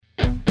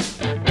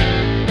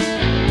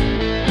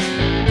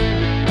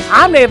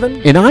I'm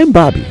Nathan. And I'm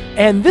Bobby.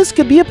 And this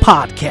could be a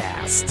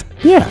podcast.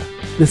 Yeah.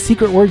 The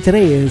secret word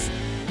today is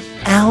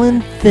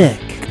Alan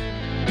Thicke.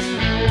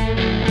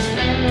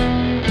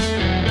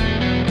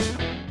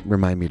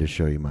 Remind me to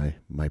show you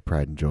my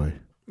pride and joy.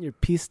 Your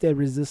piece de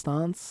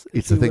resistance.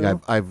 It's the thing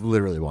I've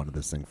literally wanted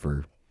this thing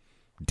for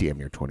damn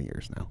near 20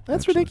 years now.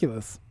 That's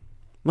ridiculous.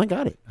 I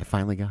got it. I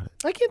finally got it.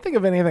 I can't think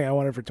of anything I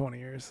wanted for 20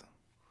 years.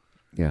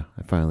 Yeah,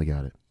 I finally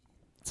got it.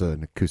 It's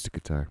an acoustic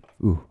guitar.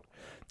 Ooh.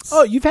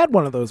 Oh, you've had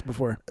one of those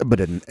before. But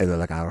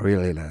like a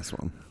really nice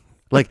one.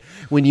 Like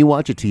when you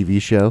watch a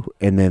TV show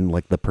and then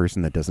like the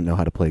person that doesn't know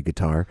how to play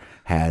guitar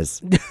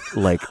has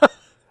like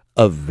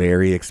a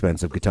very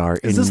expensive guitar.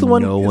 Is this the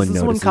one? No one is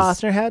this notices. one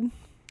Costner had?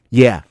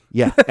 Yeah.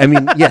 I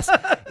mean, yes.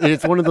 And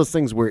it's one of those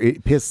things where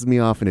it pisses me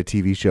off in a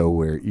TV show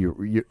where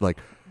you're like,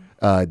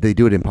 they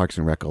do it in Parks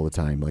and Rec all the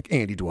time. Like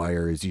Andy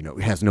Dwyer is,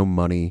 has no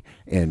money,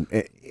 and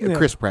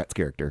Chris Pratt's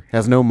character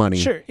has no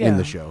money in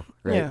the show,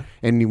 right? Yeah.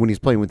 And when he's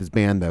playing with his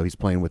band, though, he's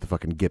playing with the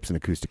fucking Gibson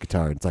acoustic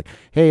guitar. And it's like,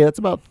 hey, that's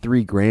about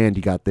 $3,000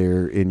 you got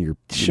there in your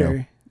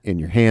in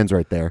your hands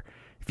right there.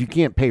 If you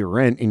can't pay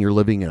rent and you're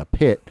living in a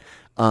pit,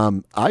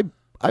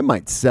 I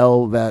might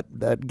sell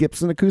that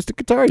Gibson acoustic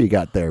guitar you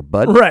got there,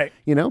 bud. Right.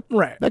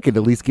 Right. That could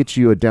at least get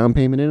you a down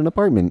payment in an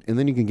apartment, and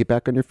then you can get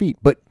back on your feet.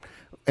 But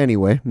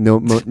anyway,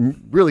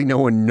 really no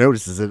one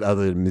notices it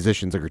other than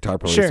musicians or guitar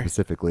players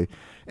specifically.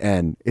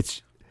 And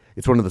it's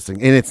one of those things,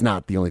 and it's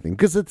not the only thing,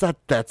 because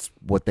that's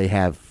what they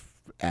have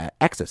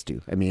access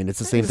to. I mean, it's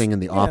the same thing in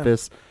The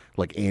Office.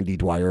 Like Andy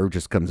Dwyer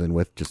just comes in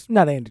with just...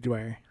 Not Andy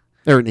Dwyer.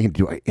 Or Andy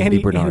Bernard. Andy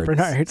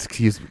Bernard.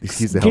 Excuse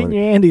the hell Getting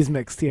your Andys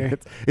mixed here.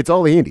 It's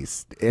all the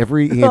Andys.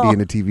 Every Andy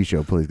in a TV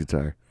show plays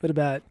guitar. What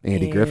about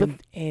Andy Griffith?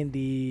 Did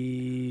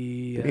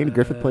Andy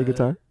Griffith play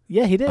guitar?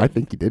 Yeah, he did. I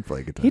think he did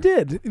play guitar. He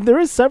did. There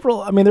were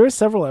several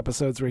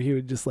episodes where he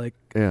would just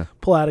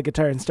pull out a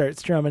guitar and start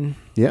strumming.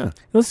 Yeah.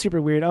 It was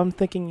super weird. I'm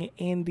thinking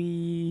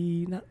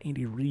not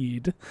Andy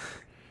Reid.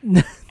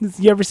 Did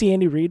you ever see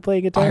Andy Reid play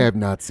guitar? I have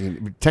not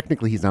seen.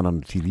 Technically, he's not on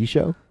a TV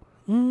show.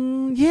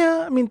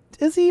 Yeah, I mean,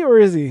 is he or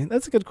is he?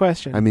 That's a good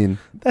question. I mean,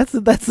 there's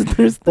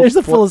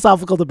a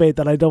philosophical debate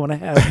that I don't want to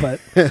have,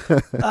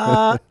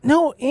 but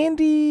no,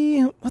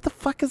 Andy, what the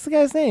fuck is the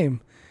guy's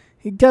name?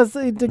 He does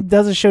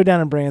a show down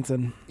in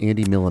Branson.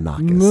 Andy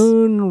Milonakis.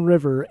 Moon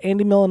River.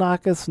 Andy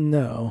Milonakis?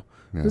 No.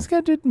 This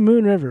guy did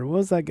Moon River. What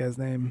was that guy's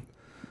name?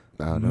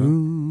 I don't know.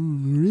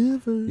 Moon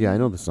River. Yeah, I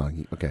know the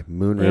song. Okay,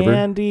 Moon River.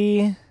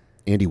 Andy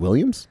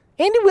Williams?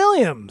 Andy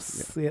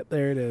Williams. Yeah. Yep,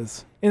 there it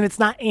is. And it's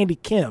not Andy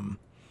Kim.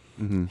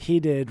 Mm-hmm. He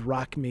did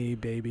Rock Me,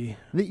 Baby.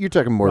 You're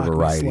talking more Rock of a Me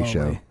variety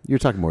show. Slowly. You're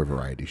talking more of a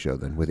variety show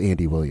than with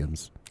Andy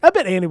Williams. I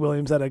bet Andy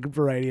Williams had a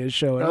variety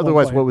show.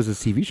 Otherwise, what was his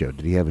TV show?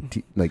 Did he have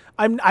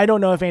I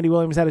don't know if Andy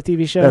Williams had a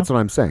TV show. That's what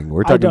I'm saying.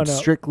 We're talking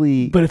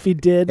strictly. But if he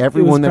did,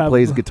 everyone that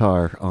plays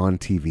guitar on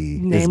TV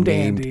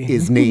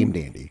is named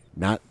Andy.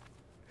 Not.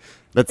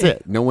 That's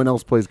it. No one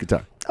else plays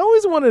guitar. I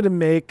always wanted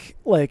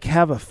to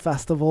have a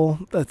festival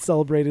that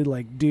celebrated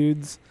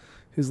dudes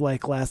whose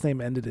last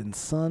name ended in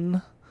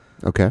Sun.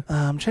 Okay.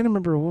 I'm trying to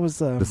remember what was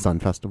the Sun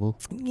Festival.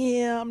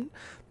 Yeah,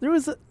 there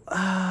was.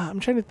 I'm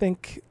trying to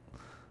think.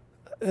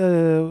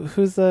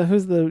 Who's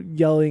the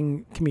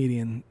yelling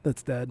comedian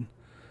that's dead?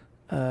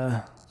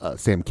 Sam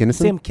Kinison.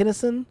 Sam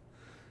Kinison,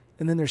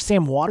 and then there's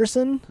Sam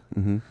Watterson,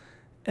 and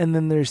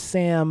then there's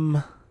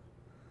Sam.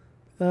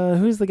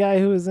 Who's the guy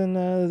who was in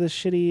the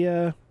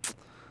shitty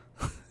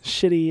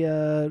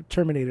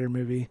Terminator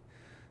movie?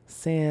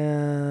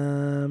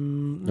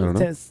 Sam. I don't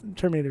know.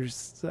 Terminator's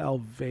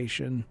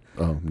Salvation.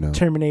 Oh no.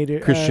 Terminator.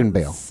 Christian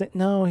Bale.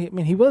 No,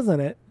 he was in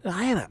it.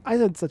 I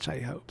had such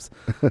high hopes.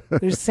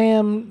 There's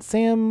Sam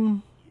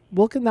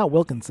not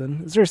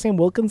Wilkinson. Is there a Sam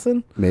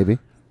Wilkinson? Maybe.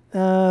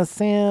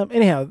 Sam.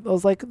 Anyhow, I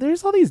was like,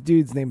 there's all these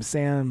dudes named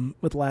Sam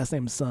with the last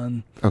name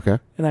Sun. Okay.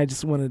 And I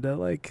just wanted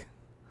to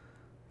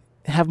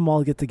have them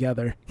all get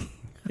together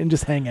and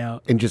just hang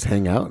out.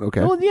 Okay.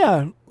 Well,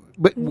 yeah.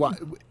 But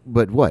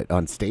what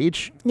on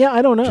stage? Yeah,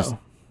 I don't know.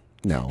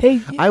 No.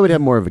 Hey, I would have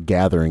more of a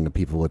gathering of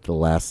people with the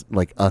last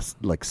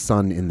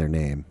Sun in their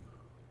name.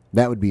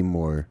 That would be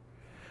more.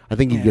 I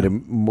think you'd get a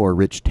more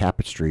rich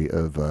tapestry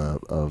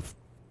of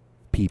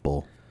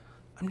people.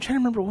 I'm trying to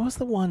remember, what was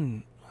the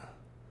one?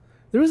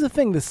 There was a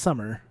thing this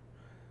summer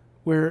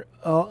where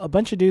a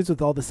bunch of dudes with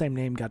all the same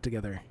name got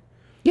together.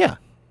 Yeah.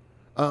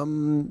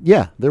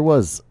 Yeah, there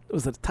was.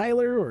 Was it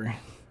Tyler or?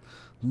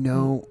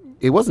 No,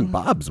 it wasn't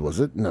Bob's, was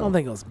it? No. I don't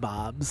think it was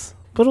Bob's.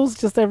 But it was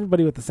just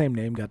everybody with the same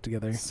name got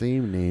together.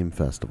 Same name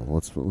festival.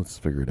 Let's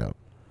figure it out.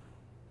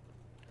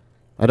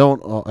 I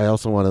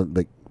also want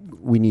to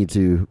we need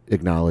to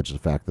acknowledge the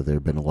fact that there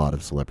have been a lot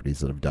of celebrities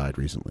that have died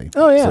recently.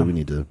 Oh yeah. So we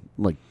need to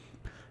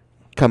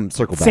come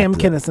circle back. Sam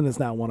Kinison is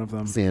not one of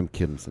them. Sam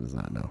Kinison is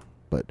not, no.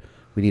 But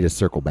we need to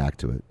circle back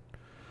to it.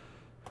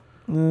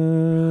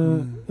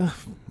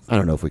 I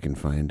don't know if we can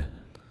find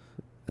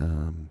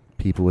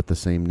people with the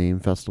same name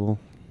festival.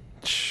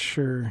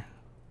 Sure.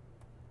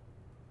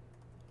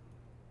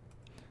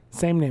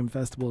 Same name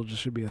festival just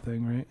should be a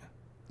thing, right?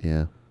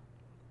 Yeah.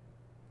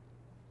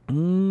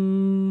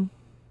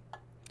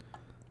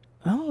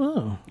 I don't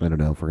don't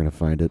know if we're gonna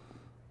find it.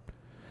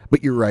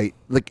 But you're right.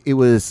 Like it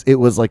was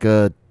like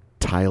a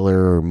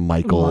Tyler or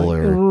Michael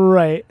or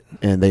right.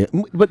 And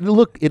but it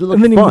looked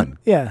then fun.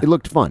 Yeah. It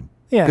looked fun.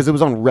 Yeah. Because it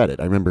was on Reddit.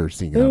 I remember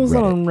seeing it on Reddit. It was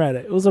on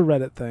Reddit. It was a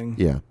Reddit thing.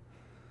 Yeah.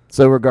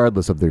 So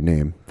regardless of their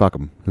name, fuck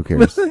them. Who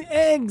cares?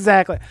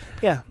 Exactly.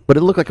 Yeah. But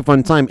it looked like a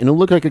fun time, and it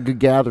looked like a good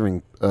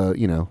gathering.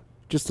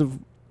 Just of.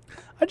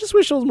 I just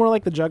wish it was more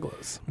like the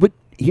Juggalos. But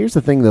here's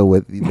the thing, though,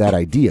 with that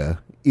idea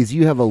is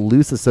you have a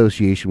loose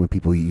association with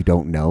people you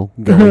don't know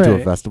going to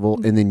a festival,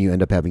 and then you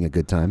end up having a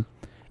good time,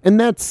 and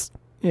that's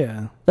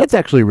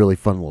actually a really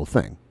fun little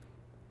thing,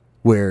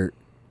 where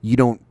you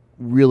don't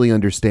really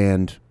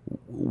understand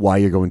why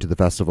you're going to the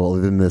festival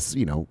other than this,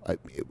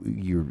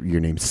 your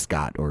name's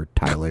Scott or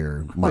Tyler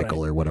or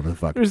Michael or whatever the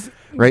fuck,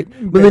 right?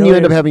 But then you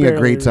end up having a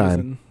great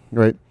time,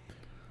 right?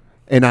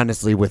 And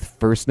honestly, with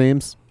first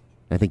names,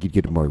 I think you'd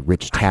get a more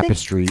rich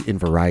tapestry and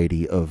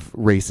variety of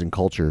race and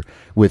culture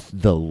with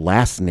the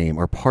last name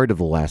or part of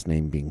the last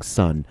name being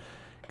son.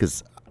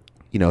 Because,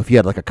 if you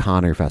had like a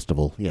Connor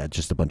festival,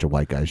 just a bunch of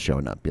white guys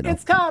showing up,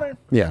 It's Connor.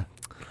 Yeah.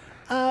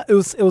 It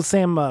was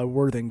Sam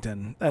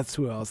Worthington. That's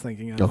who I was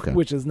thinking of,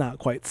 which is not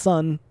quite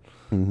son,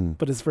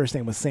 but his first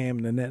name was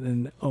Sam and then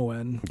an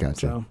O-N.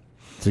 Gotcha.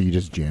 So you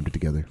just jammed it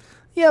together.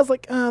 Yeah, I was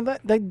like,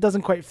 that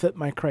doesn't quite fit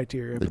my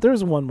criteria. But there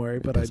was one more,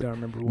 but I don't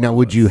remember what Now,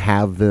 would you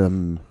have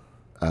them,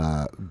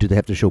 do they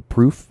have to show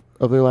proof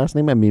of their last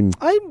name? I mean,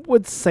 I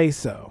would say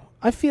so.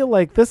 I feel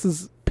like this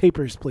is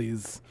papers,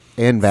 please.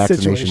 And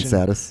vaccination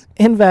status.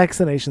 And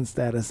vaccination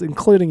status,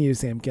 including you,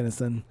 Sam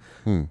Kinison.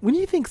 When do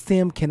you think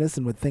Sam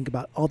Kinison would think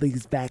about all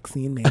these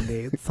vaccine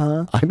mandates,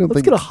 huh?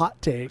 Let's get a hot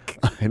take.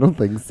 I don't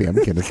think Sam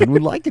Kinison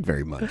would like it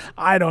very much.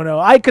 I don't know.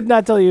 I could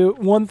not tell you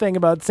one thing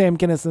about Sam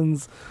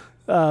Kinison's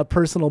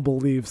personal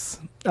beliefs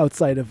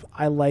outside of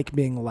I like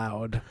being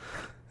loud.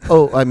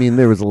 Oh, I mean,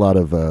 there was a lot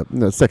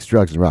of sex,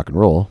 drugs, and rock and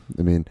roll.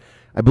 I mean,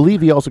 I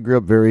believe he also grew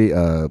up very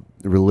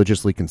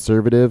religiously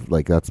conservative.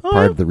 Like, that's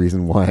part of the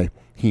reason why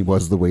he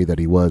was the way that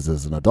he was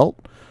as an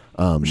adult.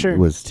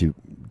 Was to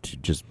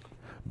just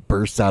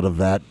burst out of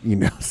that,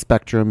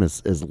 spectrum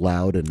as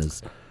loud and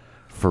as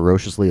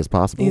ferociously as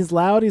possible. He's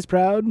loud, he's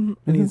proud, and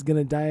he's going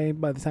to die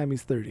by the time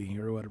he's 30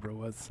 or whatever it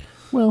was.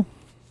 Well,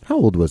 how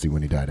old was he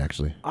when he died,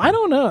 actually? I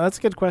don't know. That's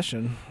a good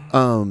question.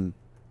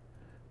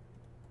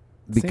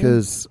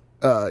 Because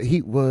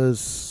he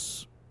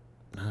was,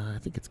 I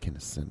think it's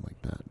Kinison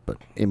like that, but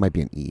it might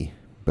be an E.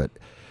 But,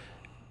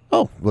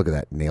 look at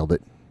that. Nailed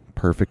it.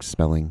 Perfect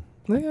spelling.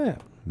 Yeah.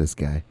 This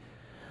guy.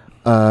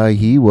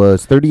 He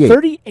was 38.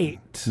 38.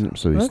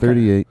 So he's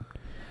 38.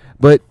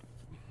 But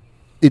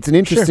it's an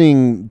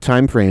interesting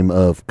time frame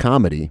of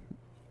comedy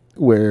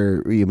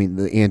where,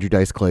 the Andrew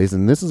Dice Clays,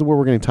 and this is where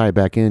we're going to tie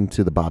back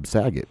into the Bob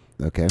Saget,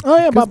 okay? Oh,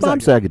 yeah,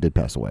 Bob Saget did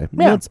pass away.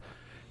 Yeah.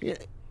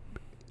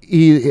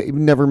 He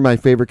never my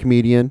favorite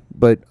comedian,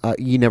 but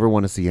you never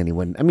want to see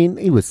anyone. I mean,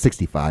 he was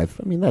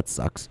 65. I mean, that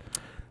sucks.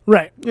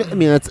 Right. I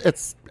mean,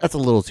 that's a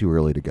little too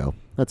early to go.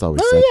 That's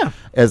always sad. Yeah.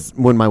 As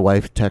when my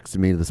wife texted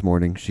me this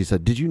morning, she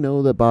said, "Did you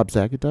know that Bob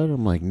Saget died?"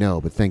 I'm like, "No,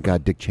 but thank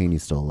God Dick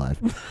Cheney's still alive."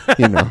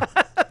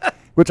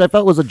 Which I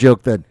felt was a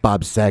joke that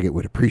Bob Saget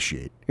would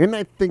appreciate, and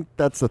I think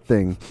that's a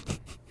thing.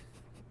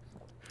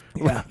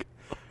 Yeah.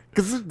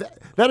 Because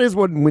that is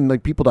when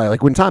like people die.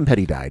 Like when Tom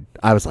Petty died,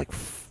 I was like,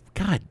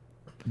 God,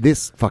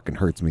 this fucking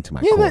hurts me to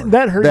my core.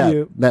 That hurt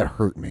you. That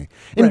hurt me.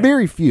 And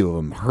very few of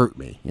them hurt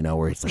me,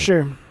 where it's like,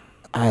 sure,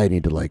 I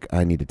need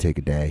to take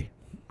a day,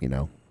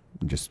 and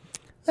just.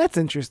 That's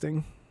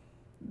interesting.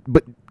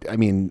 But, I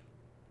mean,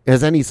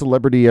 has any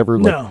celebrity ever...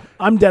 No,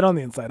 I'm dead on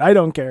the inside. I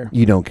don't care.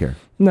 You don't care?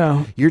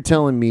 No. You're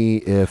telling me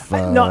if...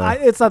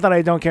 it's not that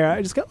I don't care.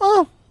 I just go,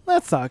 oh,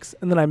 that sucks.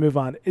 And then I move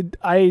on.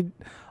 I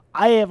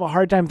have a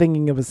hard time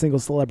thinking of a single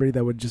celebrity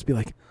that would just be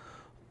like,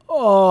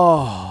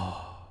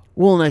 oh...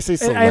 Well, and I say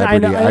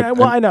celebrity...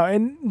 I know.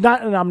 And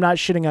I'm not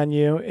shitting on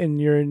you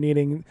and you're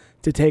needing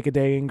to take a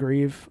day and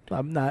grieve.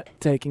 I'm not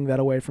taking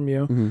that away from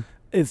you. Mm-hmm.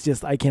 It's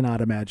just I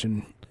cannot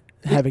imagine...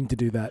 having to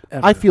do that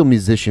ever. I feel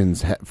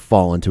musicians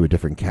fall into a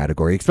different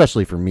category,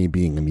 especially for me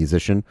being a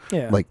musician.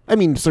 Yeah.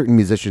 Certain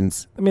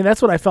musicians...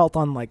 that's what I felt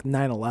on,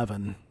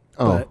 9/11.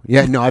 Oh,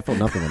 yeah, no, I felt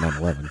nothing on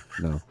 9/11.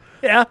 No.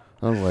 Yeah.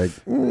 I was like,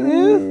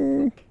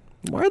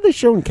 why are they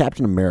showing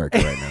Captain America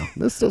right now?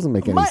 This doesn't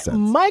make any sense.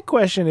 My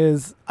question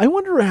is, I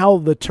wonder how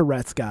the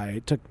Tourette's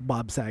guy took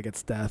Bob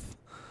Saget's death.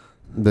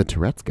 The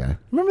Tourette's guy?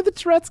 Remember the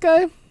Tourette's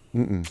guy?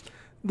 Mm-mm.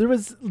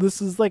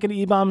 This is like an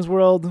E-Bombs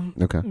World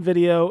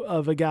video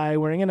of a guy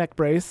wearing a neck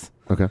brace.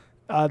 Okay.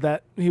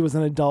 That he was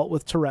an adult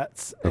with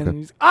Tourette's. And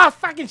he's,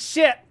 fucking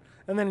shit.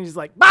 And then he's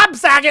like, Bob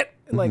Saget!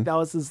 Mm-hmm. That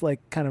was his,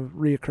 kind of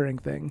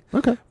reoccurring thing.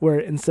 Okay. Where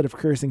instead of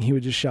cursing, he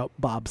would just shout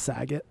Bob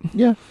Saget.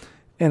 Yeah.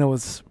 And it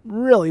was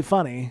really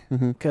funny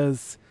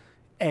because,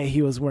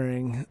 he was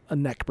wearing a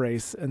neck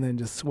brace and then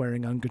just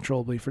swearing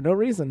uncontrollably for no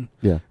reason.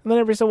 Yeah. And then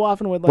every so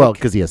often would Well,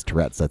 because he has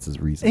Tourette's, that's his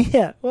reason.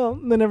 Yeah. Well,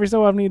 then every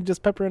so often he'd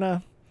just pepper in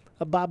a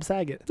Bob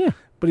Saget. Yeah.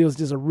 But he was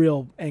just a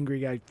real angry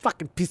guy.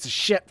 Fucking piece of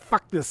shit.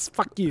 Fuck this.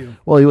 Fuck you.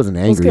 Well, he wasn't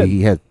angry.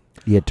 He had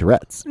He had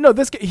Tourette's. No,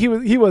 this guy, he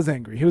was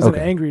angry. He was an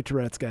Okay. angry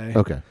Tourette's guy.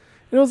 Okay.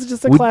 It was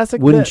just a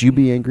classic. Wouldn't bit. you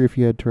be angry if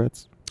you had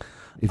Tourette's?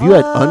 If you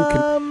had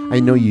I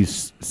know you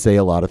say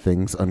a lot of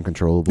things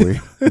uncontrollably,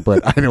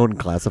 but I don't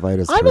classify it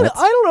as I Tourette's.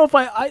 don't know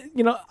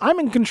if I'm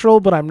in control,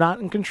 but I'm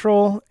not in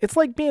control. It's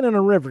like being in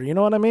a river. You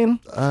know what I mean?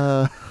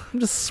 I'm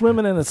just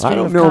swimming in a stream I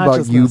don't of know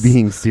about you consciousness.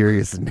 being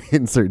serious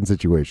in certain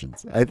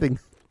situations. I think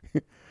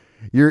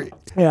you're.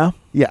 Yeah.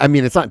 Yeah, I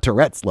mean, it's not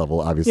Tourette's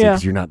level, obviously, Yeah.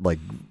 because you're not like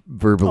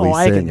verbally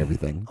saying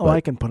everything. Oh, but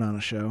I can put on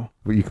a show.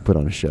 you can put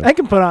on a show. I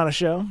can put on a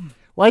show.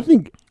 Well,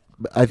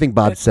 I think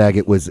Bob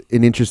Saget was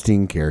an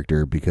interesting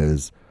character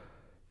because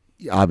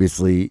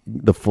obviously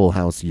the Full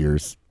House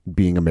years,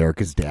 being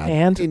America's dad,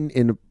 And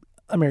in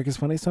America's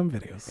Funniest Home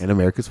Videos. and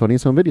America's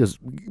Funniest Home Videos,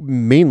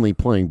 mainly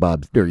playing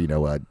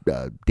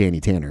Danny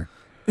Tanner,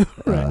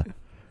 Right.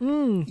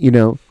 and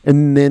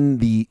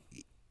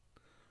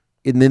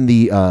then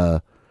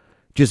the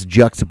just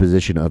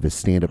juxtaposition of his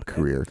stand-up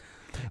career,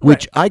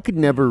 which I could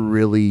never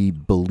really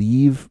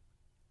believe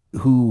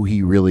who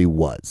he really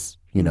was.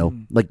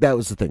 Like that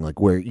was the thing. Like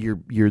where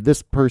you're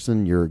this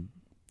person, you're,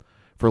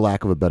 for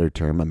lack of a better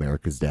term,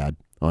 America's dad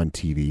on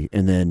TV,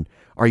 and then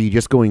are you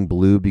just going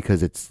blue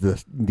because it's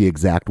the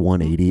exact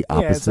 180 Yeah,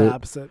 it's the opposite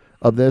opposite.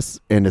 of this,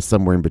 and it's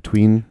somewhere in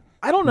between?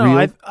 I don't know.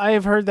 Real? I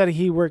have heard that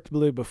he worked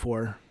blue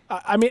before.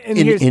 I mean, and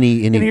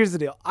In- here's the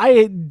deal.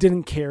 I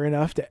didn't care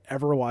enough to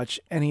ever watch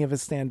any of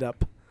his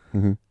stand-up.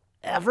 Mhm.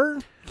 Ever.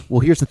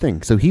 Well, here's the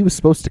thing. So he was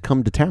supposed to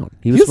come to town.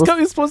 He was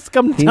supposed to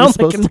come he down was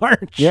like supposed in to-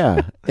 March.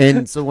 Yeah.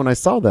 And so when I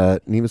saw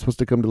that, and he was supposed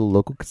to come to the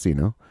local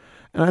casino,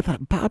 and I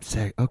thought, Bob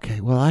Saget, okay,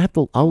 well,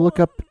 I'll look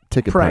up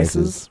ticket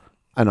prices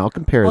and I'll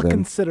compare I'll them.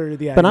 consider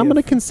the idea. But I'm going to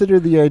of consider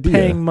the idea.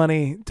 paying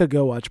money to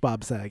go watch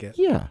Bob Saget.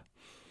 Yeah.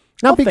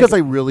 I'll Not because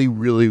think I really,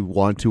 really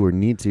want to or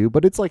need to,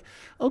 but it's like,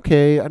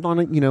 okay, I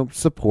want to,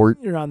 support.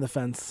 You're on the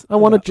fence. I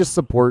want to about just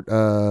support.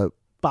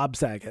 Bob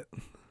Saget.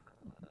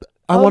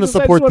 I want to just- I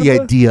just support wanna the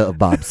put- idea of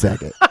Bob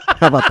Saget.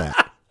 How about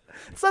that?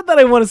 It's not that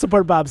I want to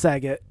support Bob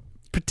Saget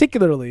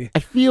particularly. I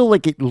feel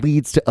like it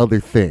leads to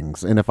other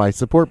things, and if I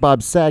support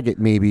Bob Saget,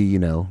 maybe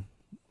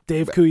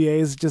Dave Coulier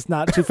is just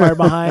not too far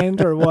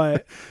behind, or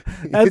what?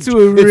 That's It's-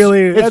 who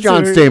really. It's that's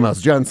John who-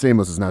 Stamos. John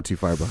Stamos is not too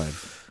far behind.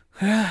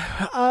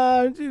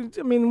 I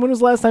mean, when was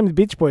the last time the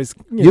Beach Boys?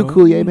 You a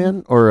Coulier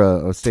man or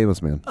a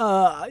Stamos man?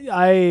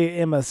 I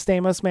am a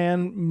Stamos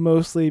man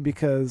mostly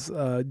because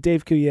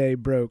Dave Coulier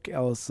broke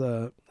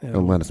Alanis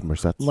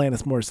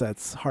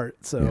Morissette's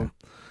heart. So Yeah.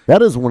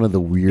 That is one of the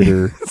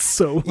weirder.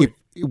 so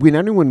When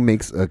anyone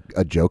makes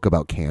a joke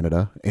about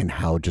Canada and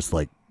how just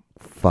like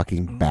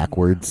fucking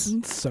backwards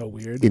it's so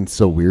weird. and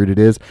so weird it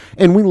is,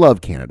 and we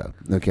love Canada,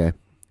 okay,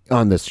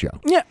 on this show,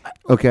 Yeah,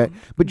 okay,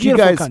 but you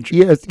Beautiful guys, country.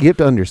 yes, you have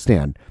to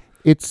understand,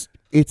 it's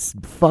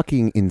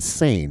fucking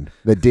insane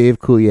that Dave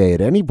Coulier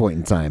at any point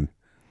in time,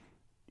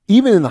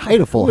 even in the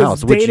height of Full Was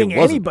House, which dating it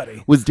wasn't,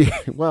 anybody. was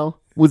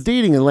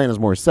dating Alanis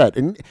Morissette,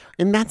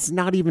 and that's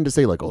not even to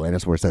say like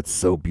Alanis Morissette's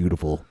so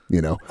beautiful,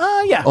 yeah.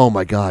 Oh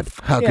my God,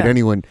 how could Yeah.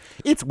 anyone?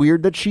 It's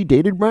weird that she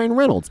dated Ryan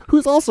Reynolds,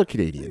 who's also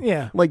Canadian.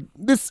 Yeah. like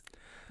this.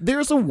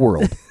 There's a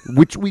world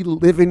which we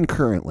live in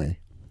currently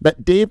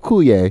that Dave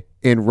Coulier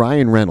and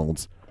Ryan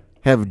Reynolds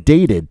have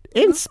dated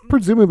and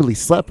presumably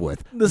slept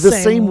with the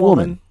same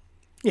woman,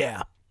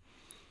 Yeah,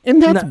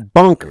 and that's No.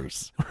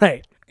 bonkers.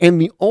 right,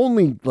 And the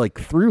only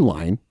through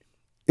line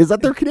is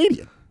that they're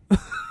Canadian.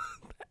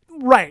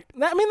 right.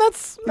 I mean,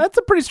 that's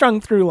a pretty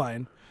strong through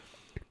line.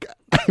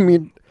 I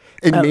mean,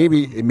 and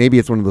maybe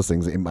it's one of those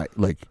things. It might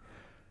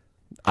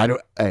I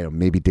don't know.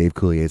 Maybe Dave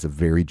Coulier is a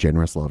very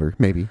generous lover.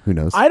 Maybe, who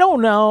knows? I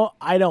don't know.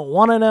 I don't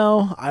want to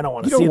know. I don't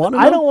want to You don't see. wanna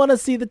I know? don't want to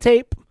see the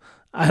tape.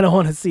 I don't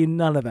want to see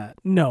none of that.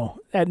 No,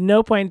 at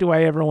no point do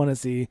I ever want to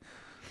see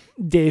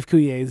Dave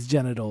Coulier's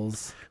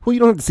genitals. Well, you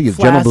don't have to see his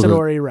Flaccid genitals.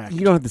 or erect.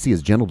 You don't have to see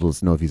his genitals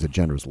to know if he's a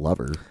generous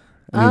lover.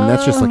 I mean,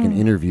 that's just like an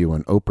interview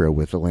on Oprah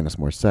with Alanis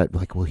Morissette.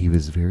 Like, well, he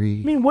was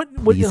very. I mean, what?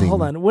 pleasing.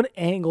 Hold on. What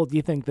angle do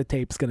you think the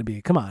tape's going to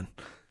be? Come on.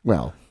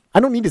 Well, I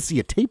don't need to see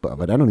a tape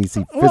of it. I don't need to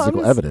see Well, I'm physical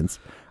just- evidence.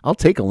 I'll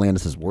take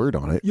Alanis's word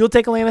on it. You'll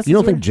take Alanis. You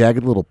don't think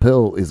Jagged Little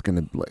Pill is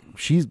going to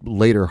she's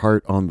laid her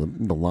heart on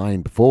the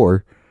line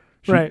before.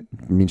 Right.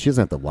 I mean, she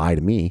doesn't have to lie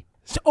to me.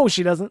 Oh,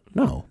 she doesn't.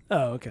 No.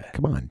 Oh, okay.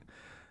 Come on.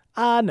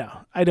 No,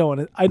 I don't want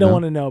to. I don't No?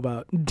 want to know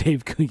about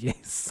Dave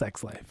Coulier's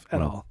sex life at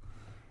all.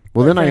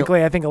 Well, Quite then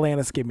frankly, I think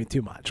Alanis gave me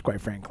too much.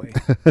 Quite frankly.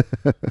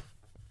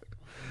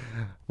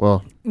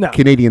 Well, No.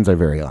 Canadians are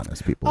very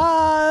honest people.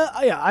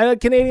 Yeah.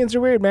 Canadians are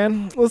weird,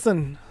 man.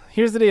 Listen,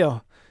 here's the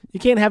deal. You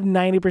can't have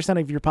 90%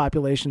 of your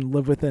population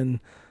live within,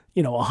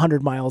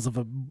 100 miles of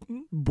a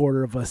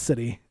border of a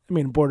city. I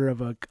mean, border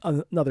of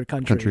another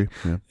country.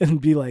 Yeah.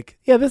 And be like,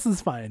 yeah, this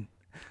is fine.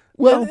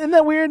 Well, isn't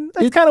that weird?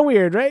 That's kind of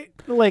weird, right?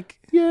 Like,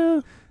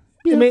 yeah.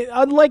 I mean,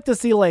 I'd like to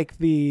see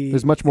the.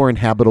 There's much more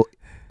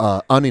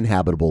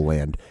uninhabitable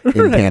land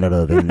in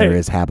Canada than there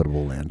is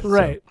habitable land. so.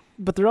 Right.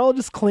 But they're all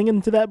just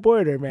clinging to that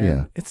border, man.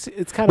 Yeah. It's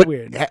kind of But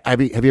weird.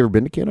 have you ever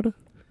been to Canada?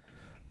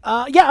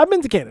 Yeah, I've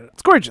been to Canada.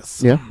 It's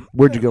gorgeous. Yeah.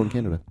 Where'd you go in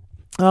Canada?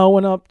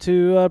 Went up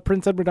to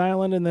Prince Edward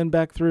Island and then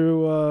back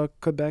through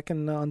Quebec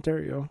and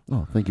Ontario.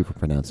 Oh, thank you for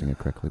pronouncing it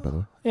correctly, by the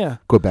way. Yeah.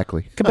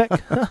 Quebecly. Quebec.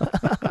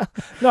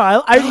 No,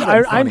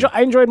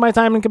 I enjoyed my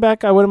time in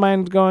Quebec. I wouldn't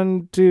mind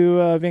going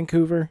to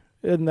Vancouver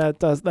in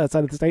that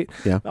side of the state.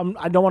 Yeah.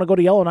 I don't want to go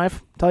to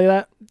Yellowknife. Tell you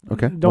that.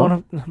 Okay.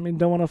 Don't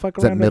want to fuck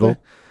is around. That middle? With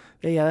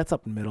it. Yeah, that's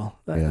up in middle.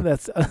 Yeah.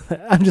 That's.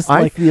 I'm just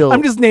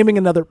I'm just naming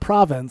another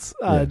province.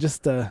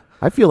 Yeah.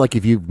 I feel like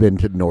if you've been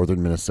to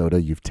northern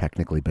Minnesota, you've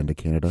technically been to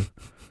Canada.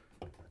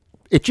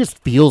 It just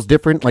feels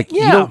different. Like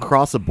you don't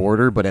cross a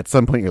border, but at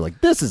some point you're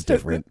like, this is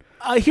different.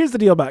 Here's the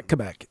deal about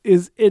Quebec: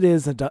 it's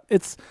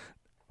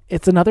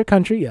another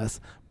country, yes,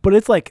 but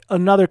it's like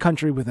another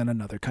country within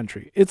another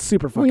country. It's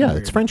super fucking weird.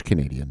 It's French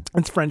Canadian.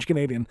 It's French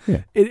Canadian.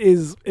 Yeah.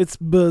 It's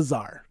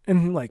bizarre,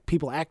 and like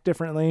people act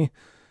differently.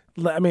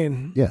 I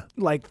mean,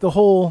 like the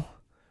whole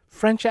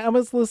French. I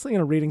was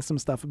listening, reading some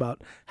stuff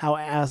about how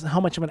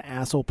much of an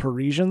asshole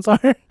Parisians are.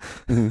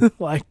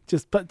 Mm-hmm. Like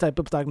just type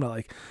of talking about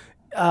like.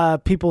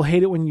 People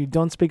hate it when you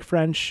don't speak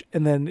French,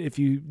 and then if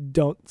you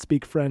don't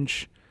speak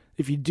French,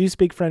 if you do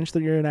speak French,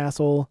 then you're an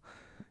asshole.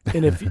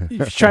 And if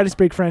you try to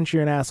speak French,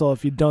 you're an asshole.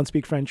 If you don't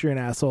speak French, you're an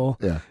asshole.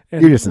 Yeah,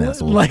 and you're just an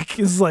asshole.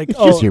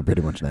 You're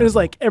pretty much an asshole. It's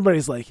like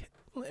everybody's like,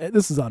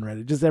 this is on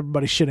Reddit, just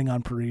everybody shitting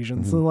on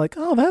Parisians. Mm-hmm. And like,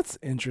 oh, that's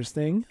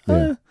interesting.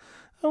 Yeah.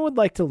 I would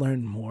like to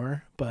learn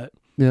more, but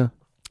yeah.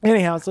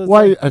 Anyhow, so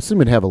I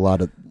assume it'd have a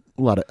lot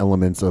of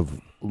elements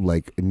of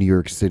like New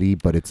York City,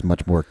 but it's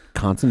much more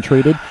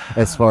concentrated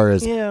as far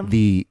as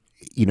the,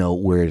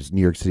 whereas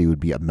New York City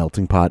would be a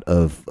melting pot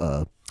of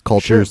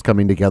cultures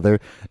coming together.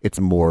 It's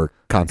more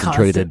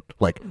concentrated,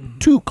 like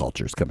two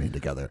cultures coming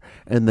together.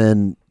 And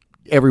then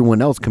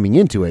everyone else coming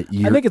into it.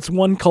 I think it's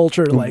one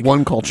culture,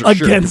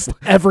 against sure.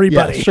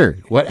 everybody. Yeah, sure.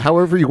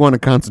 However you want to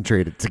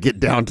concentrate it to get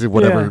down to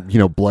whatever,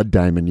 blood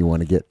diamond you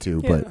want to get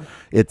to. Yeah. But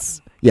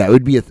it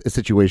would be a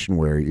situation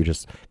where you're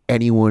just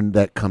anyone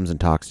that comes and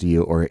talks to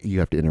you or you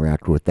have to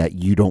interact with that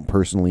you don't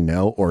personally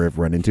know or have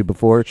run into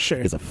before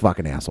is a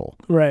fucking asshole.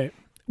 Right.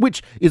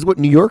 Which is what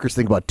New Yorkers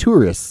think about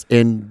tourists.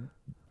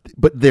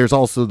 But there's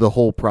also the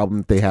whole problem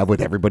that they have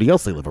with everybody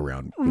else they live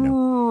around.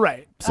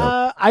 Right.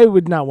 So I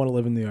would not want to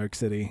live in New York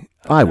City.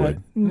 I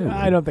would.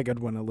 I don't think I'd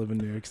want to live in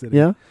New York City.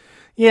 Yeah?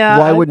 Yeah.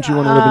 Why wouldn't you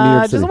want to live in New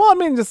York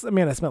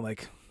City? I spent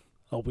like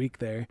a week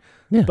there.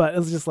 Yeah. But it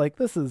was just like,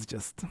 this is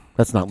just...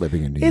 That's not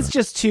living in New York. It's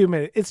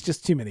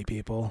just too many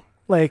people.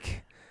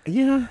 Like...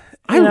 Yeah.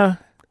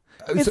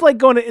 It's like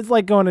going to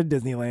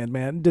Disneyland,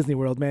 man. Disney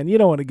World, man. You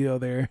don't want to go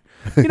there.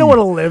 You don't want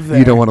to live there.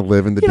 You don't want to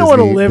live in the Disney. You don't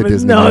want to live in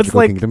Disney no. It's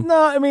like Kingdom?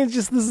 no. I mean,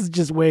 this is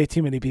just way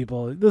too many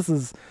people. This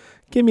is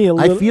give me a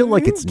little. I feel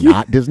like it's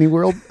not Disney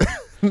World.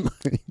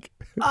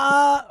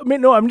 I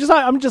mean, no. I'm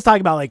just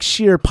talking about like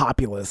sheer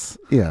populace.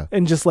 Yeah.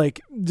 And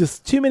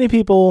just too many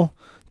people,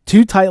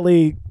 too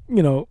tightly,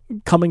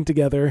 coming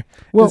together.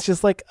 Well, it's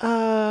just like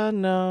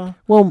no.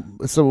 Well,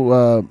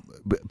 so.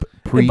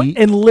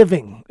 And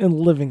living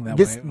that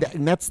way.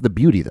 And that's the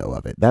beauty though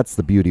of it. That's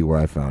the beauty where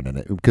I found in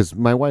it, because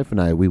my wife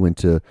and I we went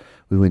to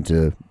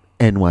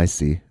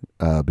NYC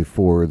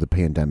before the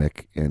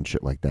pandemic and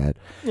shit like that.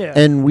 Yeah.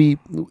 And we,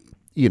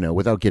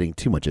 without getting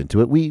too much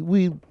into it,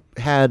 we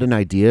had an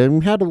idea and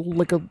we had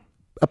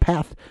a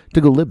path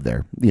to go live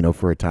there,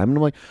 for a time. And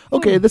I'm like,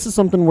 okay, this is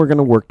something we're going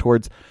to work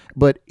towards,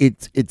 but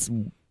it's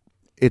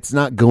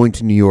not going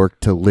to New York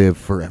to live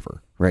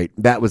forever. Right.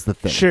 That was the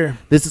thing. Sure.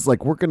 This is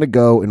like, we're going to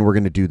go and we're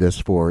going to do this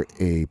for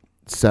a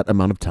set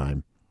amount of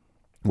time,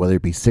 whether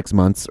it be 6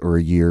 months or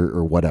a year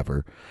or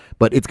whatever,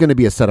 but it's going to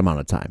be a set amount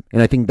of time.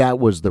 And I think that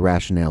was the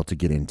rationale to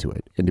get into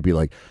it and to be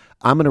like,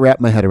 I'm going to wrap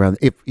my head around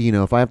if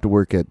I have to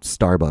work at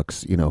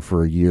Starbucks,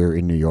 for a year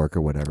in New York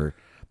or whatever,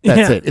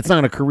 that's it. It's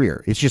not a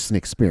career. It's just an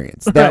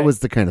experience. That was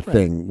the kind of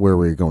thing where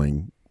we were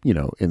going,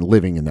 and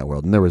living in that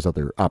world. And there was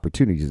other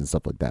opportunities and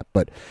stuff like that.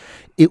 But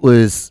it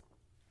was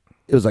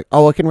like,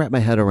 I can wrap my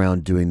head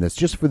around doing this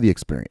just for the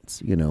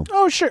experience,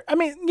 Oh, sure. I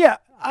mean, yeah,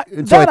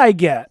 I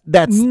get.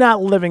 That's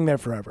not living there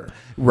forever.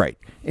 Right.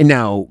 And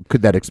now,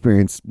 could that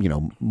experience,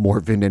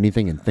 morph into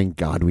anything? And thank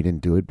God we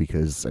didn't do it,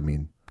 because, I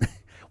mean...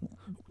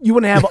 You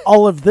wouldn't have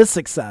all of this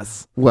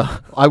success.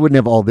 Well, I wouldn't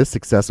have all this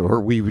success, or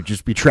we would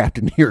just be trapped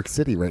in New York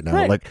City right now.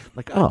 Right.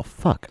 Like, oh,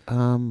 fuck.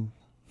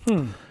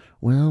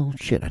 Well,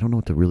 shit, I don't know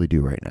what to really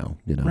do right now,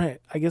 Right.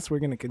 I guess we're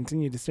going to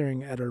continue to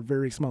staring at our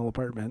very small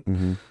apartment.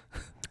 Mm-hmm.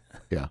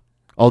 Yeah.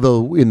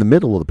 Although in the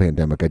middle of the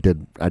pandemic, I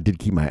did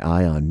keep my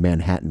eye on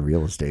Manhattan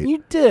real estate.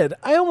 You did.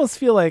 I almost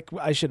feel like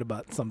I should have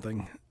bought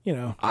something,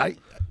 I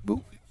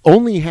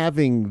only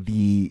having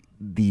the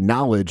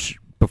knowledge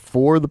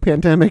before the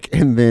pandemic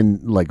and then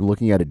like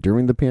looking at it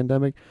during the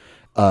pandemic.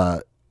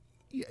 I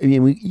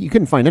mean, you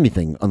couldn't find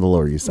anything on the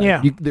Lower East Side.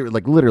 Yeah. There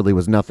like literally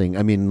was nothing.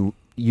 I mean,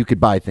 you could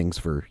buy things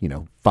for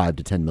 $5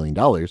 to $10 million.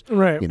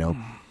 Right.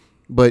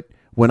 But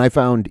when I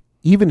found,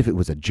 even if it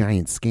was a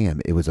giant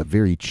scam, it was a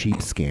very cheap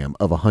scam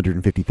of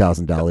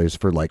 $150,000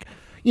 for like,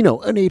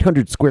 an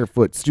 800 square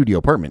foot studio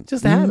apartment.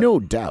 Just have no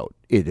doubt.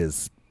 It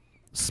is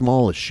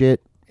small as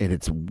shit, and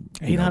it's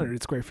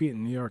 800 square feet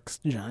in New York's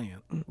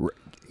giant.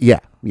 Yeah.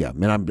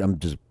 Man, I'm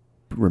just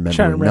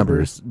remember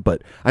numbers,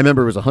 but I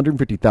remember it was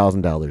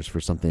 $150,000 for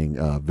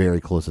something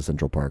very close to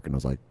Central Park, and I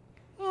was like,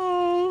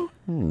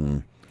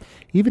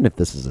 even if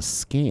this is a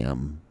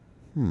scam,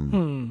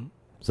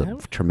 it's a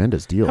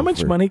tremendous deal. How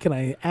much money can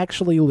I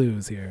actually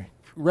lose here?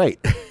 Right.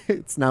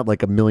 It's not like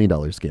 $1 million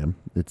scam.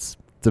 It's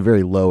a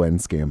very low end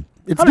scam.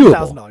 It's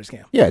 $100,000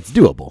 scam. Yeah, it's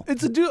doable.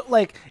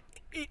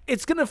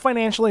 It's going to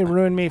financially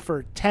ruin me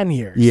for 10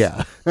 years.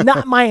 Yeah.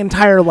 Not my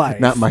entire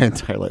life. Not my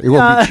entire life. It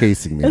won't be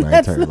chasing me my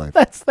entire life.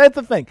 That's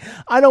the thing.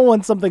 I don't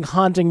want something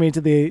haunting me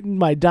to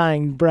my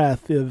dying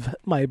breath of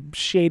my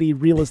shady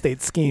real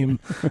estate scheme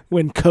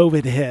when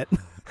COVID hit.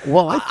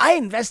 Well, I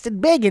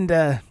invested big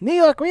into New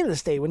York real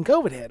estate when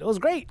COVID hit. It was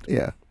great.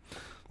 Yeah.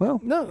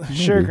 Well, no, maybe.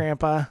 Sure,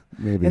 Grandpa.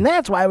 Maybe. And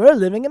that's why we're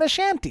living in a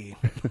shanty.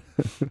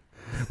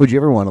 Would you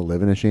ever want to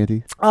live in a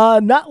shanty?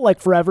 Not like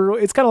forever.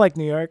 It's kind of like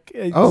New York.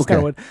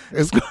 Okay.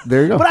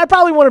 There you go. But I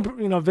probably want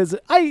to,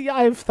 visit.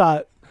 I've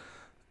thought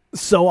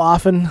so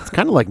often. It's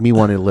kind of like me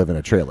wanting to live in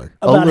a trailer.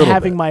 About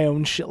having my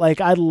own shit.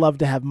 Like, I'd love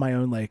to have my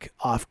own, like,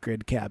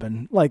 off-grid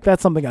cabin. Like,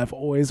 that's something I've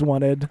always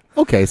wanted.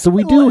 Okay, so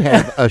we do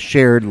have a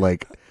shared,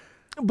 like...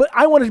 But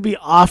I want it to be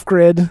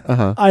off-grid.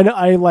 Uh-huh.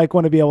 I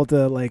want to be able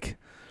to, like,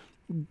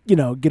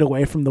 get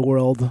away from the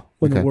world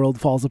when the world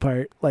falls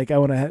apart. Like, I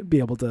want to be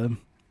able to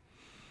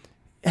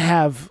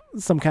have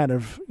some kind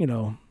of,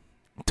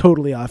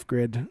 totally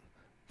off-grid,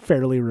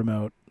 fairly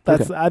remote.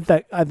 That's I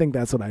think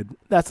that's what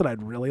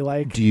I'd really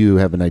like. Do you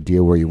have an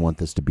idea where you want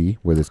this to be?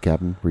 Where this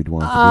cabin where you'd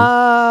want it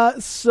to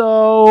be?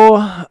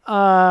 So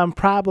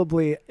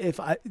probably if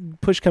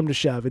push come to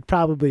shove, it'd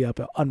probably be up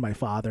on my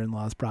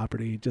father-in-law's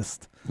property,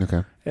 just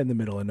in the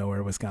middle of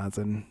nowhere,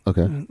 Wisconsin.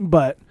 Okay.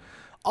 But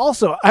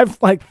also, I've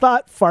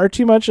thought far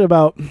too much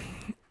about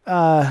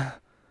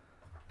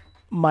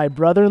my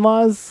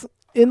brother-in-law's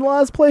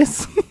in-laws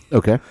place.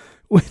 Okay.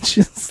 Which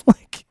is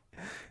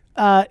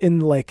in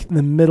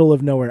the middle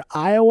of nowhere,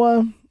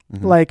 Iowa.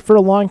 Mm-hmm. Like, for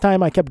a long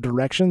time, I kept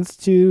directions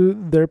to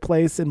their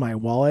place in my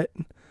wallet.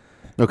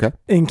 Okay.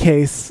 In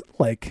case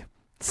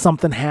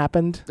something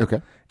happened.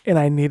 Okay. And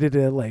I needed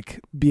to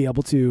be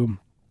able to.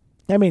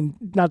 I mean,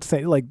 not to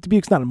say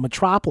Dubuque's not a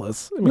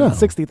metropolis. I mean,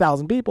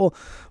 60,000 people,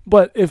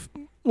 but if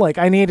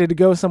I needed to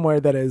go somewhere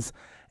that is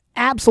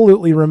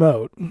absolutely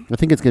remote. I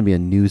think it's going to be a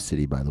new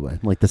city, by the way.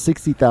 Like, the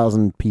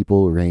 60,000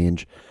 people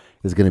range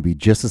is going to be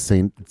just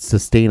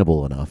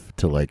sustainable enough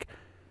to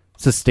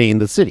sustain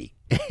the city.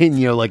 And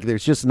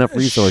there's just enough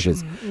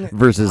resources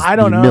versus I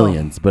don't know.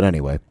 Millions. But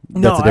anyway,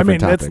 that's a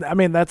different topic.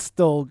 That's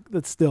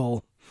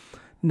still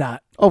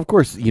not. Oh, of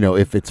course,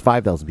 if it's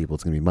 5,000 people,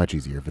 it's going to be much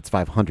easier. If it's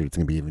 500, it's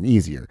going to be even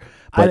easier.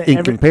 But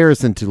in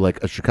comparison to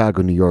a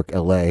Chicago, New York,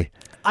 LA,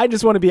 I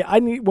just want to be. I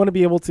want to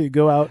be able to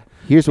go out.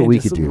 Here's what we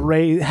could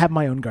do. Have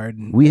my own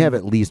garden. We have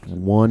at least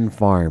one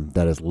farm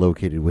that is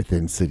located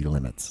within city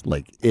limits.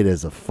 It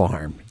is a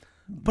farm.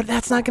 But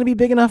that's not going to be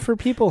big enough for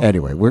people.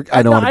 Anyway,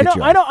 I know. I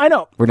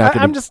know. We're not.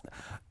 I'm just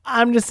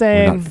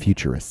saying. We're not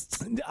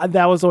futurists.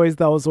 That was always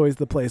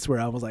the place where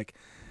I was like,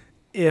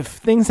 if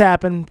things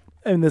happen,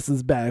 and this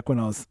is back when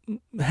I was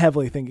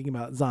heavily thinking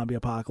about zombie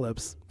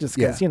apocalypse, just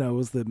because it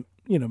was the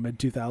mid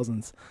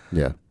 2000s.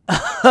 Yeah.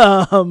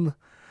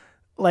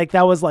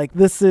 That was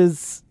this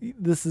is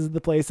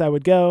the place I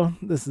would go.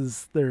 It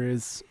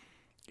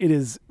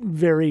is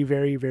very,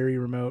 very, very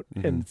remote,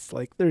 and it's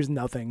there's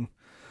nothing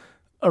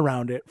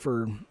around it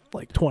for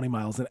 20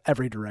 miles in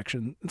every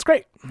direction. It's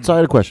great. So I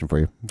had a question for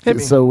you. Hit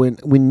me. So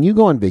when you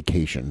go on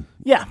vacation,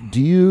 do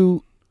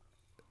you?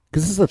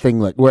 Because this is the thing,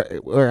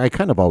 where I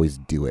kind of always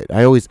do it.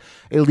 I always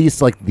at least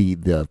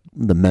the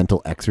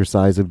mental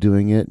exercise of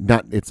doing it.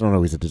 It's not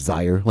always a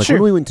desire.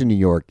 When we went to New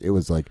York, it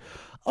was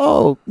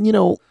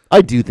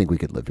I do think we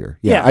could live here.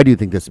 Yeah, I do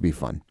think this would be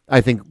fun.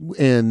 I think,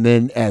 and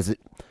then as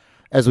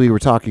we were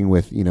talking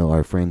with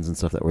our friends and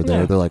stuff that were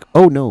there, they're like,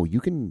 "Oh no, you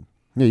can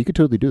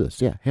totally do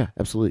this. Yeah,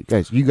 absolutely,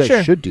 guys. You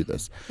guys should do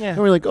this." Yeah. And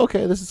we're like,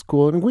 "Okay, this is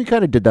cool." And we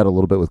kind of did that a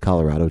little bit with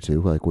Colorado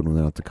too. When we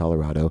went out to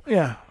Colorado,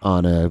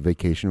 on a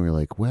vacation, we were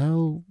like,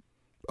 "Well,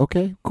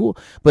 okay, cool."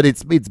 But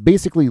it's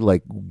basically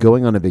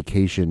going on a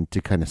vacation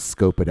to kind of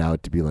scope it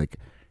out to be like,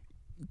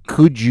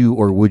 could you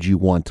or would you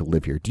want to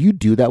live here? Do you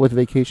do that with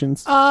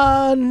vacations?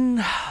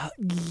 Not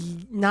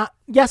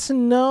yes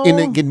and no. And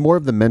again, more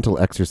of the mental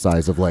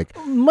exercise of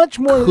much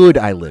more. Could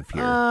I live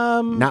here?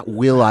 Not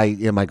will I?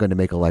 Am I going to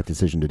make a life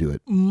decision to do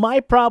it? My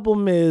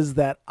problem is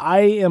that I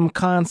am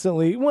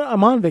constantly when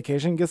I'm on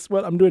vacation. Guess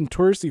what? I'm doing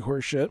touristy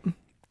horse shit,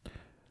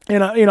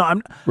 and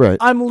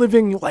I'm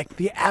living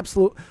the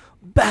absolute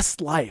best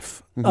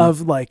life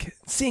of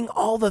seeing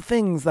all the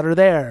things that are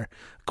there.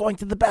 Going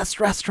to the best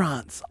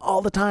restaurants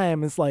all the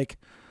time is I'm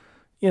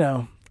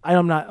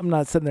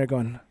not sitting there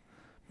going,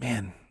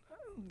 man,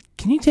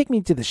 can you take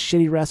me to the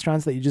shitty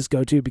restaurants that you just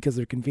go to because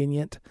they're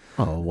convenient?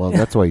 Oh, well,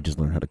 that's why you just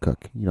learn how to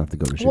cook. You don't have to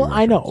go to shitty Well,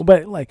 I know, restaurants.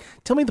 but like,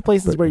 tell me the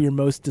places where you're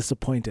most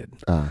disappointed.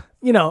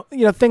 You know,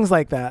 things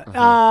like that.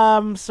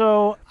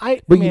 So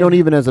But you don't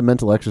even as a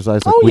mental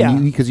exercise.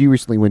 Like because you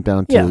recently went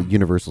down to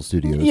Universal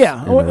Studios.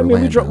 Yeah, in I mean,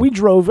 Orlando.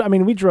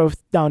 we drove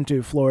down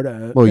to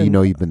Florida. Well,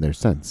 you've been there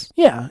since.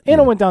 Yeah,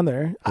 Anna went down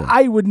there. Yeah.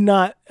 I would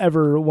not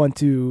ever want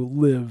to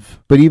live.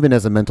 But even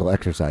as a mental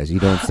exercise, you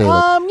don't say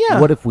like,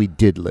 what if we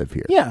did live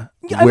here? Yeah.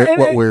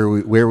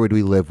 Where would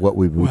we live? What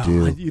would we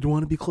do? You'd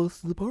want to be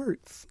close to the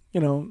parts. You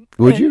know.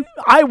 Would you?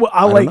 I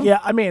like. Yeah.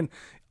 I mean,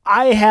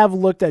 I have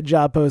looked at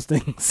job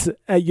postings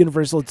at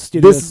Universal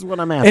Studios. This is what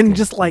I'm asking. And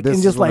just like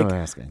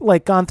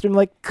gone through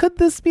like, could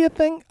this be a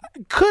thing?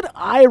 Could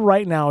I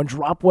right now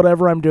drop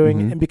whatever I'm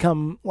doing and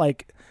become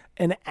like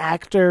an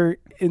actor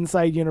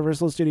inside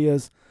Universal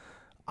Studios?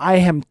 I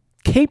am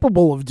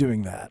capable of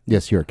doing that.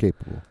 Yes, you're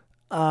capable.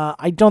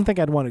 I don't think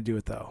I'd want to do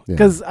it though,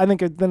 because I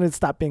think then it'd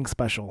stop being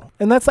special.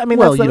 And that's, I mean,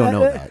 well, you don't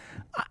know that.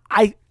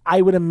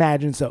 I would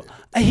imagine so.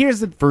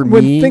 Here's the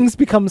when things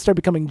start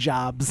becoming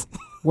jobs.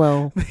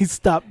 Well, they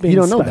stop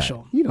being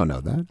special. You don't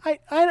know that.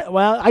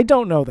 I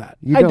don't know that.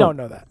 I don't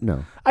know that.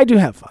 No, I do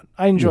have fun.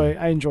 I enjoy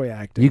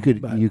acting. You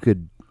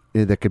could.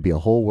 That could be a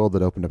whole world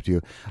that opened up to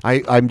you.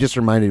 I'm just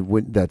reminded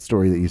with that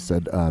story that you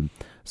said.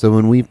 So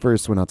when we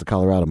first went out to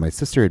Colorado, my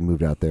sister had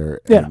moved out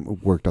there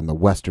and worked on the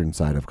western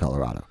side of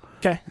Colorado.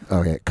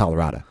 Okay,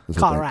 Colorado.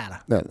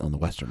 On the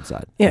western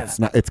side. Yeah.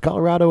 It's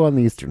Colorado on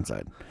the eastern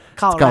side. It's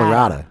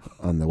Colorado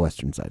on the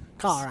western side.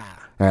 Colorado.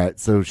 All right.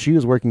 So she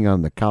was working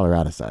on the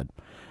Colorado side.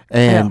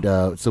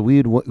 And so we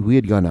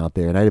had gone out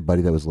there, and I had a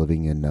buddy that was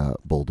living in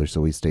Boulder, so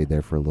we stayed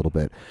there for a little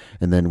bit,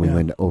 and then we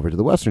went over to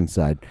the western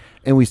side,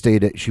 and we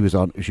stayed at. She was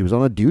on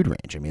a dude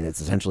ranch. I mean, it's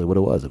essentially what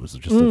it was. It was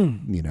just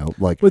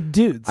like with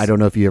dudes. I don't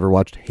know if you ever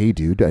watched Hey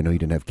Dude. I know you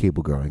didn't have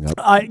cable growing up.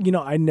 I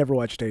never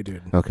watched Hey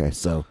Dude. Okay,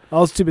 so I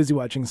was too busy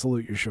watching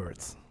Salute Your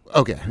Shorts.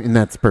 Okay, and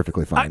that's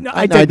perfectly fine.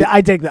 I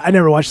take that. I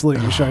never watched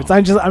Salute Your Shorts.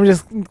 I'm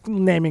just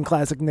naming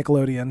classic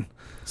Nickelodeon.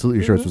 Salute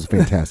Your Shorts was a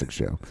fantastic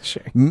show.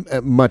 Sure.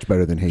 Much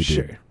better than Hey Dude.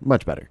 Sure.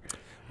 Much better.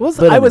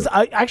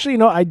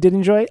 I did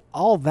enjoy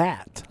All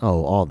That.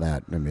 Oh, All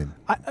That. I mean,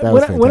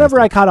 whenever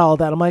I caught All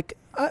That, I'm like,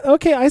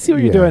 okay, I see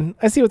what you're doing.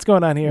 I see what's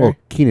going on here. Well,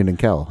 Kenan and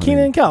Kel.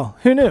 And Kel.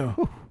 Who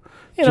knew?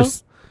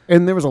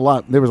 And there was a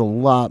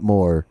lot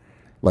more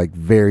like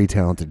very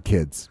talented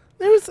kids.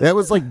 That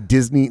was like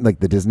Disney,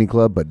 like the Disney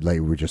Club, but like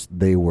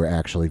they were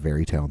actually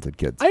very talented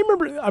kids. I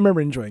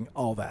remember enjoying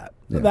All That.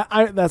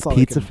 Yeah. That's all.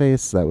 Pizza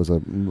Face. That was a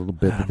little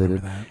bit that they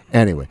did.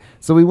 Anyway,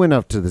 so we went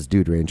up to this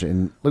dude ranch,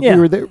 and we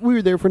were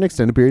there for an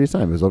extended period of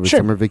time. It was over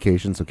summer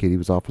vacation, so Katie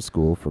was off of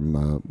school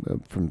from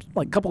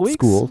like a couple weeks.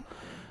 School.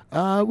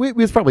 It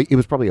was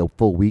probably a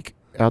full week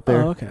out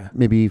there. Oh, okay.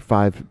 Maybe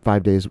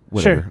 5 days,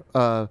 whatever.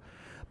 Sure.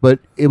 But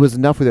it was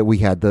enough that we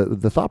had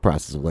the thought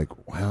process of like,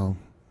 well,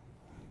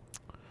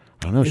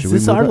 I don't know. Is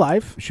this our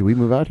life? Should we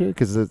move out here?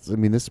 Because this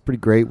is pretty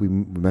great. We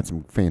met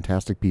some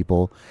fantastic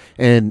people,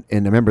 and I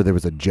remember there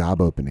was a job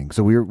opening.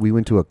 So we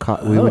went to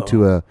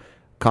a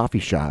coffee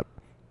shop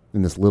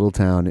in this little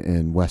town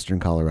in western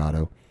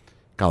Colorado.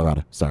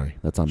 Sorry,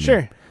 that's on me.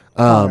 Sure.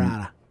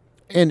 Colorado.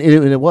 And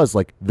it was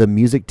like the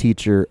music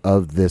teacher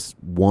of this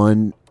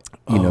one,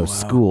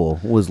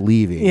 school was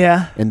leaving.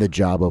 Yeah. And the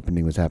job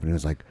opening was happening.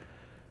 It was like,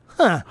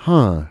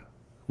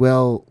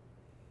 well,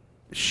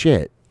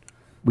 shit.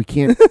 We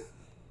can't.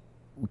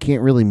 We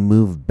can't really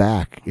move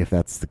back if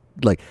that's the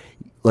like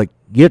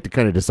you have to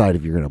kind of decide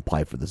if you're going to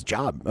apply for this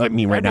job. I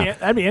mean, now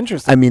that'd be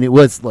interesting. I mean, it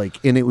was like,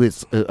 and it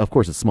was of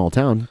course a small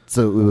town,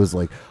 so it was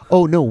like,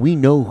 oh no, we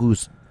know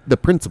who's the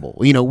principal.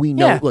 We know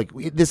like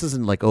this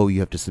isn't like, oh, you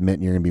have to submit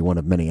and you're going to be one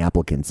of many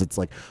applicants. It's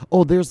like,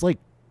 oh, there's like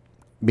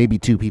maybe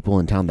 2 people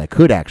in town that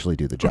could actually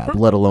do the job,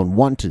 let alone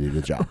want to do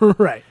the job.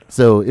 Right.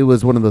 So it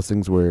was one of those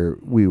things where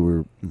we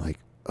were like,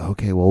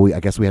 okay, well,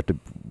 I guess we have to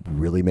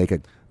really make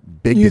a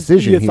big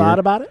decision. You here. thought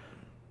about it?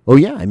 Oh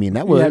yeah, I mean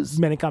that was had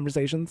many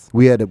conversations.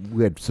 We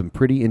had some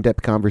pretty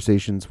in-depth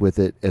conversations with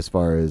it as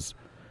far as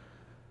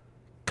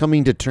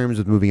coming to terms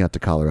with moving out to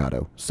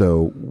Colorado.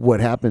 So what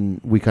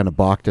happened? We kind of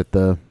balked at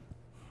the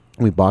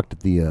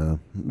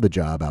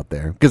job out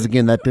there because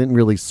again that didn't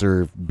really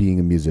serve being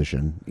a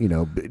musician.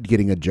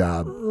 Getting a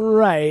job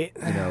right.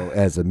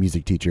 As a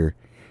music teacher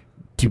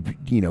to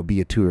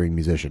be a touring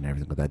musician and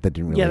everything like that. That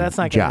didn't really that's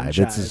not jive.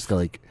 It's just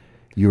like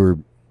you're.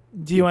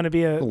 Do you want to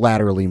be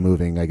laterally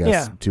moving, I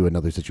guess, to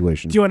another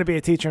situation? Do you want to be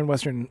a teacher in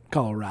western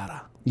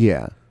Colorado?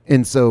 Yeah.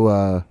 And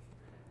so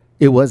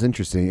it was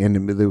interesting.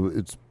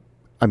 And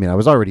I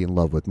was already in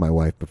love with my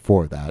wife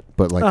before that.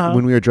 But like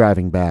when we were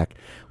driving back,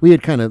 we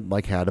had kind of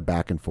like had a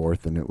back and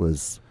forth. And it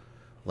was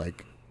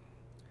like,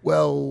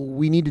 well,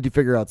 we needed to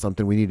figure out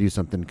something. We need to do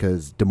something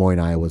because Des Moines,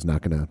 Iowa is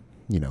not going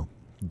to,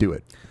 do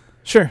it.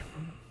 Sure.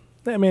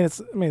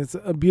 It's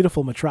a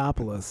beautiful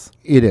metropolis.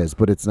 It is,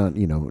 but it's not,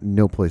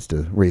 no place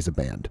to raise a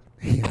band.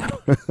 And,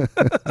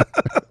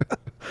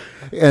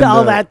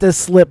 tell that to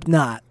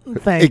Slipknot.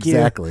 Thank you.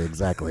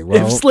 Exactly.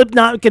 Well, if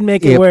Slipknot can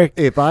make it work.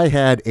 If I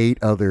had 8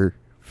 other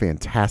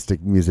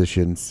fantastic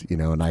musicians, you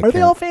know, and Are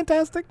they all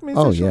fantastic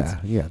musicians? Oh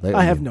yeah.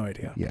 I have no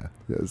idea. Yeah.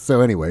 So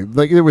anyway,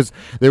 like there was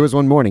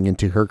one morning, and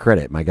to her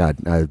credit, my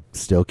God, I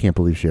still can't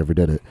believe she ever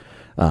did it.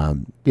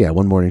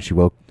 One morning she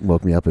woke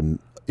me up in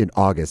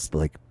August,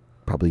 like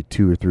probably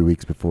 2 or 3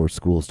 weeks before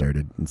school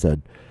started, and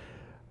said,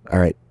 "All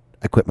right,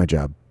 I quit my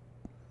job.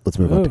 Let's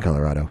move out to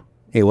Colorado."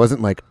 It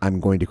wasn't like I'm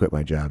going to quit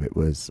my job. It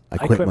was I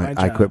quit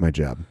my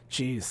job.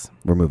 Jeez.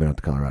 We're moving out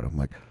to Colorado. I'm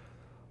like,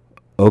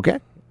 okay,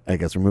 I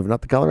guess we're moving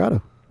out to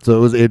Colorado.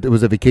 So it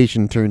was a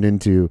vacation turned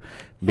into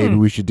maybe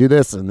we should do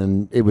this, and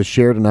then it was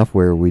shared enough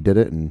where we did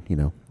it, and you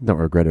know, don't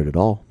regret it at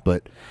all.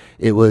 But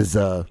it was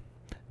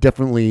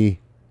definitely.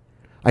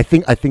 I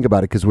think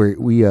about it because we're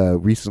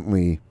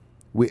going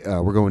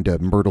to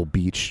Myrtle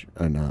Beach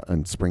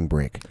on spring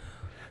break.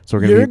 So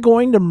we're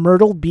going to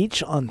Myrtle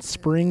Beach on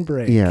spring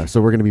break. Yeah, so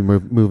we're going to be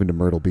moving to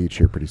Myrtle Beach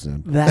here pretty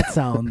soon. That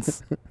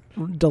sounds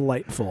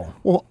delightful.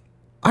 Well,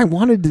 I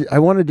wanted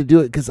to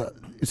do it because.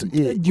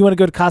 Do you want to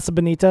go to Casa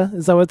Bonita?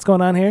 Is that what's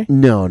going on here?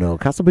 No.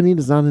 Casa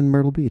Bonita's not in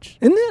Myrtle Beach.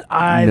 Isn't it?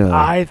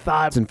 I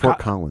thought it's in Fort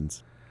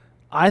Collins.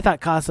 I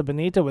thought Casa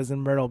Bonita was in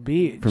Myrtle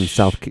Beach. From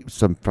South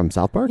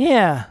Park?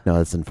 Yeah.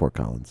 No, it's in Fort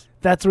Collins.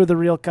 That's where the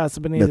real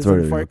Casa Bonita is,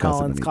 in Fort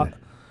Collins.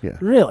 Yeah.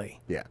 Really?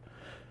 Yeah.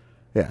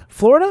 Yeah.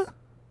 Florida?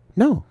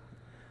 No.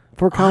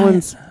 Fort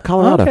Collins,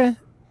 Colorado. Okay.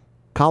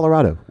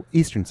 Colorado,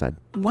 eastern side.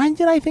 Why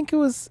did I think it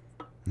was?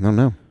 I don't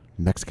know.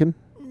 Mexican?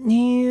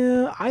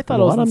 Yeah, I thought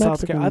it was in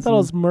South Carolina. I thought it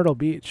was Myrtle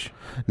Beach.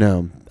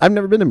 No, I've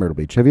never been to Myrtle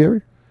Beach. Have you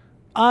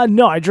ever?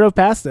 No, I drove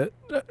past it.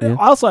 Yeah.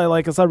 Also,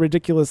 I saw a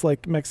ridiculous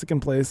Mexican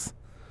place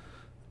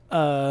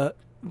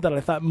that I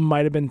thought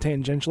might have been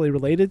tangentially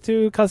related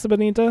to Casa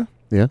Bonita.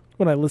 Yeah.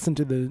 When I listened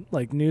to the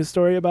news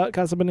story about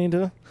Casa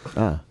Bonita.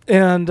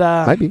 And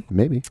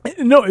maybe.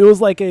 No, it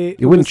was like a.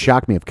 It wouldn't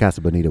shock me if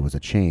Casa Bonita was a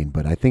chain,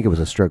 but I think it was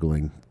a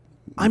struggling.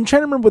 I'm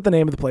trying to remember what the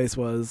name of the place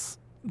was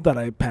that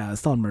I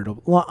passed on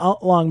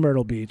along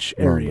Myrtle Beach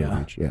area.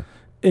 Myrtle Beach, yeah.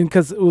 And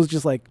because it was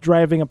just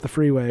driving up the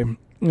freeway,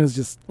 it was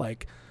just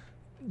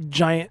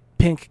giant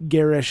pink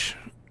garish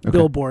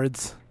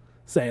billboards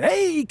saying,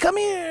 "Hey, come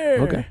here!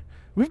 Okay,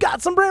 we've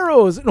got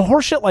sombreros," and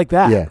horse shit like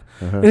that. Yeah,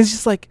 and it's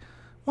just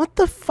what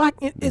the fuck?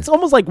 It's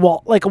almost like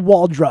a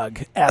wall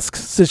drug-esque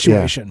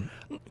situation.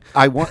 Yeah.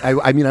 I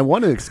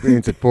want to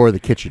experience it for the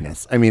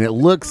kitschiness. I mean, it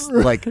looks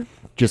like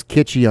just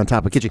kitschy on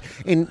top of kitschy.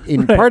 And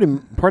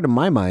right. part of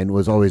my mind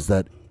was always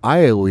that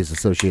I always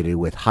associated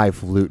with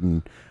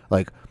highfalutin,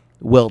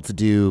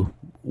 well-to-do.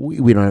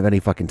 We don't have any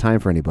fucking time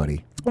for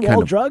anybody.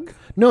 Wall drug?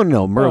 No,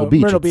 Myrtle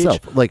Beach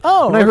itself. Beach.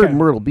 When I heard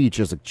Myrtle Beach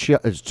as a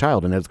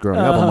child and as growing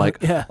up, I'm like,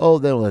 oh,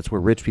 that's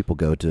where rich people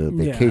go to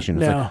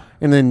vacation.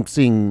 And then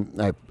seeing,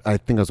 I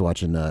think I was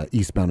watching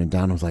Eastbound and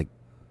Down. I was like,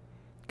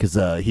 because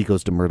he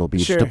goes to Myrtle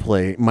Beach to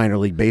play minor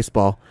league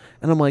baseball,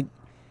 and I'm like,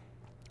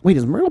 wait,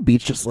 is Myrtle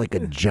Beach just like a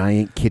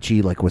giant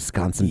kitschy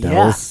Wisconsin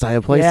Dells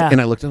style place? Yeah. And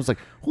I looked and I was like,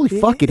 holy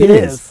fuck, it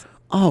is.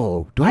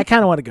 Oh, I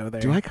kind of want to go there.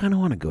 Do I kind of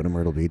want to go to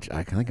Myrtle Beach?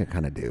 I think I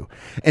kind of do.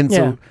 And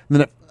so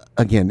then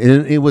again,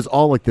 it was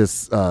all like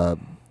this,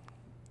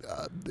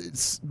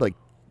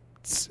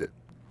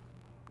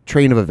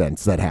 train of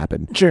events that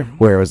happened. Sure.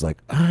 Where I was like,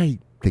 I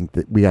think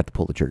that we have to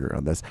pull the trigger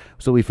on this.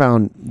 So we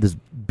found this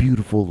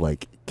beautiful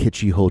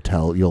kitschy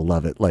hotel. You'll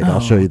love it. I'll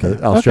show you the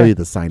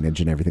signage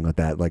and everything like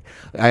that.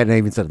 I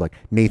even said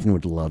Nathan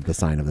would love the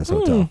sign of this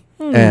hotel.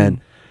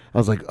 And I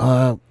was like,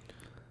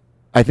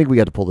 I think we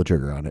got to pull the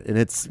trigger on it. And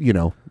it's,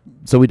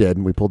 so we did,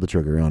 and we pulled the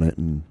trigger on it,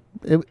 and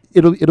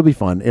it'll be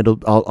fun.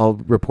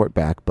 I'll report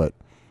back, but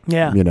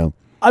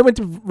I went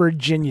to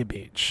Virginia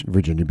Beach.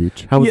 Virginia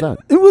Beach. How was that?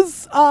 It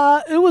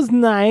was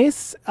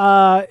nice.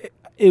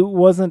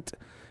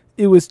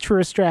 It was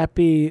tourist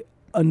trappy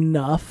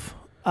enough,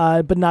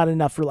 but not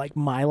enough for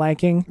my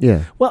liking.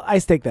 Yeah. Well, I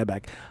take that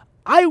back.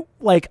 I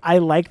like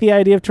the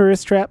idea of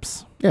tourist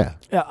traps. Yeah.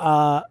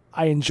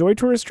 I enjoy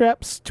tourist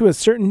traps to a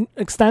certain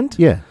extent.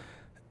 Yeah.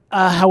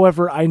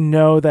 However, I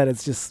know that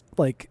it's just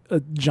a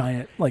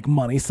giant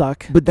money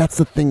suck. But that's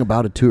the thing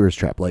about a tourist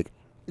trap,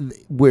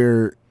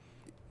 where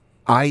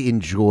I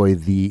enjoy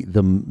the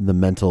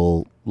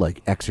mental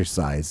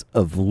exercise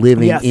of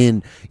living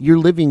in. You're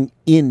living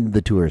in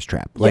the tourist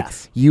trap.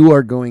 You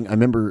are going. I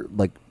remember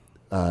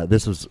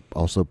this was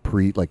also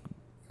pre-COVID,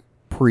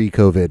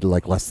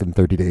 less than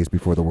 30 days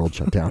before the world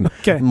shut down.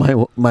 Okay.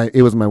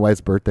 It was my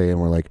wife's birthday,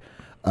 and we're like,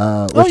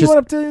 you went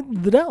up to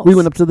the Dells. We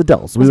went up to the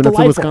Dells. We went up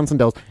to the Wisconsin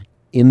Dells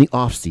in the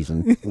off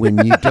season when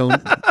you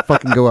don't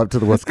fucking go up to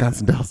the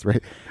Wisconsin Dells,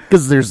 right?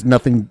 Because there's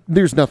nothing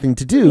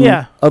to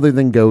do other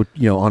than go,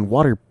 on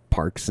water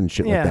parks and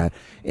shit like that.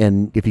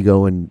 And if you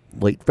go in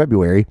late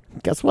February,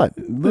 guess what?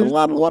 A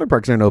lot of the water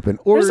parks aren't open.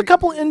 Or there's a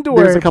couple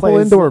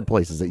indoor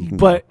places that you can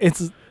go.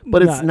 It's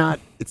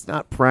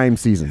not prime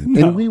season.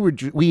 No. And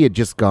we had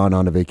just gone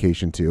on a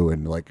vacation too,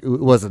 and it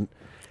wasn't.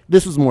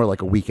 This was more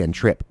like a weekend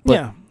trip.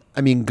 But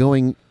I mean,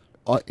 going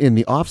in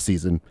the off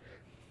season,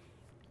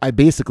 I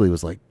basically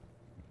was like,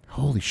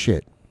 holy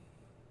shit,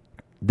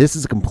 this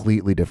is a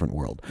completely different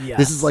world. Yes.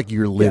 This is like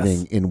you're living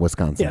Yes. in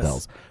Wisconsin Yes.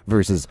 Dells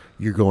versus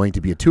you're going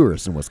to be a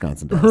tourist in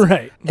Wisconsin Dells.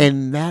 Right.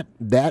 And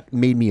that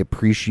made me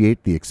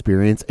appreciate the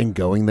experience and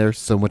going there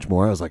so much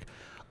more. I was like,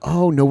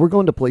 oh no, we're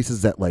going to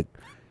places that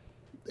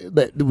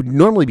would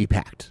normally be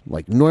packed.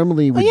 Like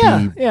normally would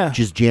be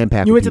just jam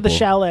packed. You went to the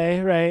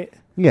chalet, right?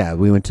 Yeah,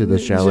 we went to the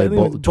chalet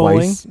bowling?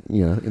 twice,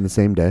 in the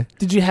same day.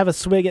 Did you have a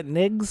swig at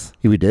Niggs?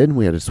 We did.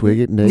 We had a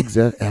swig at Niggs,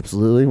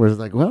 absolutely. We're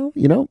like, well,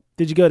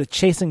 Did you go to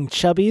Chasing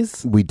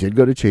Chubbies? we did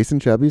go to Chase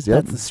and Chubby's. Yep.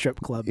 That's the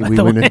strip club.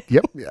 We went in,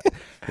 yep. Yeah.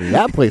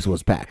 That place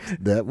was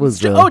packed. That was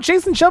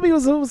Chasing Chubby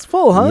was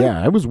full, huh? Yeah,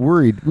 I was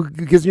worried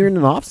because you're in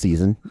an off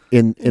season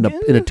in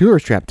a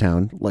tourist trap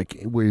town,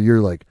 like where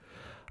you're like,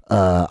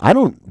 I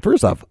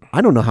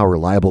don't know how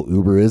reliable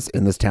Uber is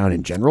in this town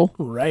in general.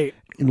 Right.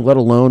 Let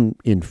alone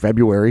in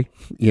February,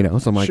 so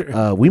I'm like,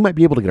 Sure. We might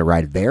be able to get a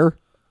ride there.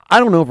 I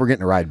don't know if we're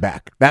getting a ride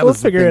back. We'll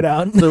figure it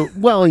out. So,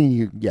 well,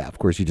 of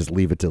course, you just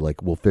leave it to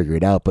like, we'll figure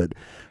it out. But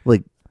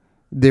like,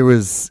 there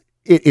was,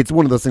 it's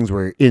one of those things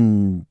where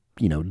in,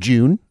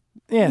 June,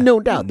 no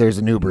doubt there's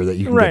an Uber that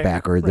you can get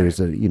back, or there's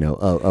a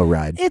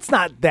ride. It's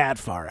not that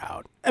far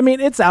out. I mean,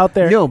 it's out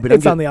there. No, but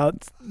it's on the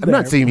out. I'm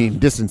not saying in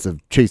distance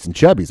of Chasing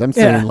Chubbies. I'm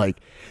saying like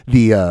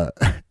the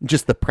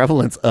just the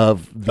prevalence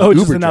of the Uber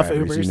just enough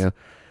drivers. Ubers.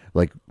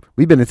 Like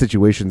we've been in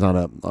situations on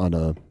a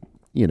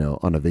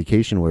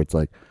vacation where it's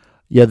like,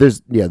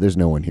 there's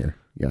no one here.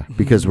 Yeah,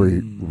 because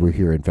we're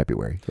here in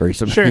February or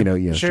something.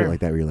 Sure. Shit like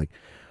that. Where you're like,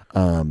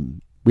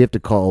 we have to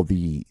call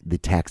the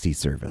taxi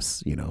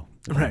service.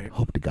 Right.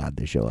 Hope to God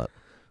they show up.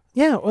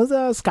 Yeah, it was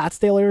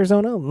Scottsdale,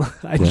 Arizona.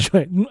 I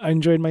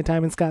enjoyed my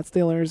time in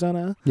Scottsdale,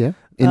 Arizona. Yeah,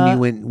 and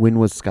when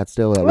was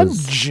Scottsdale? That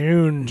was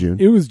June. June.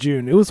 It was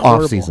June. It was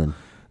horrible. Off season.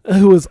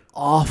 It was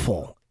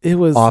awful. It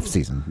was off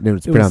season. No,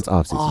 it's pronounced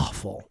off season.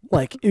 Awful.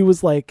 Like it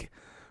was like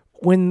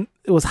when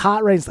it was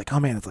hot, right? It's like, oh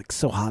man, it's like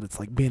so hot. It's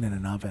like being in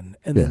an oven,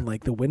 and then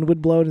like the wind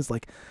would blow, and it's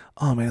like,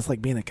 oh man, it's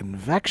like being in a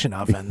convection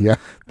oven. Yeah,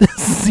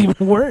 this is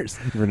even worse.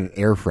 You're in an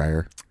air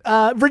fryer.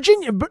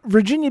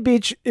 Virginia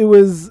Beach. It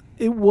was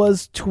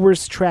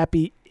tourist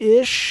trappy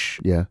ish.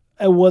 Yeah,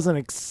 it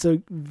wasn't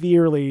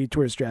severely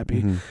tourist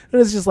trappy. And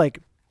it's just like,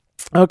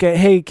 okay,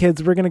 hey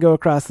kids, we're gonna go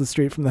across the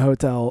street from the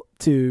hotel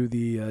to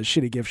the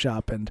shitty gift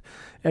shop, and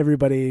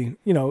everybody,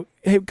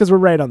 hey, because we're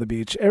right on the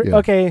beach.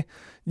 Okay,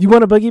 you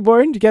want a boogie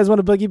board? Do you guys want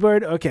a boogie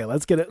board? Okay,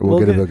 let's get it. We'll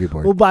get a boogie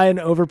board. We'll buy an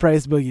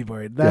overpriced boogie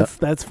board.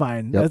 That's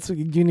fine. Yep.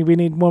 We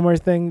need one more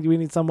thing. Do we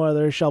need some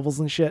other shovels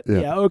and shit?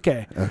 Yep. Yeah.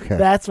 Okay.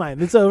 That's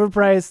fine. It's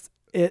overpriced.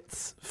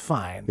 It's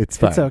fine. It's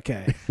fine. It's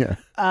okay. Yeah.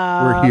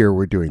 We're here.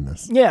 We're doing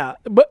this. Yeah,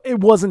 but it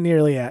wasn't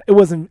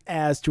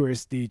as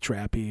touristy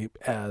trappy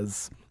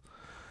as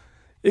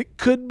it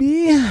could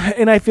be,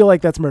 and I feel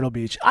like that's Myrtle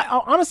Beach.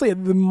 I honestly,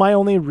 my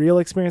only real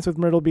experience with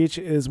Myrtle Beach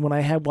is when I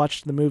had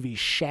watched the movie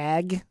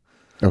Shag.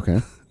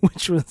 Okay.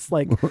 Which was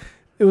like,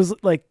 it was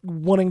like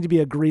wanting to be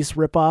a Grease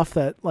ripoff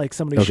that like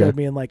somebody showed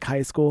me in like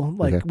high school.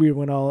 Like everybody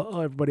went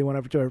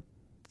over to our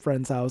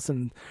friend's house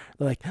and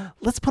they're like,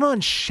 let's put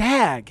on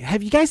Shag.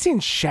 Have you guys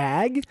seen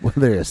Shag? Were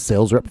they a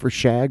sales rep for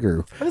Shag,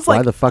 or why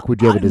like, the fuck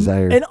would you have a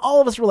desire? And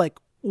all of us were like,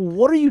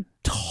 what are you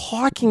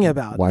talking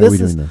about? Why are we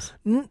doing this?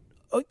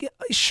 Okay,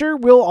 sure,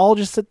 we'll all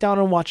just sit down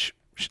and watch.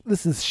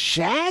 This is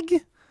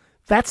Shag?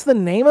 That's the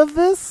name of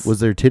this?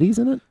 Was there titties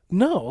in it?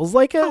 No, it was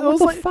like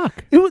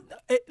fuck? It was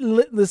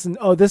listen.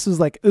 Oh, this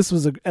was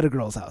at a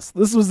girl's house.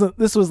 This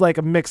was like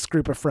a mixed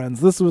group of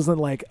friends. This wasn't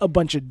like a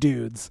bunch of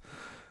dudes.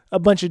 A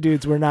bunch of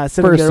dudes were not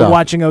sitting there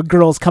watching a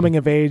girl's coming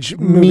of age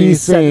movie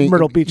set in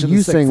Myrtle Beach in the 60s.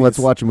 You saying let's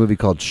watch a movie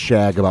called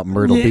Shag about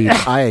Myrtle Beach?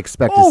 I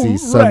expect to see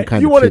some kind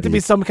of. You want titties. it to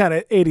be some kind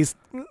of 80s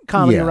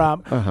comedy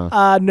romp?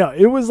 No,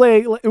 it was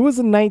like it was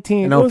in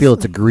 19. And I don't feel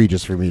it's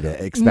egregious for me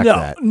to expect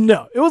that.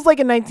 No, it was like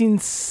a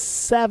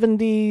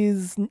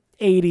 1970s,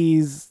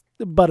 80s.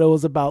 But it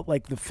was about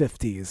like the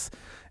 50s,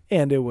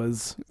 and it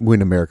was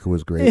when America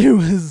was great. It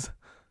was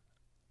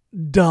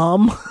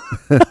dumb,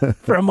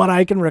 from what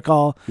I can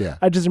recall. Yeah,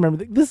 I just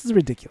remember this is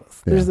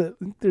ridiculous. Yeah.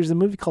 There's a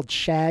movie called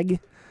Shag,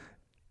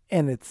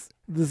 and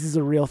this is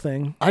a real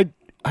thing. I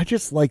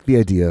just like the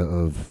idea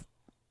of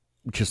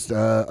just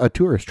a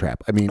tourist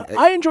trap. I mean,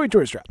 I enjoy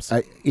tourist traps.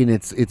 And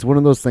it's one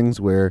of those things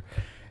where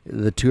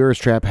the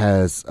tourist trap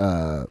has.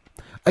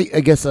 I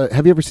guess.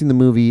 Have you ever seen the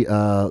movie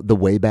The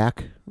Way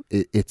Back?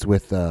 It's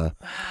with. I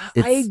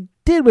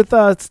did with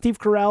Steve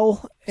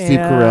Carell. Steve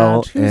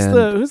Carell.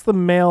 Who's the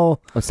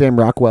male? Sam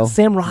Rockwell.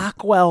 Sam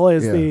Rockwell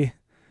is the.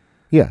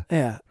 Yeah.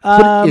 Yeah.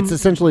 But it's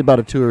essentially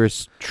about a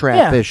tourist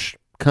trap-ish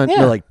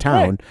like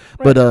town.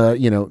 Right. But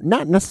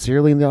not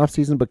necessarily in the off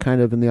season, but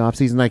kind of in the off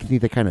season. I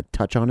think they kind of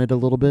touch on it a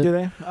little bit. Do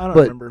they? I don't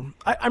remember.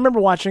 I remember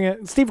watching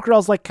it. Steve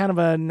Carell's like kind of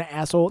an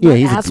asshole. Yeah,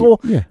 he's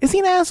asshole. Yeah. Is he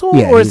an asshole,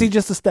 Yeah, or is he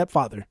just a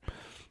stepfather?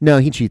 No,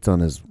 he cheats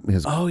on his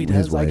Oh, he does.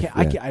 his wife.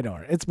 I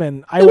don't. It's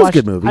been. It was a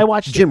good movie. I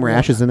watched. Jim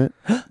Rash is in it.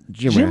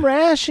 Jim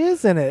Rash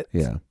is in it.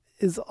 Yeah.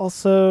 Is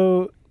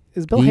Bill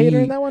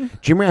Hader in that one?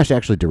 Jim Rash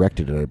actually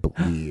directed it, I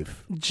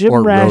believe. Jim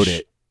or Rash wrote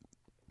it.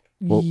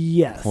 Well,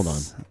 yes. Hold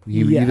on.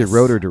 He either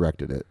wrote or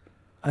directed it.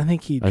 I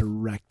think he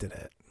directed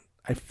it.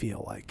 I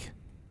feel like.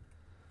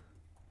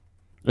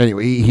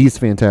 Anyway, he's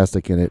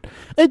fantastic in it.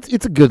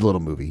 It's a good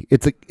little movie.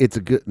 It's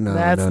a good. No,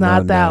 That's no,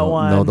 not no, that no.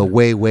 one. No, the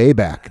way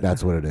back.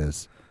 That's what it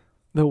is.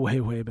 The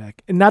way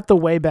back, and not the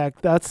way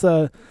back. That's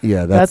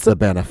that's the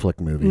Ben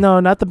Affleck movie. No,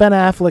 not the Ben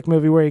Affleck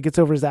movie where he gets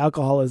over his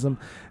alcoholism.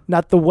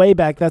 Not the way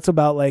back. That's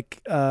about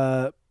like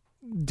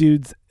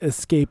dudes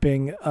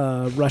escaping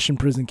a Russian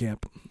prison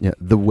camp. Yeah,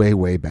 the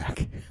way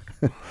back.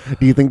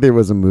 Do you think there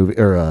was a movie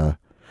or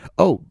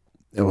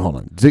hold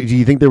on. Do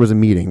you think there was a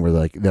meeting where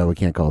they're like, no, we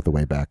can't call it the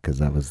way back because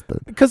that was the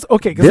because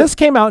this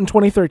came out in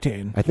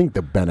 2013. I think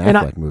the Ben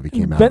Affleck movie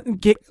came out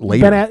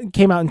later.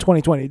 Came out in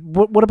 2020.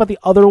 What about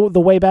the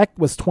way back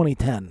was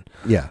 2010?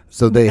 Yeah,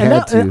 so they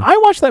had to. And I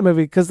watched that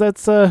movie because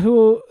that's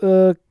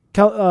Colin.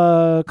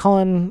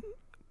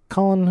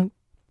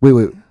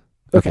 Wait.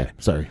 Okay,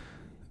 sorry.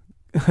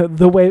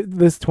 The way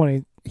this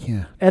 20.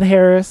 Yeah. Ed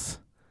Harris.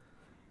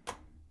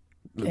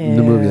 The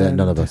movie that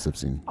none of us have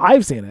seen.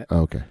 I've seen it. Oh,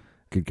 okay.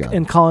 Good God.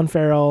 And Colin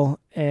Farrell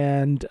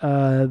and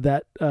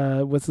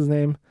what's his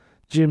name?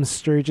 Jim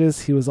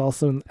Sturgis. He was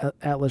also in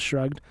Atlas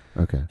Shrugged.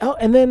 Okay. Oh,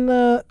 and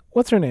then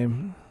what's her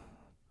name?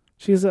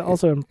 She's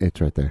also in... It's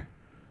right there.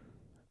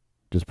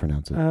 Just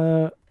pronounce it.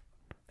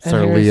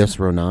 Saoirse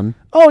Ronan.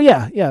 Oh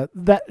yeah.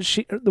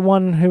 The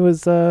one who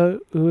was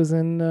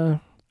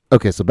in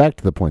Okay, so back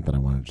to the point that I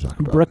wanted to talk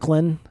about.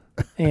 Brooklyn,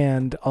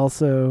 and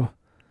also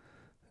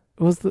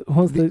what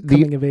was the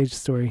coming of age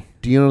story?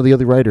 Do you know the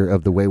other writer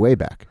of The Way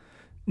Back?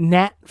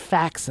 Nat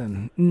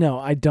Faxon. No,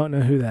 I don't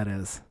know who that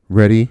is.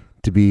 Ready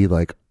to be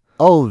like,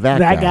 oh,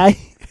 that guy.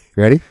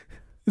 Ready?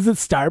 Is it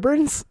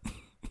Starburns?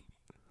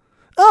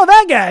 Oh,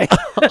 that guy.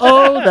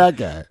 Oh, that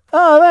guy.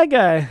 Oh, that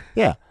guy.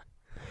 Yeah.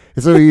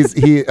 So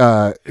he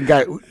got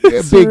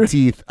big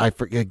teeth. I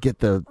forget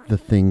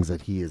the things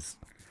that he is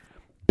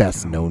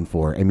best known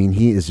for. I mean,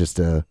 he is just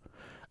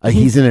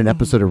he's in an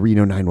episode of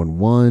Reno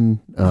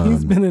 911.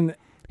 He's been in.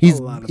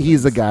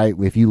 He's a guy.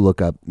 If you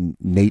look up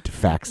Nate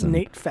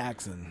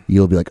Faxon,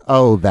 you'll be like,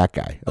 "Oh, that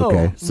guy."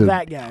 Okay, so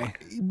that guy.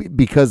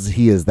 Because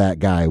he is that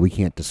guy, we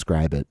can't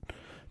describe it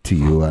to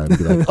you and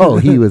be like, "Oh,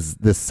 he was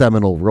this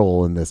seminal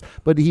role in this,"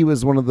 but he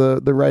was one of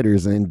the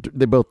writers, and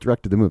they both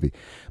directed the movie.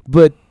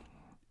 But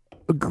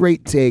a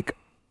great take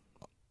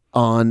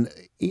on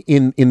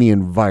in the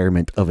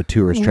environment of a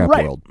tourist trap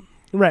world,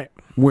 right?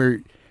 Where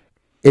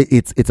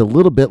it's a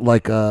little bit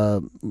like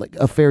a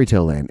fairy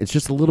tale land. It's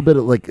just a little bit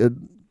of like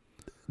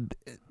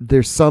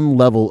there's some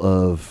level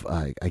of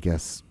I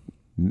guess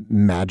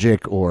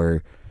magic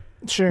or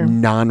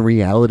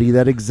non-reality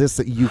that exists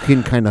that you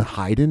can kind of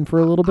hide in for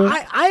a little bit.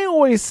 I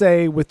always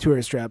say with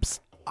tourist traps,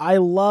 I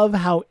love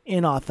how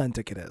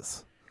inauthentic it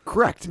is.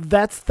 Correct.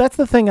 That's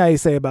the thing I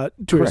say about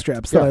tourist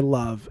traps that I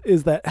love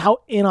is that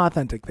how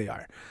inauthentic they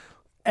are.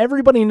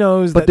 Everybody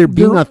knows but they're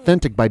being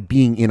authentic by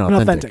being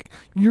inauthentic.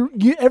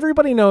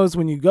 Everybody knows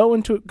when you go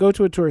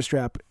to a tourist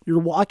trap, you're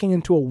walking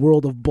into a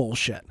world of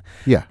bullshit.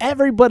 Yeah.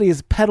 Everybody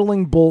is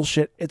peddling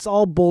bullshit. It's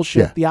all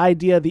bullshit. Yeah. The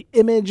idea, the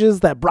images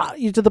that brought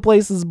you to the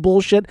place is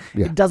bullshit.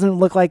 Yeah. It doesn't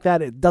look like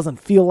that. It doesn't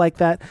feel like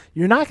that.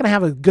 You're not going to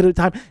have a good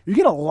time. You're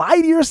going to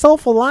lie to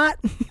yourself a lot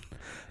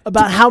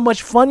about how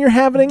much fun you're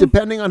having.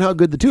 Depending on how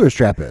good the tourist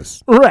trap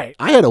is. Right.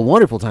 I had a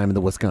wonderful time in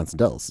the Wisconsin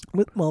Dells.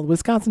 Well,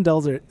 Wisconsin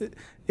Dells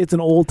it's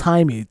an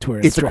old-timey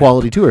tourist It's a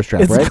quality tourist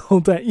trap,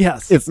 right?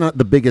 Yes. It's not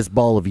the biggest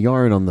ball of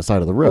yarn on the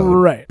side of the road.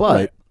 Right. But...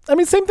 Right. I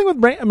mean, same thing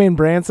with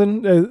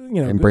Branson.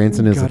 And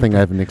Branson is the thing I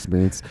haven't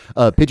experienced.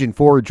 Pigeon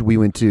Forge, we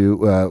went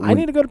to. I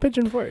need to go to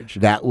Pigeon Forge.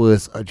 That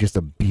was just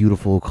a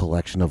beautiful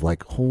collection of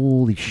like,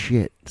 holy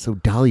shit! So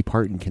Dolly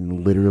Parton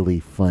can literally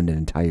fund an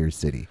entire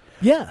city.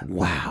 Yeah.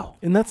 Wow.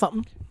 Isn't that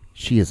something?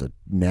 She is a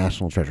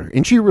national treasure,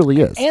 and she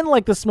really is. And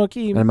like the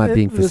Smoky, I'm not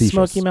being facetious. The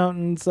Smoky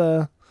Mountains.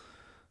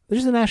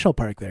 There's a national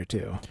park there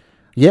too.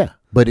 Yeah,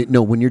 but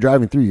when you're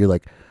driving through, you're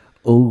like,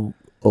 oh,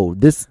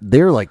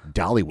 they're like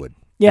Dollywood.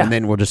 Yeah. And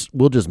then we'll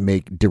just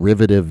make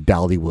derivative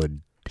Dollywood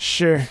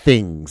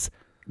things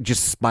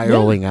just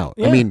spiraling out.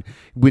 Yeah. I mean,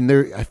 when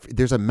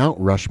there's a Mount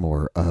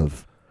Rushmore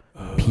of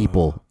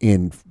people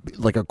in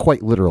like a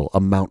quite literal a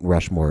Mount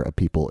Rushmore of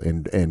people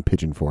in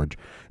Pigeon Forge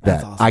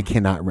that awesome. I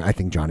cannot. I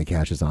think Johnny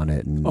Cash is on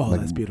it, and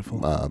that's beautiful.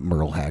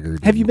 Merle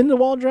Haggard. Have you been to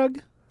Wall Drug?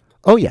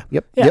 Oh yeah,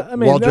 yep. I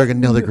mean, Wall Drug,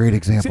 another great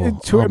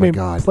example. My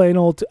God, plain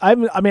old. I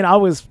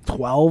was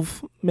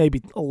 12,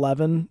 maybe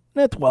 11,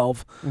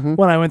 12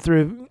 when I went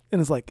through, and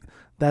it's like.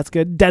 That's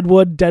good.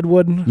 Deadwood.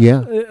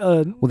 Yeah.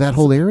 Well, that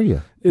whole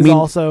area is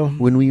also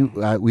when we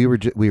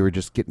were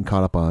just getting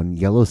caught up on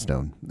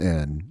Yellowstone,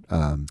 and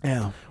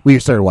we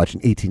started watching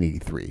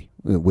 1883,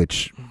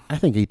 which I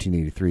think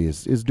 1883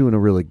 is doing a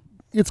really.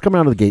 It's coming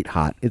out of the gate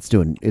hot. It's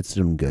doing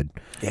good.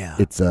 Yeah.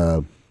 It's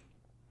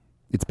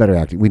better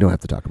acting. We don't have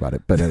to talk about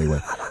it, but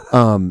anyway.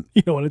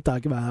 You don't want to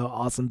talk about how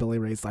awesome Billy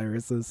Ray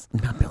Cyrus is.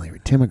 Not Billy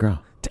Ray. Tim McGraw.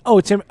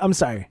 Tim. I'm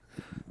sorry.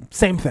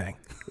 Same thing.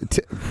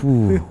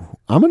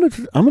 I'm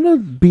gonna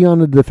be on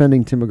the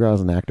defending Tim McGraw as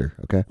an actor.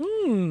 Okay.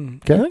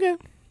 Okay.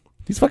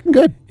 He's fucking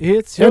good.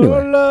 It's your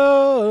Anyway.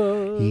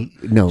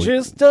 love.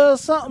 Just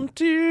does something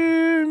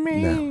to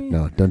me.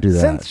 No, don't do that.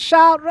 Since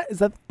shout right. Is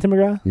that Tim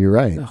McGraw? You're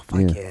right. Oh,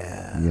 fuck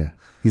yeah. Yeah.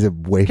 He's a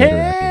way better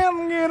actor.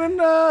 Can't get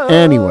enough.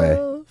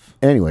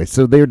 Anyway,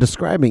 so they're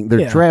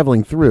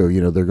traveling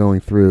through, they're going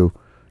through,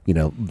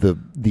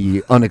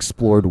 the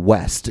unexplored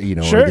West,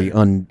 Sure. or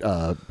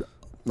the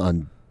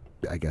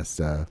I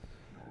guess,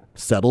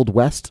 settled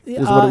West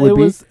is what it would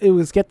be. It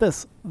was, get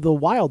this, the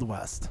Wild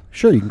West.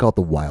 Sure, you can call it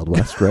the Wild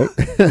West, right?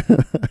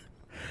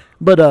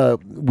 But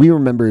we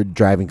remember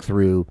driving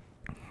through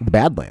the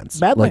Badlands.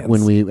 Like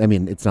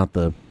when it's not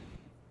the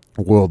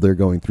world they're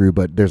going through,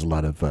 but there's a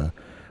lot of,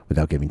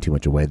 without giving too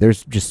much away,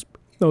 there's just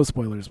no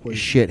spoilers, please.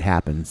 Shit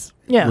happens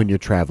when you're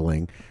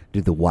traveling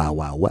to the Wild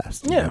Wild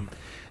West. Yeah.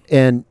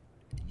 And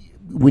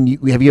when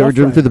have you ever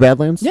driven through the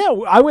Badlands? Yeah,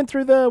 I went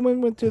through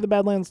the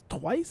Badlands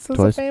twice as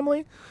a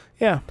family.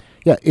 Yeah.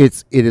 Yeah,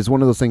 it is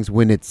one of those things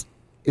when it's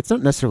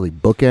not necessarily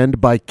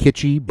bookend by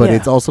kitschy, but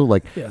it's also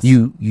like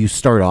you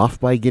start off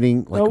by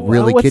getting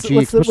really kitschy.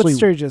 What's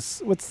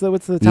Sturgis? What's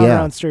the town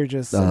around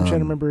Sturgis? I'm trying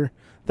to remember.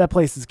 That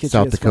place is kitschy.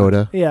 South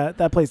Dakota. Yeah,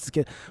 that place is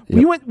kitschy.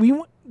 Yep.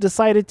 We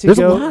decided to There's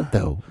go. There's a lot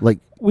though. Like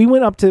we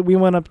went up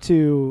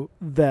to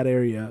that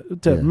area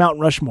to Mount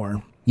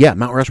Rushmore. Yeah,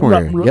 Mount Rushmore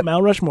area. Yep.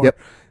 Mount Rushmore. Yep.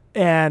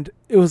 And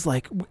it was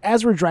like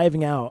as we're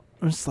driving out,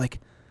 I was like,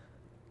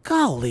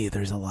 golly,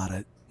 there's a lot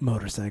of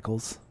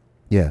motorcycles.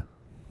 Yeah.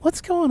 What's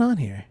going on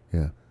here?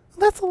 Yeah.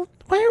 Why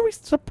are we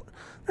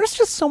there's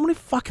just so many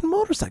fucking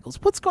motorcycles.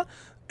 What's going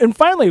And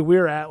finally we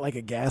were at like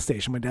a gas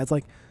station. My dad's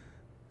like,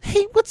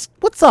 hey, what's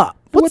up?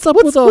 What's up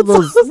with all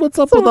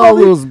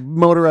those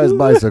motorized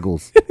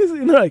bicycles?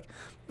 And they're like,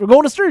 we're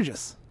going to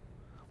Sturgis.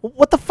 Well,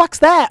 what the fuck's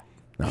that?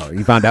 No,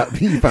 you found out.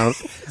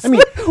 I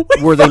mean,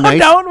 were they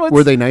nice?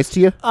 Were they nice to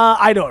you?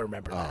 I don't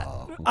remember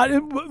that.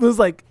 It was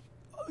like,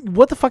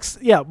 what the fuck's?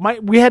 Yeah,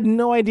 we had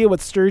no idea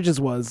what Sturgis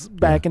was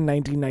back in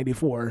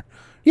 1994.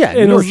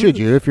 Yeah, nor should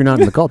you if you're not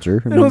in the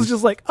culture. It was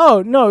just like,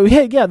 oh no,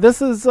 hey, yeah,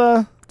 this is.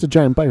 It's a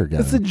giant biker guy.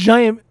 It's a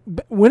giant.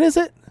 When is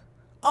it?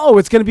 Oh,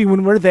 it's gonna be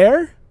when we're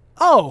there.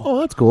 Oh,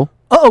 that's cool.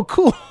 Oh,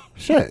 cool.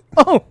 Shit.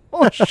 Oh,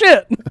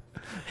 shit.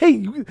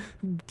 Hey,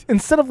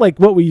 instead of like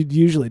what we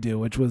usually do,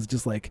 which was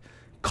just like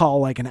call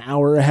like an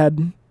hour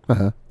ahead,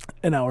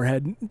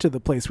 to the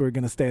place we were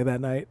going to stay that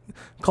night.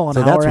 Call an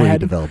hour ahead. So that's where you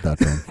developed that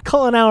from.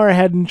 Call an hour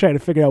ahead and try to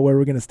figure out where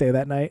we're going to stay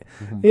that night.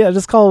 Mm-hmm. Yeah,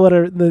 just call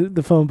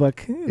the phone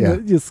book. Yeah.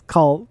 Just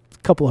call a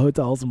couple of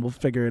hotels and we'll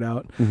figure it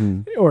out.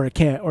 Mm-hmm. Or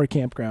a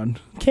campground.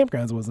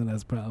 Campgrounds wasn't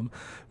as a problem.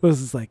 It was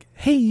just like,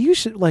 hey, you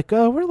should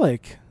we're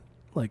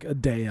like a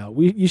day out.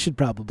 You should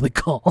probably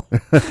call,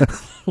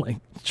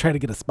 try to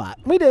get a spot.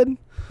 We did.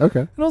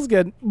 Okay, it was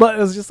good, but it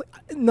was just like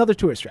another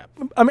tourist trap.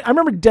 I mean, I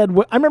remember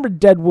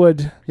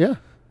Deadwood. Yeah,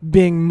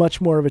 being much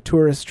more of a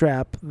tourist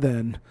trap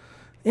than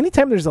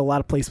anytime there's a lot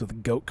of place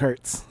with goat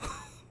carts.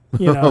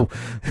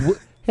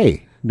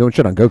 Hey, don't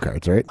shit on go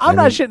karts, right? I'm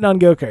not shitting on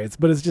go karts,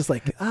 but it's just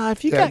like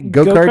if you got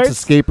go karts,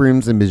 escape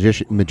rooms, and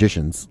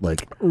magicians,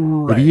 like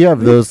if you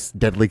have those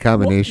deadly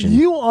combinations,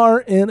 you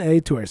are in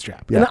a tourist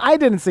trap. Yeah. And I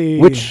didn't see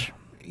which.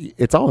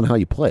 It's all in how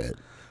you play it.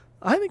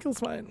 I think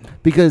it's fine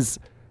because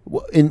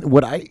in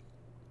what I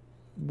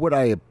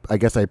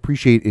guess I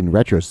appreciate in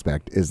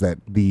retrospect is that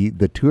the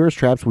tourist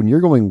traps, when you're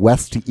going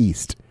west to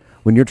east,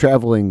 when you're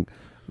traveling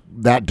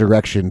that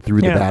direction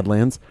through the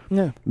Badlands,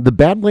 the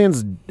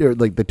Badlands, or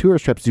like the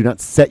tourist traps, do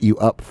not set you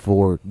up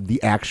for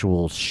the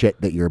actual shit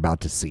that you're about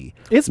to see.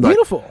 It's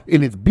beautiful,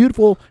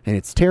 and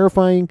it's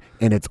terrifying,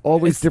 and it's all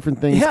these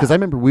different things. Because I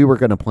remember we were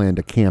going to plan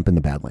to camp in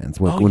the Badlands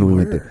when we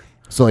went there.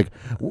 So like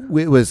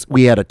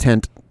we had a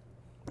tent,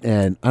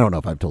 and I don't know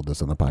if I've told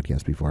this on the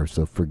podcast before.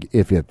 So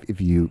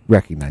if you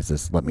recognize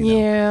this, let me know.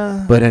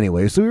 Yeah. But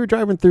anyway, so we were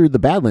driving through the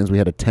Badlands. We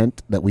had a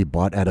tent that we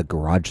bought at a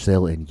garage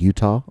sale in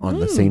Utah on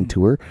the same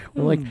tour.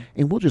 We're like,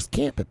 and we'll just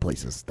camp at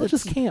places. We're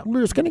just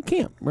gonna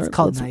camp. Right? It's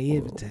called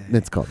naivete.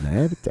 It's called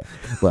naivete.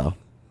 Well,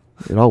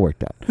 it all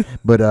worked out.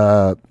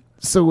 But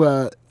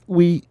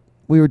we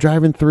were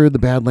driving through the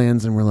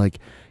Badlands, and we're like,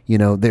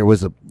 there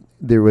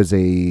was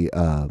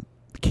a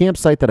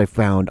campsite that I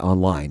found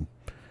online,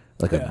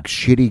 like a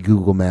shitty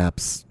Google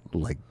Maps,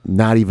 like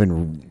not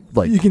even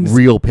like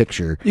real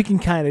picture. You can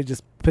kind of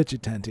just pitch a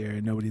tent here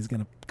and nobody's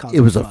gonna cause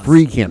it was a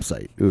free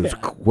campsite. It was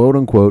quote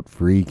unquote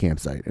free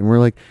campsite, and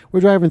we're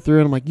driving through,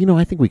 and I'm like,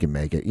 I think we can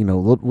make it.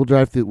 We'll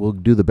drive through, we'll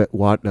do the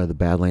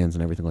Badlands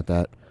and everything like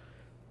that,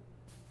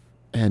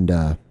 and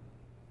I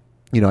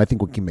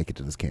think we can make it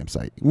to this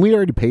campsite. We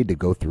already paid to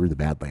go through the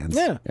Badlands,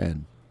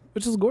 and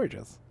which is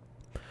gorgeous.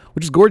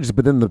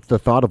 But then the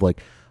thought of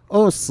like,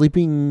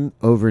 sleeping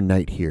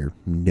overnight here?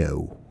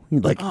 No,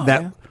 that.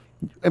 Yeah.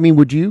 I mean,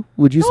 would you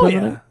swim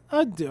on it?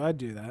 I'd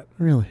do that.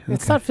 Really? Okay.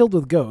 It's not filled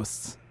with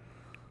ghosts.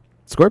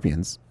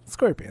 Scorpions,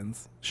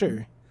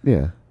 sure.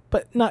 Yeah,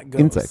 but not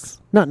ghosts.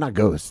 Insects, not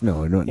ghosts.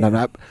 No,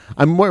 not.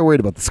 I'm more worried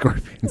about the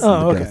scorpions.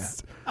 Than the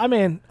ghosts. I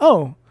mean,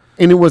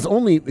 and it was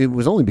only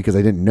because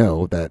I didn't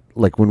know that,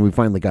 like, when we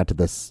finally got to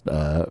this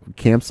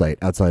campsite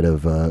outside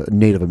of a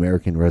Native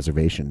American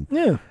reservation.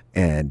 Yeah,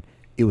 and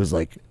it was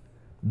like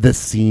the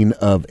scene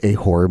of a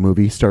horror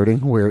movie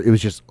starting, where it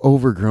was just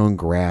overgrown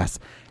grass,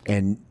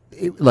 and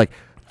like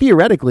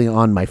theoretically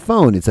on my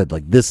phone it said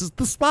like, this is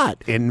the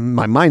spot, and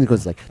my mind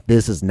goes like,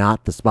 this is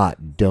not the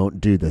spot, don't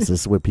do this,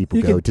 this is where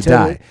people go to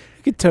die.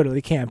 You could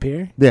totally camp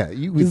here. Yeah,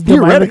 you Just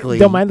theoretically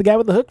don't mind the guy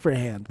with the hook for a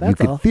hand. That's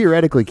you all. could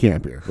theoretically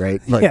camp here,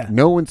 right? Like Yeah.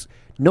 no one's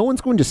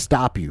going to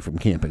stop you from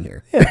camping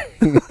here.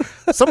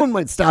 Someone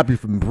might stop you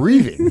from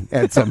breathing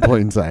at some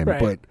point in time, Right.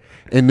 but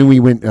and then we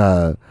went.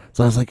 So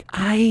I was like,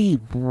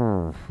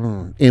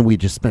 and we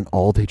just spent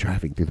all day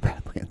driving through the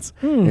Badlands,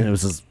 and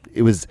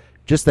it was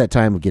just that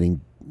time of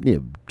getting,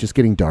 just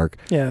getting dark.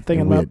 Yeah,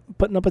 thinking And we about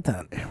putting up a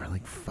tent. And we're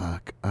like,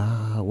 fuck.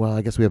 Well,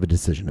 I guess we have a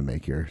decision to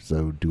make here.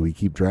 So do we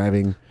keep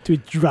driving? Do we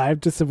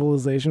drive to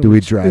civilization? Do we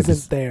which drive to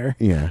Isn't there?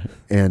 Yeah,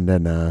 and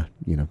then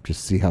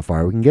just see how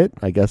far we can get,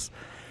 I guess.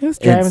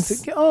 Just drive and And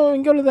say, oh,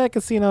 and go to that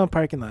casino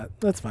parking lot.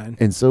 That's fine.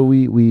 And so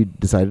we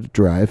decided to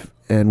drive,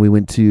 and we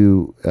went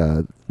to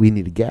we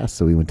needed gas,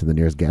 so we went to the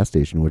nearest gas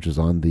station, which was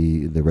on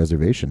the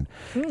reservation.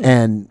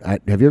 And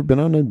have you ever been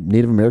on a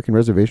Native American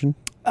reservation?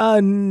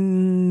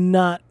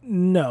 Not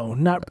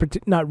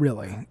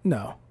really.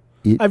 No.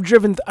 I've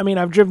driven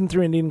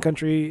through Indian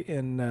country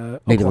in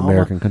Native Oklahoma.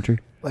 American country.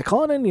 They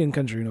call it Indian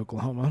country in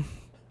Oklahoma.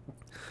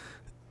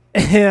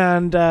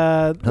 And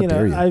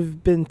dare you.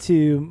 I've been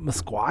to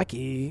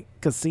Meskwaki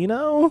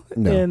Casino.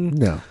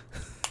 No.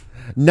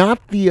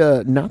 Not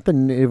the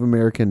Native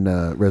American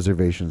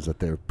reservations that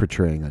they're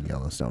portraying on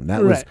Yellowstone.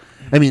 That was, Right.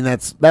 I mean,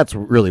 that's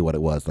really what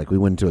it was. Like we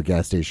went to a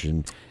gas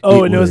station.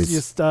 Oh, and it was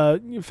just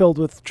filled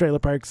with trailer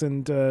parks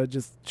and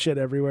just shit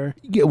everywhere.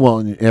 Yeah, well,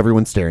 and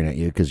everyone's staring at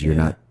you because you're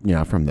not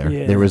from there.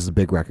 Yeah. There was a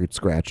big record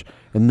scratch,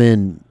 and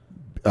then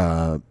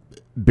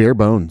bare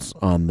bones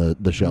on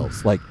the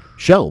shelves, like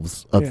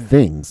shelves of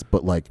things,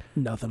 but like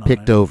Nothing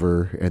picked on it.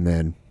 over, and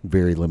then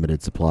very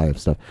limited supply of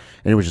stuff.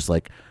 And it was just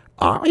like,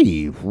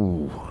 I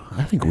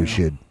think we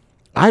should.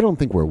 I don't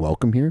think we're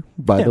welcome here.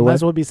 By the way, might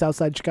as well be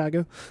Southside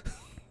Chicago.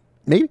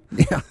 maybe,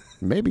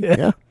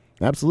 yeah,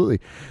 absolutely.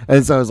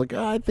 And so I was like,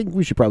 I think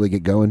we should probably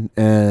get going.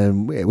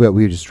 And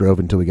we just drove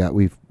until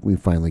we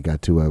finally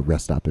got to a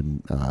rest stop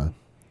in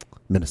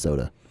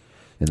Minnesota,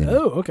 and then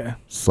Oh, okay.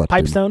 slept. in-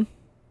 Pipestone.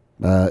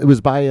 It was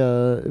by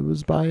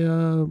what's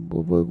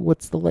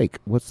the lake?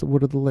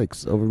 What are the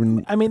lakes over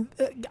in? I mean,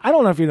 I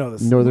don't know if you know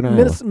this. Northern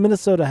Iowa.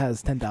 Minnesota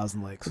has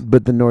 10,000 lakes.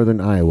 But the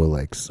northern Iowa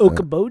lakes.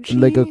 Okoboji?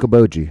 Lake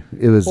Okoboji.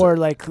 It was. Or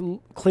like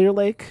Clear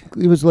Lake.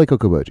 It was Lake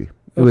Okoboji.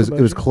 It was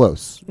Okoboji?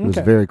 close. It was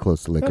Okay. very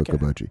close to Lake Okay.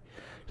 Okoboji,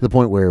 to the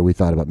point where we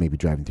thought about maybe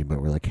driving through.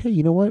 But we're like, hey,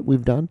 you know what?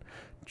 We've done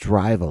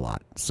drive a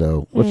lot,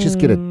 so let's just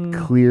get a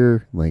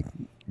clear, like,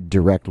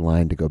 direct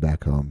line to go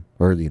back home,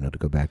 or to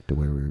go back to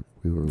where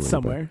we were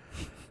Somewhere.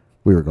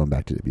 We were going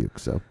back to Dubuque.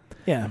 So,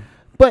 Yeah.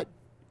 but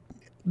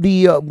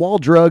the wall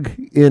drug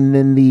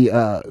in the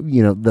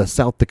the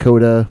South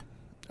Dakota,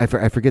 I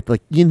forget,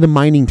 like the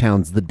mining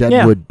towns, the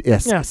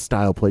Deadwood-esque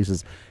style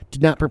places,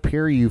 did not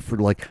prepare you for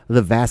like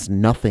the vast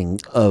nothing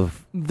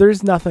of.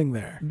 There's nothing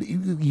there.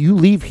 You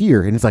leave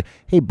here and it's like,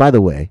 hey, by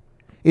the way,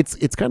 it's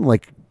kind of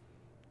like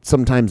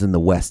sometimes in the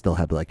West they'll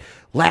have like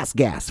last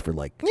gas for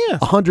like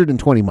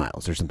 120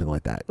 miles or something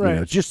like that.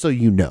 Right. Just so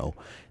you know,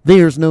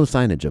 there's no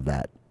signage of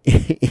that.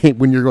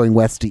 When you're going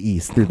west to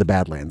east through the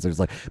Badlands,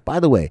 there's like, by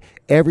the way,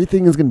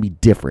 everything is going to be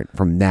different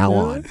from now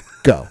on.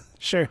 Go.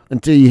 Sure.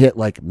 Until you hit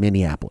like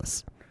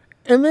Minneapolis.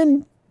 And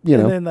then,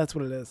 And then that's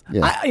what it is.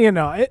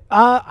 Yeah.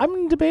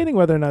 I'm debating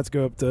whether or not to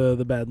go up to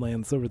the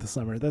Badlands over the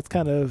summer. That's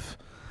kind of.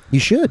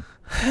 you should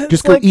It's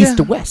just go like, east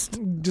to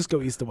west. Just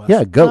go east to west.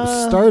 Yeah, go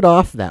start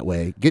off that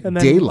way. Get and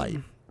then-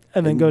 daylight.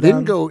 And then go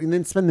down. And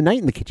then spend the night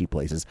in the kitschy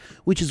places,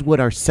 which is what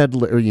our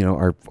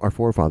settler, our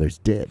forefathers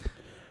did.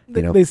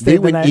 They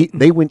stayed the night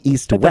they went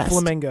east to at the west.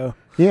 Flamingo.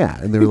 Yeah,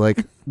 and they were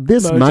like,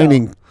 this Motel.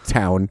 mining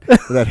town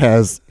that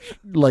has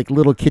like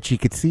little kitschy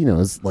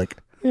casinos, like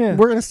Yeah.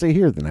 we're gonna stay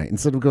here the night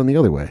instead of going the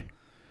other way.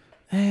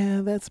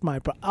 That's my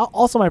problem.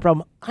 Also, my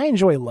problem. I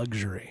enjoy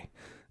luxury.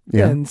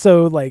 Yeah. And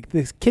so, like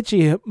these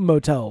kitschy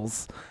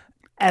motels,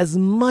 as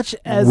much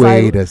as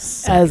Wait a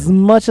second. as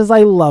much as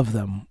I love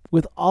them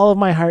with all of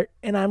my heart,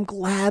 and I'm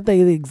glad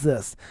they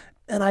exist,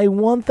 and I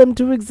want them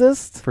to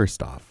exist.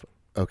 First off,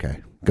 okay,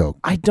 go.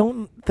 I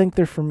don't think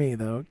they're for me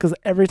though, because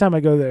every time I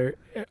go to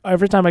a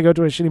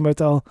shitty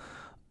motel,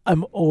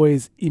 I'm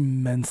always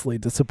immensely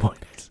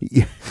disappointed.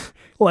 Yeah.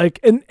 Like,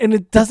 and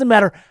it doesn't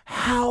matter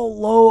how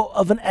low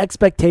of an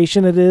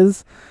expectation it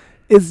is.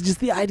 It's just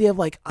the idea of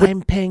like,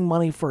 I'm paying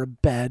money for a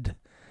bed.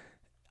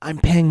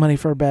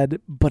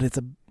 But it's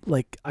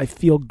I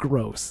feel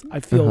gross. I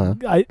feel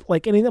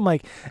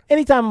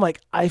anytime I'm like,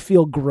 I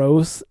feel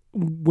gross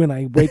when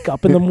I wake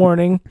up in the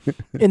morning,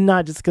 and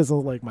not just because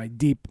of like my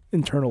deep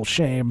internal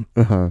shame.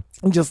 Uh-huh.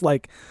 I'm just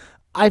like,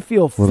 I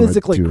feel What am I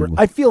physically doing?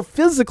 I feel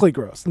physically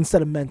gross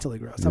instead of mentally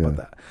gross. How about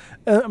that?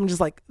 I'm just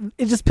like,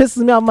 it just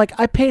pisses me off. I'm like,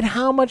 I paid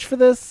how much for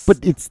this?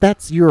 But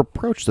that's your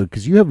approach though,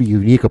 because you have a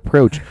unique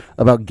approach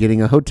about getting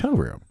a hotel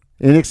room.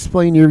 And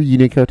explain your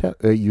unique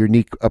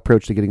unique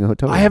approach to getting a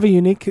hotel room. I have a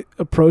unique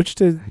approach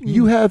to.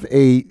 You have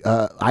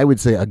I would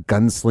say, a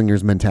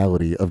gunslinger's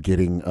mentality of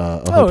getting a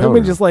hotel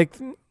room. Just like,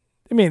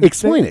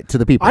 explain it to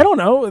the people. I don't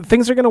know.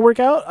 Things are going to work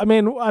out. I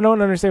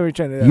don't understand what you're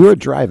trying to do. You were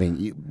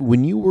driving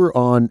when you were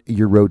on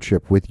your road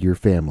trip with your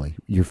family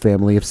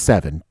of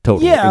 7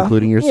 total,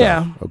 including yourself.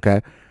 Yeah.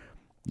 Okay.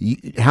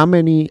 How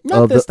many?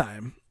 Not this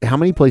time. How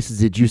many places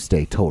did you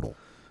stay total?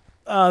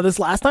 This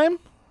last time?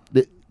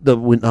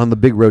 On the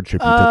big road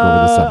trip you took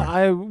over the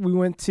summer. We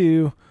went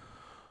to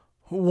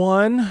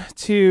 1,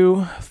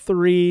 2,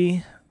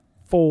 3,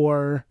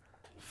 4,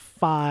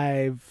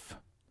 5,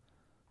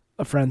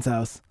 a friend's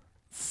house,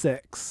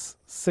 6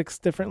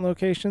 different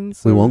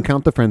locations. We won't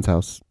count the friend's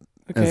house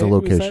as a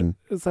location.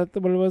 Is that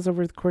what it was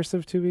over the course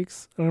of 2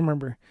 weeks? I don't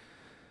remember.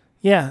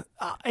 Yeah.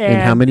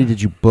 And how many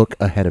did you book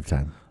ahead of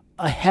time?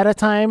 Ahead of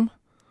time?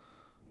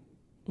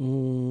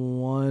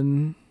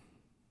 1,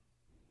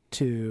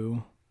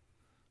 2,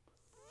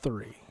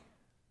 3.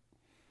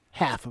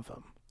 Half of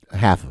them.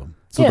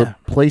 So the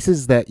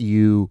places that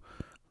you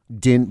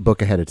didn't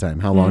book ahead of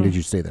time, how long did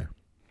you stay there?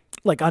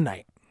 Like a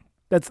night.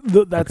 That's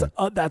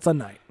a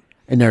night.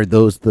 And are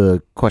those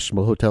the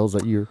questionable hotels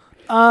that you're?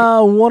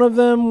 One of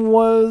them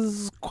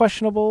was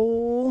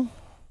questionable.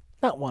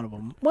 Not one of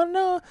them. Well,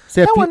 no.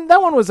 That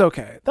one was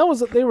okay.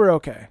 They were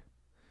okay.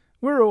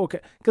 We were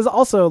okay. Because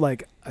also,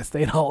 like, I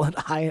stayed all at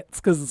Hyatt's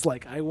because it's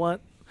like I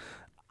want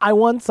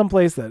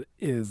someplace that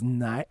is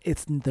not.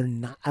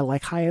 I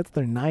like Hyatt's.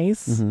 They're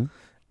nice,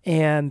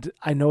 and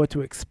I know what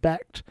to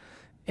expect,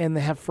 and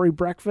they have free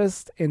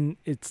breakfast, and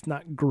it's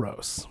not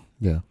gross.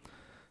 Yeah,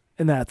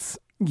 and that's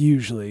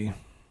usually.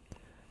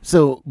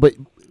 So, but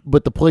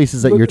the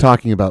places that you're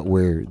talking about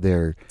where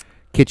they're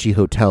kitschy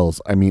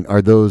hotels, I mean,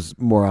 are those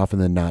more often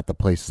than not the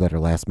places that are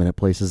last minute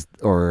places,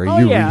 or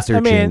are you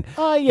researching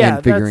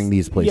and figuring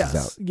these places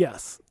out?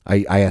 Yes.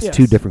 I asked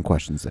 2 different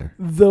questions there.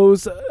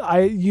 Those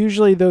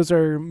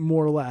are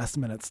more last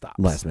minute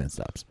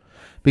stops.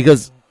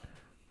 Because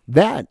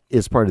that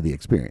is part of the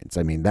experience.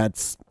 I mean,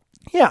 that's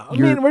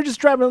we're just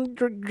driving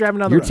down the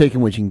road. You're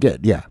taking what you can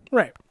get. Yeah.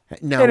 Right.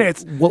 Now,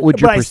 what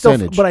would your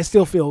percentage? But I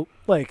still feel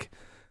like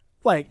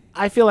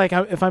I feel like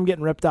if I'm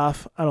getting ripped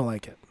off, I don't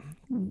like it.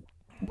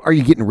 Are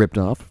you getting ripped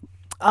off?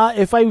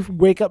 If I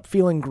wake up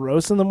feeling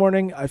gross in the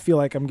morning, I feel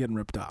like I'm getting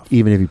ripped off.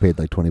 Even if you paid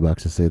like $20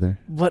 to stay there?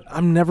 But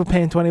I'm never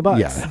paying $20.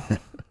 Yeah.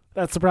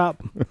 That's the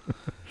problem.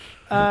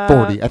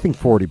 40. I think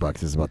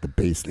 $40 is about the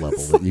base level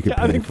that you could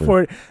pay. I think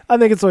 40. I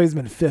think it's always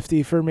been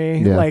 50 for me.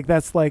 Yeah. Like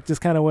that's like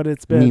just kind of what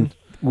it's been. I mean,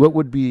 what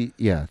would be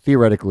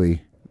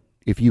theoretically,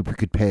 if you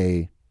could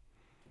pay,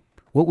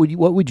 what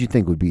would you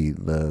think would be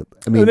the?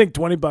 I think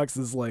 $20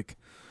 is like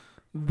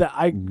the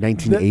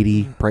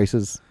 1980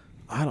 prices.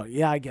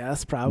 I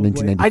guess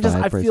probably.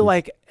 I feel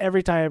like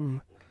every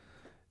time,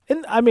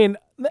 and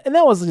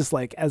that was just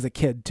like as a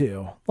kid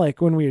too. Like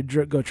when we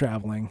would go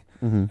traveling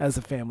as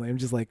a family, I'm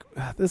just like,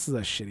 this is a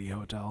shitty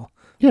hotel.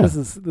 Yeah, this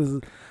is.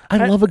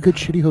 I love a good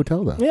shitty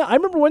hotel though. Yeah, I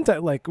remember one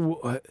time,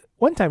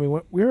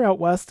 we were out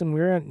west and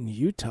we were in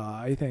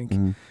Utah, I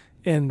think,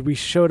 and we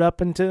showed up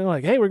into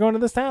like, hey, we're going to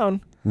this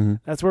town.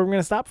 That's where we're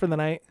gonna stop for the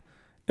night.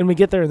 And we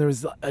get there and there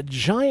was a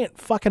giant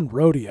fucking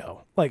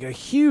rodeo, like a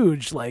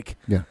huge like.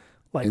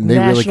 And they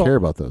really care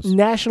about those.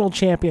 National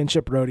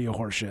championship rodeo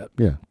horse shit.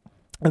 Yeah.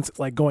 It's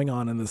like going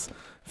on in this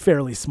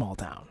fairly small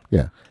town.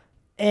 Yeah.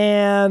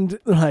 And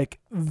like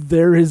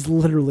there is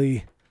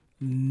literally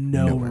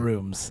no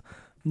rooms.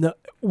 No,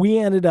 we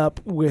ended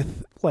up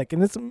with like,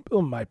 and it's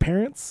my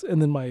parents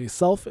and then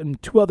myself and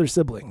 2 other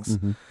siblings.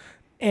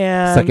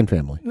 And second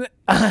family.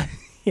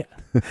 Yeah.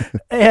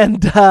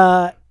 And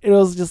it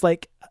was just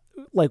like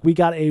we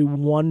got a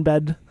 1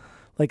 bed,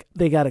 like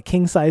they got a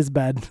king size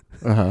bed.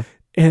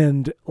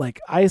 And like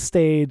I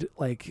stayed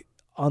like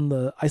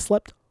I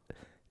slept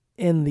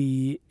in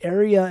the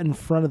area in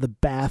front of the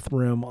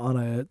bathroom on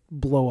a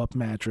blow up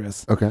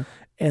mattress. Okay.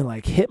 And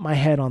like hit my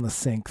head on the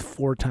sink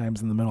 4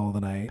 times in the middle of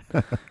the night.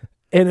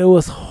 And it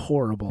was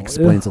horrible.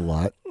 Explains a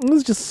lot. It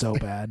was just so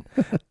bad.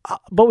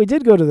 But we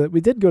did go to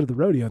the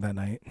rodeo that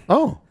night.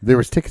 Oh, there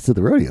was tickets to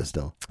the rodeo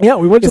still. Yeah,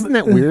 we went. Isn't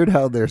that weird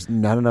how there's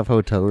not enough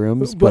hotel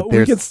rooms, but we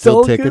there's could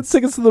still get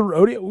tickets to the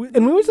rodeo?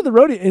 And we went to the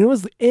rodeo, and it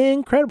was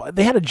incredible.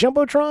 They had a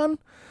jumbotron,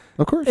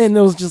 of course, and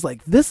it was just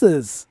like, this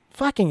is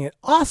fucking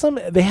awesome.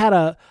 They had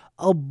a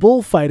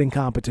bullfighting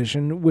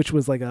competition, which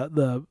was like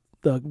the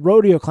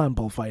rodeo clown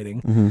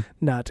bullfighting,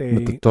 not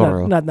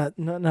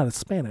a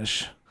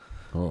Spanish.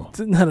 Oh.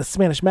 Not a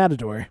Spanish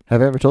matador.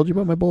 Have I ever told you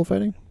about my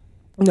bullfighting?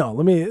 No,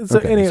 let me. So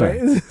okay,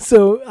 anyway,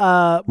 so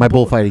my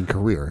bullfighting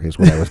career is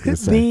what I was going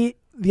to say.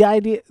 The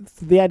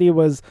idea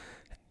was,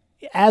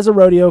 as a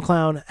rodeo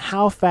clown,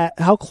 how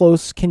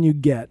close can you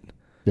get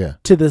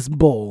to this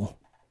bull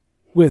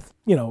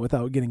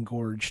without getting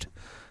gorged?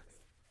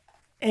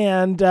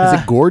 And is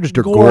it gorged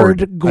or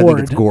gored? Gored. I think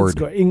it's gored.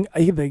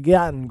 They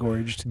gotten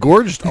gorged.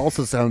 Gorged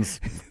also sounds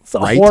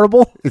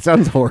horrible. It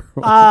sounds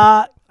horrible.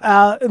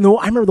 I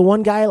remember the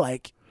one guy,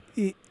 like,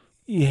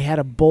 he had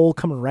a bull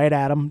coming right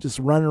at him, just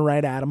running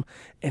right at him,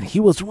 and he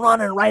was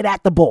running right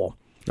at the bull.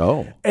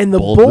 Oh, And the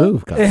bold bull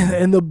move,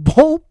 and the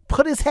bull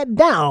put his head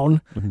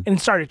down and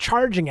started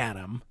charging at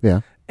him.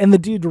 Yeah. And the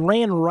dude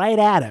ran right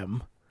at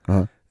him.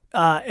 Uh-huh.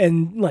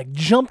 And like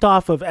jumped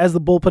off of, as the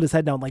bull put his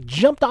head down, like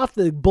jumped off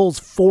the bull's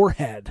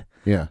forehead.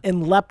 Yeah.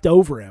 And leapt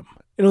over him.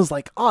 And it was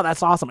like, oh,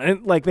 that's awesome.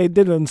 And like they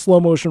did it in slow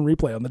motion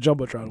replay on the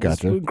Jumbotron. It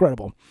was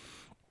incredible.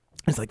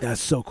 It's like, that's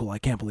so cool. I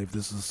can't believe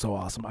this is so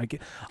awesome.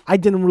 I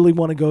didn't really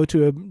want to go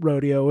to a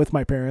rodeo with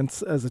my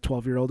parents as a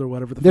 12-year-old or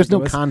whatever. There's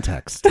no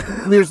context.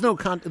 There's no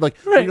like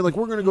Right. You're like,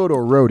 we're going to go to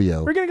a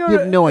rodeo. We're gonna go You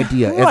to- have no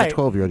idea Right. as a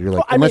 12-year-old. You're like,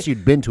 Well, I unless mean,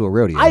 you'd been to a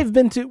rodeo. I've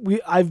been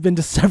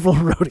to several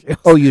rodeos.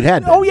 Oh, you'd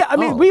had. Oh been. yeah. I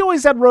mean, Oh. we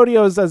always had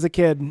rodeos as a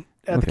kid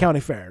at the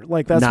county fair.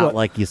 Like that's not what.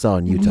 like you saw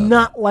in Utah.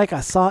 Not like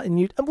I saw in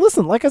Utah.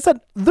 Listen, like I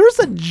said, there's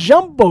a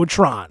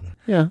Jumbotron.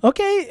 Yeah.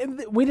 Okay,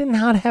 we did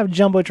not have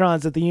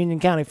Jumbotrons at the Union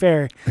County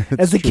Fair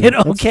as a true. kid.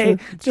 That's Okay,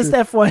 true. That's just true.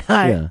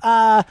 FYI.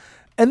 Yeah.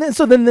 And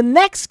then the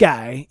next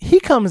guy, he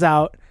comes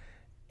out,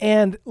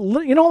 and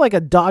you know, like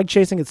a dog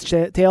chasing its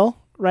tail,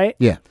 right?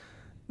 Yeah.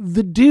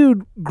 The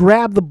dude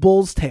grabbed the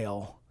bull's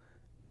tail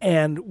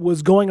and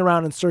was going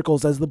around in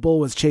circles as the bull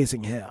was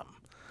chasing him.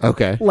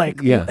 Okay.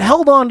 Like, yeah.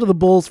 held on to the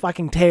bull's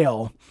fucking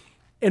tail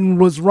and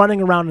was running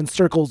around in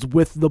circles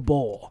with the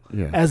bull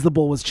as the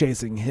bull was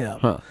chasing him.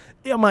 Huh.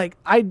 I'm like,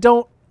 I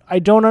don't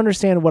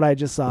understand what I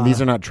just saw.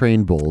 These are not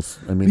trained bulls.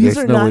 I mean, These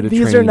there's are no not way to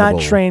these train are a not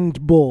bull.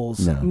 trained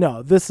bulls.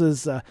 No. This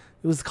is it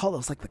was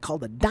called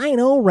the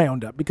Dino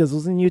Roundup because it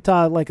was in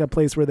Utah, like a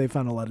place where they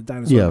found a lot of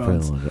dinosaur Yeah.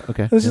 bones.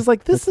 Okay. It was just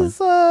like, this that's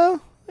is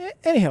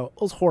anyhow,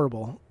 it was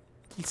horrible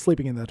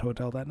sleeping in that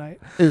hotel that night.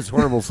 It was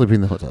horrible sleeping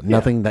in the hotel.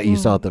 Nothing that you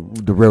saw at the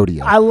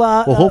rodeo.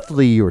 Well,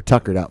 hopefully you were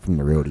tuckered out from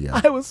the rodeo.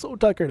 I was so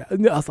tuckered out.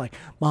 I was like,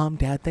 Mom,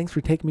 Dad, thanks for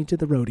taking me to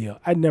the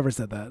rodeo. I never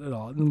said that at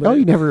all. Oh,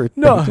 you never?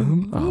 No, Oh.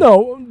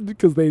 no,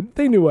 because they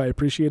knew I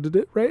appreciated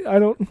it, right? I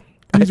don't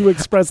need to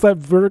express that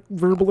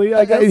verbally,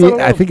 I guess.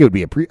 I think it would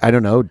be I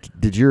don't know.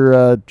 Did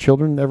your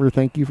children ever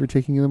thank you for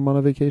taking them on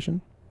a vacation?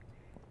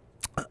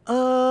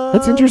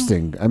 That's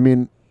interesting. I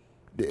mean,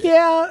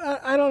 Yeah,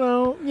 I don't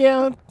know.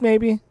 Yeah,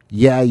 maybe.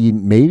 yeah, you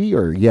maybe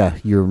or yeah,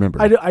 you remember.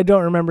 I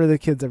don't remember the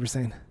kids ever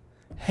saying,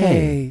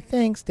 "Hey,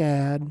 thanks,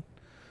 Dad."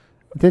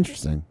 It's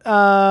interesting.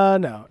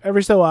 No.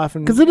 Every so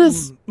often, 'Cause it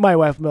is- my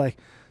wife will be like,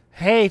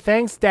 "Hey,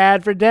 thanks,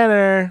 Dad, for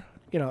dinner."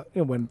 You know,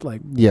 when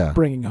like Yeah.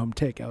 bringing home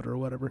takeout or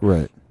whatever.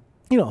 Right.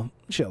 You know,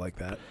 shit like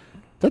that.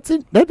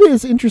 That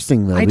is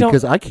interesting though, I don't-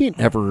 because I can't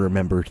ever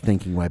remember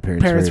thanking my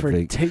parents For for for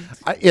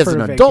as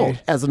an a adult.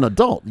 vacation. As an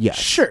adult, yes.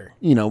 Sure.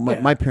 You know, my,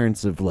 Yeah. my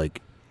parents have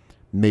like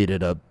made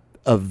it a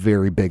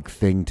very big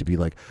thing to be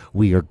like,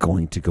 we are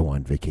going to go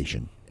on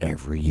vacation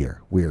every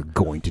year. We are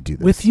going to do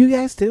this With you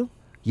guys too.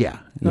 Yeah.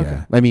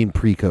 Okay. I mean,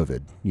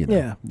 pre-COVID, you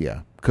know.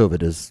 Yeah.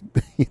 COVID has,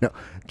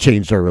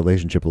 changed our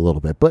relationship a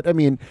little bit, but I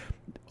mean,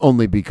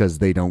 only because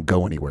they don't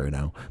go anywhere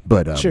now.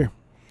 But Sure.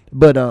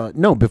 But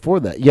no,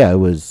 before that, yeah, it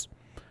was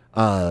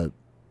the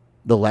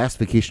last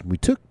vacation we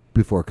took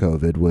before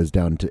COVID was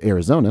down to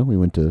Arizona. We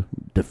went to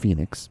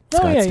Phoenix, Oh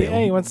Scottsdale. yeah,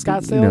 you went to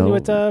Scottsdale. You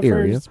went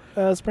area.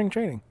 for spring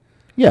training.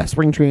 Yeah,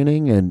 spring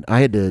training, and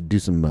I had to do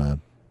some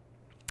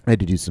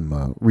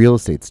real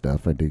estate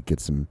stuff. I had to get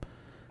some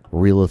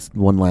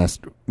one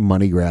last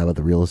money grab of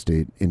the real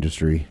estate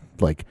industry,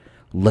 like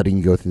letting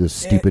you go through this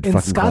stupid in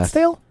fucking class.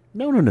 Scottsdale.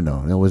 No.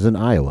 It was in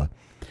Iowa,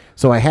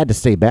 so I had to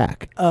stay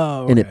back.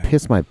 Oh, And it okay.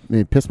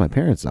 pissed my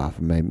parents off,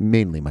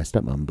 mainly my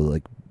stepmom.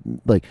 But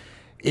like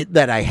it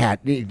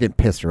didn't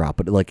piss her off,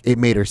 but like it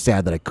made her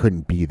sad that I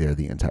couldn't be there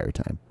the entire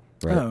time.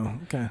 Right. Oh,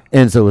 okay.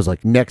 And so it was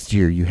like, next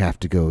year you have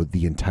to go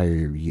the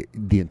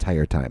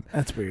entire time.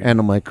 That's weird. And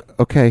I'm like,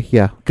 okay,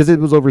 yeah, because it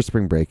was over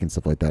spring break and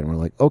stuff like that. And we're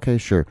like, okay,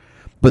 sure.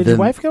 But Did then, your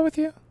wife go with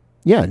you?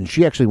 yeah, and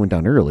she actually went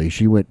down early.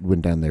 She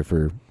went down there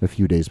for a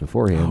few days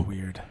beforehand. Oh,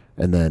 weird.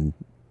 And then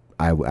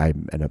I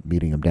ended up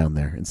meeting him down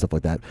there and stuff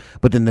like that.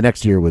 But then the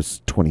next year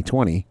was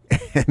 2020,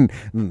 and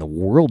then the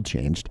world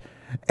changed,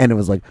 and it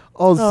was like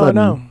all of a sudden,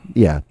 no.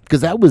 yeah,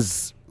 because that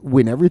was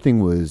when everything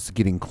was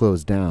getting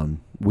closed down.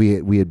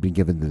 We had been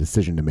given the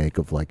decision to make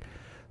of like,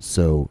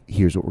 so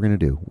here's what we're gonna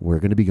do. We're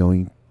gonna be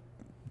going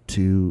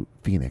to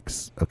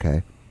Phoenix,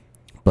 okay?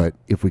 But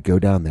if we go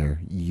down there,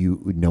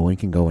 no one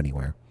can go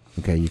anywhere.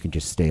 Okay, you can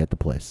just stay at the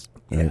place.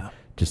 Right? Yeah.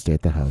 Just stay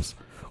at the house,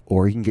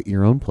 or you can get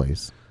your own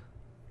place,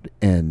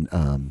 and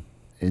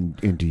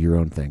do your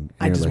own thing. And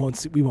I you're just like, won't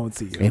see. We won't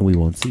see you. and we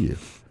won't see you.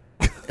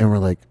 And we're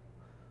like,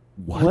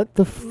 what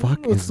the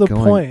fuck What's is the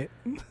going?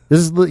 point?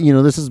 This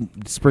is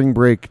spring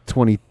break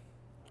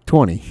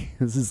 2020.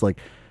 This is like,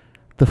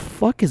 the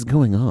fuck is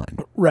going on?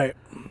 Right.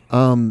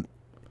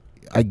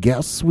 I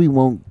guess we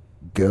won't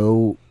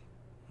go.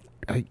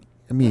 I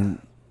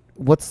mean,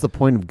 what's the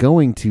point of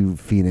going to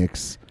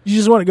Phoenix? You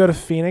just want to go to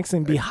Phoenix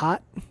and be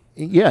hot?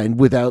 Yeah, and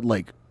without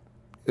like,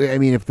 I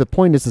mean, if the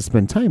point is to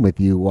spend time with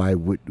you, why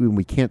would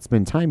we can't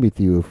spend time with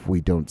you if we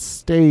don't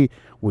stay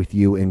with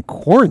you and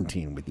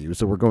quarantine with you?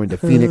 So we're going to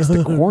Phoenix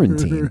to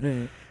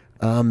quarantine.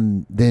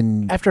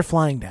 Then After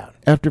flying down.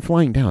 after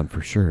flying down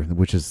for sure,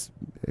 which is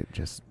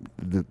just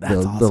the That's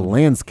the awesome.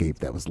 landscape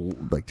that was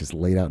like just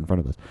laid out in front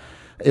of us.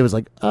 It was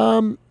like,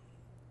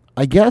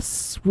 I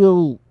guess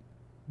we'll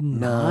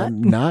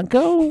Not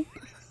go.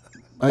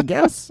 I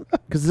guess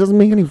because it doesn't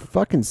make any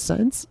fucking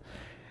sense.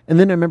 And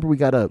then I remember we're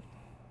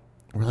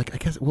like, I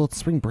guess, well, it's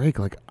spring break.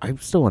 Like, I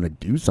still want to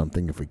do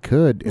something if we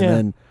could.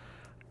 And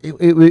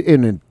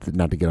then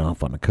not to get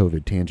off on a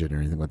COVID tangent or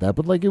anything like that,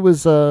 but like it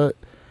was,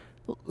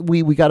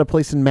 we got a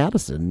place in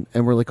Madison,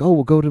 and we're like, oh,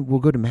 we'll go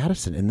to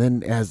Madison. And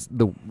then as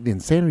the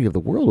insanity of the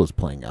world was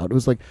playing out, it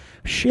was like,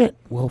 shit.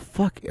 Well,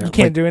 fuck. You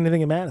can't do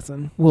anything in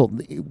Madison. Well,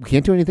 we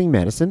can't do anything in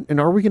Madison, and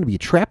are we going to be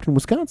trapped in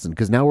Wisconsin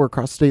because now we're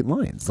across state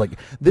lines? Like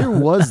there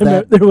was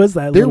that. There was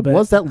that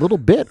little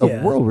bit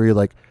of world where you're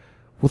like,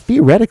 well,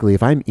 theoretically,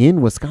 if I'm in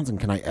Wisconsin,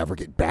 can I ever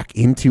get back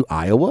into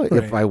Iowa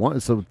if I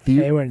want? So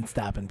they weren't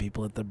stopping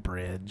people at the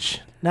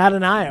bridge. Not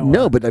in Iowa.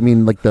 No, but I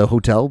mean, like the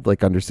hotel,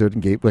 like understood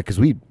and gave, like, because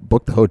we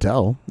booked the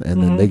hotel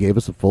and then they gave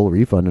us a full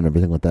refund and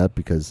everything like that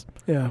because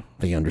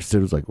they understood.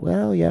 It was like,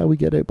 well, yeah, we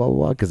get it, blah blah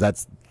blah, because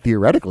that's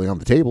theoretically on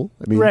the table.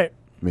 I mean, right.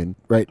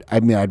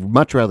 I mean, I'd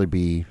much rather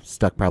be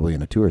stuck probably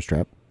in a tourist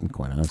trap,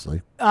 quite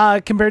honestly.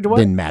 Compared to what?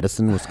 Than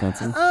Madison,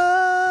 Wisconsin.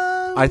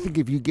 I think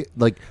if you get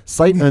like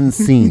sight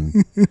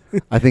unseen,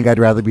 I think I'd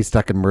rather be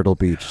stuck in Myrtle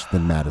Beach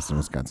than Madison,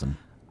 Wisconsin.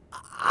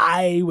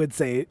 I would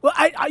say, well,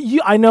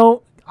 I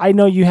know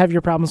you have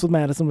your problems with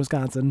Madison,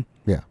 Wisconsin.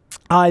 Yeah,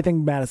 I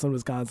think Madison,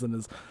 Wisconsin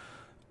is.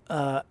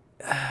 I'm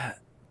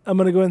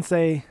gonna go and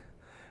say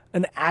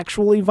an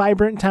actually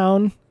vibrant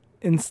town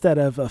instead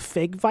of a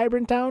fake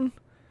vibrant town.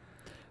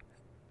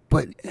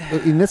 But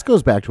and this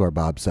goes back to our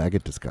Bob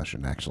Saget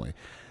discussion. Actually,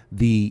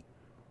 the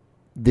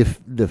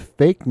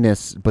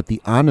fakeness, but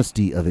the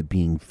honesty of it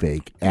being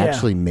fake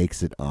actually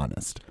makes it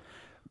honest.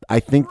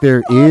 I think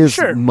there is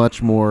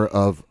much more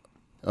of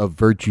a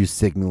virtue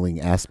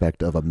signaling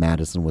aspect of a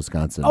Madison,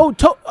 Wisconsin. Oh,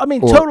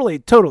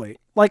 totally.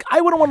 Like,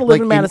 I wouldn't want to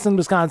live in Madison,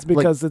 Wisconsin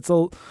because it's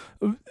a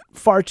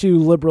far too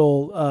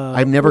liberal.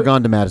 I've never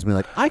gone to Madison and be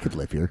like, I could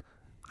live here.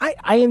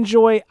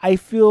 I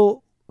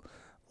feel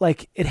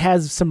like it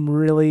has some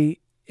really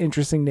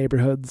interesting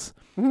neighborhoods.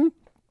 Mm-hmm.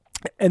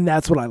 And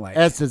that's what I like.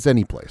 As is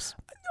any place.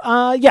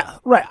 Yeah,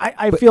 right.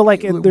 I feel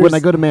like when I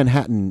go to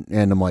Manhattan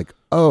and I'm like,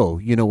 oh,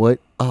 you know what?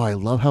 Oh, I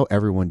love how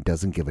everyone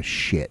doesn't give a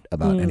shit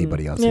about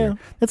anybody else here.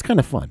 That's kind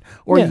of fun.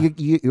 Or you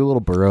get your little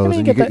boroughs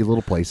and you get your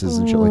little places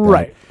and shit like that.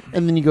 Right.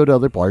 And then you go to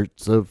other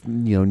parts of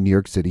New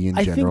York City in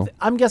general.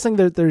 I'm guessing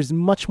that there's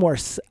much more.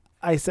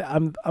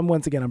 I'm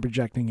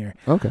projecting here.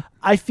 Okay.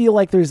 I feel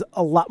like there's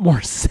a lot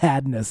more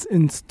sadness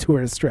in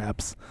tourist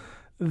traps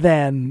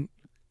than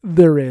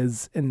there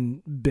is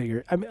in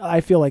bigger. I mean,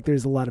 I feel like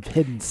there's a lot of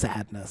hidden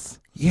sadness.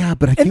 Yeah,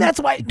 but I think that's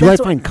why. Do I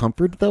find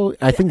comfort though?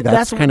 I think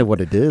that's kind of what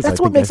it is. That's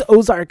what makes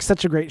Ozark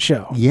such a great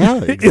show. Yeah,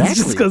 exactly. It's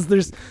just because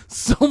there's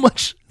so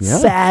much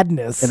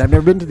sadness. And I've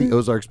never been to the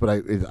Ozarks, but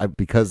I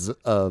because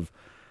of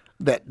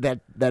that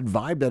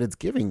vibe that it's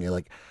giving me.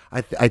 Like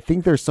I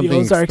think there's something. The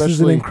Ozarks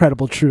is an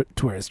incredible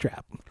tourist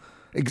trap.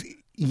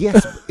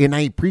 Yes, and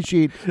I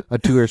appreciate a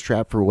tourist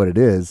trap for what it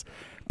is,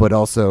 but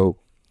also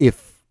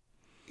if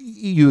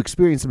you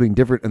experience something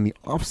different in the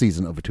off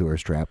season of a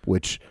tourist trap,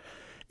 which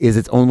is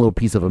its own little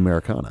piece of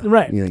Americana.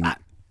 Right.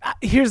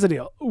 Here's the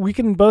deal. We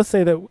can both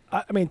say that,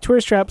 I mean,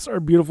 tourist traps are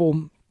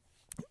beautiful,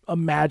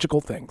 magical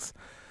things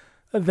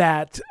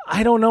that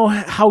I don't know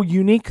how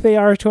unique they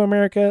are to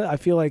America. I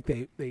feel like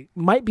they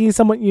might be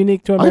somewhat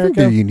unique to America. I think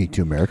they're unique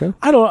to America.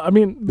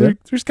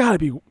 There's got to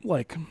be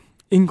like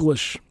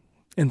English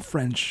and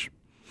French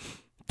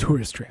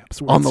tourist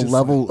traps. On the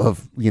level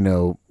of,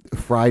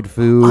 fried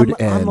food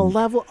on the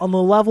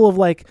level of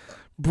like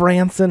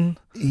Branson.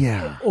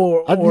 Yeah.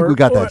 I think we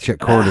got that shit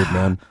cornered,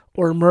 man.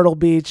 Or Myrtle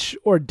Beach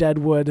or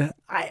Deadwood.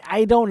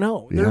 I don't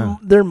know. Yeah.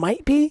 There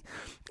might be.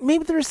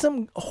 Maybe there's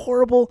some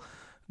horrible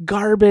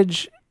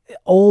garbage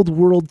old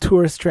world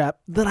tourist trap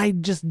that I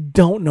just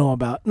don't know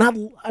about.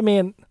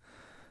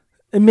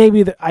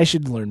 Maybe I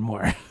should learn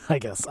more, I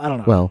guess. I don't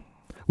know. Well,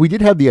 we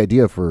did have the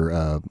idea for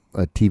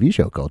a TV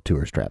show called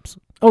Tourist Traps.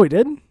 Oh, we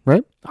did?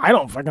 Right? I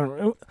don't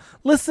fucking...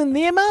 Listen,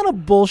 the amount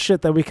of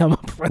bullshit that we come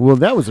up with... Well,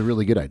 that was a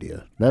really good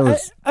idea. That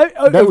was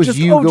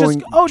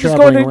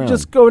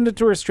just go into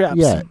tourist traps.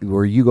 Yeah,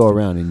 where you go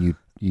around and you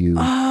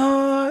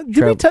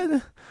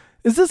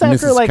is this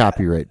after like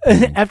copyright?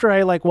 After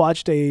I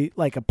watched a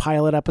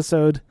pilot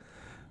episode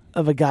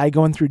of a guy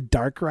going through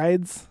dark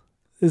rides?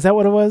 Is that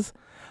what it was?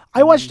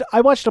 I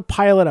watched a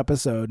pilot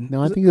episode.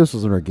 No, I think this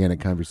was an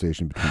organic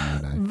conversation between you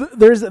and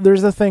I.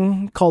 There's a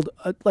thing called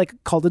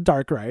a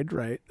dark ride,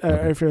 right?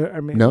 Okay.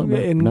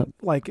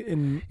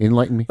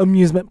 Enlighten me.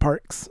 Amusement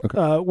parks,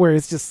 where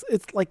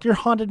it's like your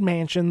haunted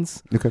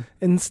mansions,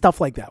 and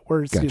stuff like that,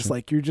 where it's just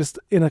like you're just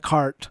in a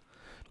cart.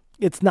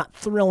 It's not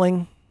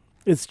thrilling.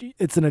 It's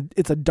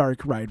a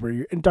dark ride where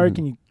you're in dark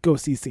and you go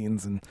see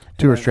scenes and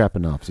tourist trap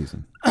in off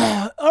season.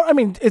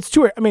 It's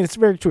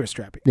very tourist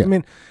trappy. Yeah.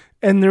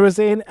 And there was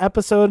an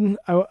episode,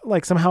 I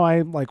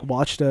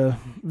watched a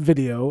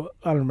video.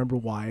 I don't remember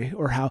why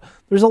or how.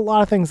 There's a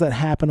lot of things that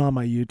happen on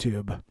my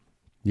YouTube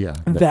Yeah.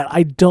 that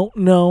I don't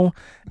know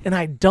and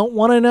I don't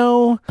want to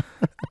know.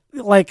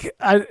 Like,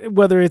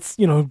 whether it's,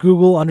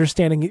 Google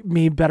understanding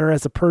me better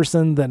as a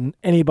person than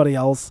anybody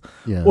else,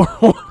 Yeah.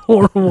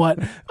 or what,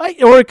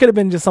 or it could have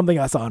been just something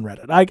I saw on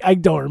Reddit. I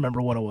don't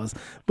remember what it was,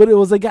 but it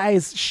was a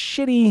guy's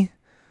shitty.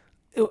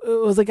 It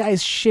was a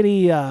guy's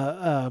shitty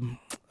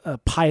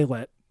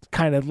pilot,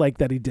 kind of like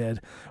that he did,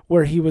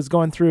 where he was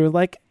going through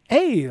like,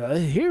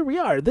 hey, here we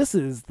are. This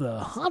is the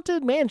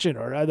haunted mansion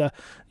or the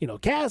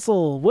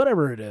castle,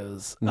 whatever it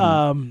is.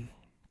 Mm-hmm.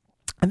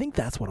 I think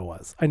that's what it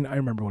was. I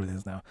remember what it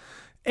is now.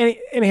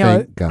 Anyhow,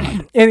 Thank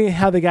God.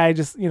 anyhow, the guy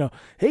just,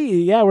 hey,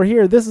 yeah, we're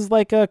here. This is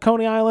like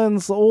Coney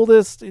Island's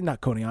oldest,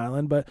 not Coney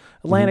Island, but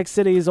Atlantic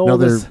City's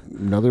oldest.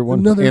 Another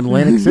one.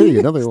 Atlantic City,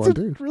 another one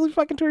too. Really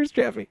fucking tourist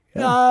traffic.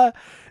 Yeah.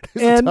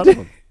 There's a ton of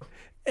them.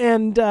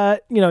 And,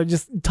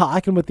 just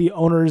talking with the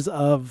owners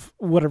of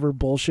whatever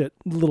bullshit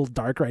little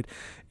dark ride.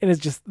 And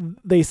it's just,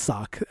 they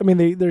suck. I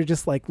mean, they're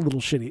just like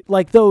little shitty.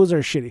 Like, those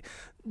are shitty.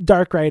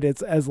 Dark ride,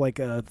 it's as like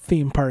a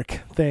theme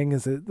park thing,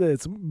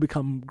 it's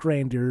become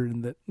grander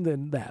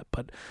than that.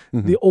 But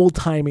the old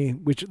timey,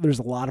 which there's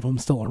a lot of them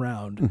still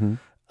around,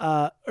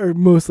 are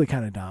mostly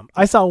kind of dumb.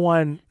 I saw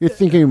one. You're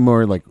thinking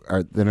more like,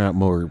 they're not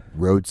more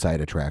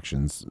roadside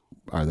attractions,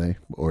 are they?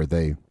 Or are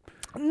they?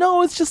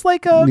 No, it's just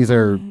like These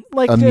are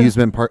like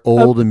amusement park,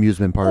 old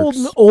amusement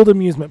parks. Old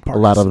amusement parks. A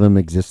lot of them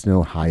exist in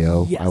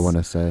Ohio. Yes. I want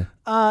to say.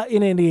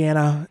 In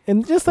Indiana,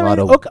 and just there's one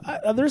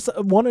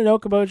in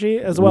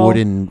Okoboji as well.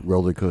 Wooden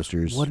roller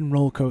coasters.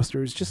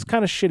 Just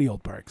kind of shitty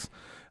old parks.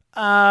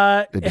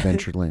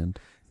 Adventureland.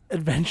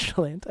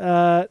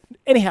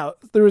 Anyhow,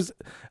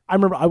 I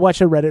remember I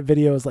watched a Reddit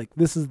video. It was like,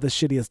 this is the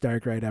shittiest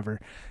dark ride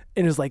ever,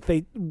 and it was like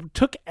they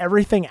took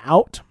everything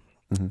out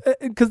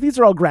because these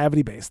are all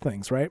gravity based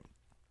things, right?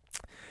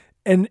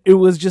 And it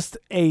was just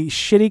a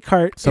shitty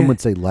cart. Some would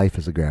say life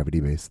is a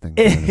gravity-based thing.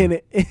 In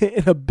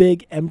a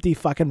big empty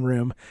fucking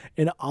room.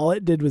 And all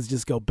it did was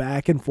just go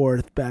back and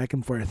forth,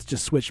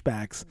 just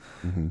switchbacks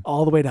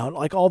all the way down.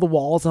 Like, all the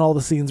walls and all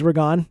the scenes were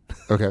gone.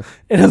 Okay.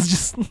 And it was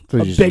just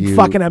big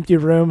fucking empty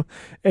room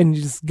and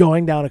just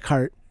going down a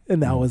cart.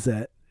 And that was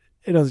it.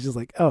 And I was just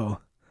like, oh,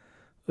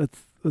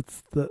 what's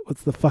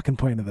the fucking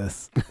point of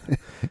this?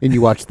 And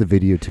you watched the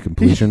video to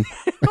completion?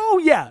 Oh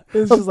yeah,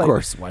 it's of just like,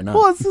 course, why not?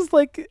 Well, it's just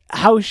like,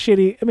 how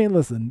shitty. I mean,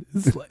 listen,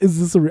 is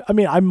this I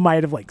mean, I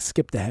might have like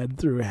skipped ahead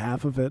through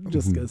half of it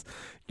just because,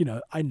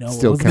 I know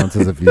still counts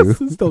as a view.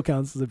 Still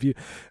counts as a view.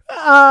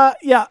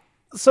 Yeah.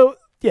 So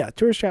yeah,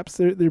 tourist traps,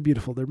 they're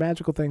beautiful. They're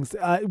magical things.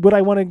 Would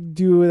I want to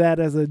do that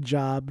as a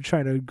job,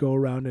 trying to go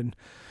around and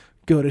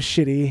go to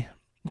shitty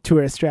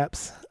tourist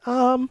traps?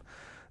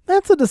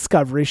 That's a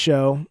Discovery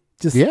show.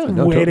 Just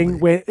waiting.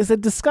 Totally. Is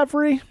it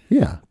Discovery?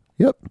 Yeah.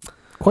 Yep.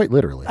 Quite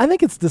literally. I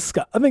think it's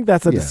I think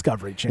that's a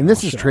Discovery Channel. And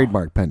this is show.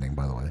 trademark pending,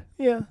 by the way.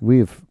 Yeah.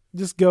 We've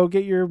just go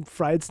get your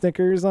fried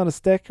Snickers on a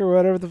stick or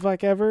whatever the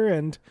fuck ever,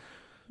 and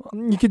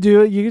you could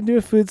do it. You can do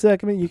a food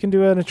segment. You can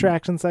do an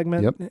attraction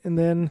segment, and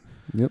then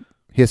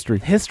history.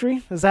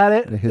 History, is that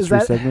it? A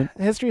history segment.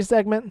 History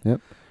segment. Yep.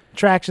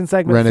 Attraction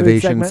segment.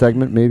 Renovation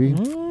segment, maybe,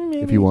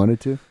 if you wanted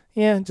to.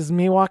 Yeah, just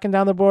me walking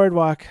down the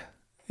boardwalk.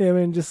 I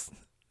mean, just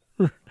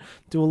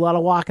do a lot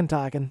of walking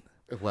talking.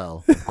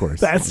 Well, of course.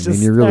 That's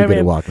you're really good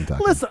at walking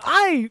talking. Listen,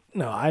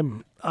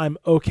 I'm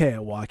okay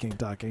at walking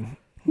talking.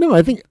 No,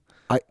 I think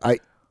I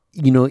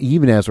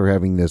even as we're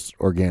having this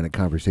organic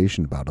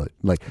conversation about it,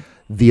 like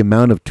the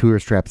amount of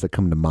tourist traps that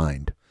come to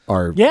mind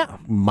are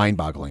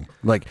mind-boggling.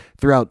 Like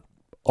throughout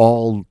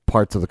all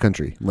parts of the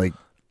country, like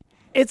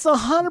it's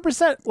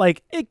 100%.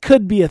 Like it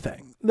could be a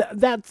thing.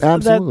 That's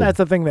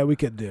a thing that we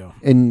could do.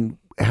 And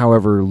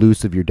however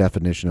loose of your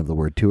definition of the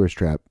word tourist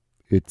trap,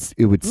 it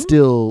would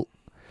still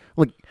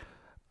like.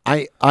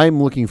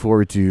 I'm looking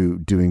forward to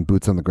doing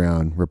boots on the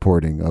ground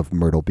reporting of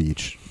Myrtle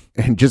Beach,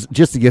 and just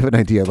to give an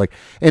idea, like,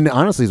 and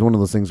honestly, it's one of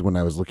those things when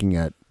I was looking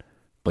at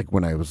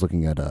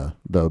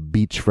the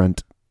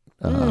beachfront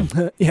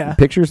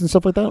pictures and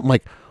stuff like that. I'm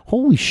like,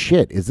 holy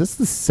shit, is this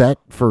the set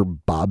for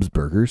Bob's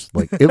Burgers?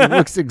 Like, it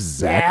looks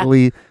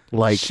exactly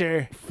like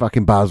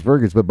fucking Bob's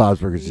Burgers, but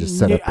Bob's Burgers just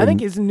set up. I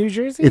think it's New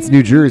Jersey. It's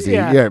New Jersey,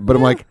 yeah. But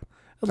I'm like.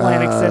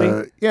 Atlantic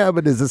City. Yeah,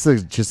 but is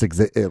this just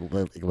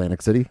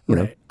Atlantic City? You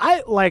know?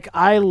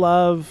 I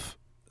love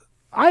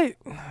the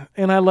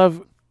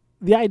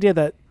idea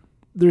that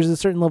there's a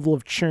certain level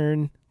of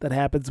churn that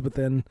happens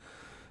within,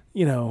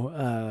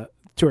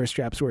 tourist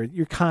traps where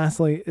you're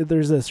constantly,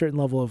 there's a certain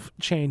level of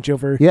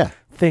changeover. Yeah.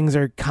 Things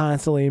are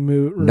constantly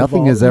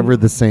Nothing is ever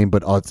the same,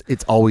 but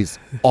it's always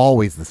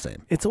the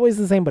same. It's always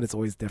the same, but it's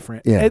always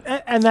different.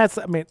 Yeah. And that's,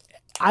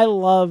 I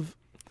love,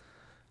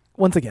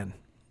 once again,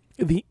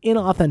 the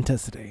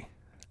inauthenticity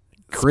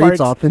creates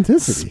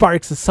authenticity.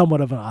 Sparks somewhat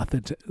of an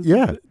authentic.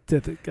 Yeah,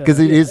 because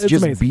it is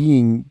just amazing.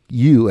 Being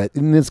you.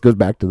 And this goes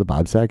back to the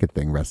Bob Saget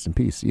thing. Rest in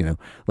peace.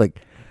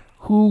 Like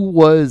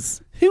who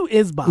is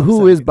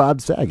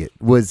Bob Saget?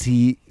 Was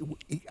he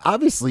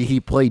obviously he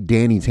played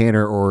Danny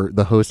Tanner or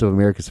the host of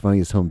America's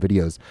Funniest Home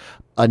Videos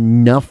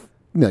enough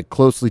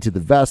closely to the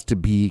vest to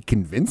be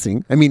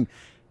convincing. I mean,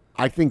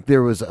 I think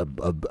there was a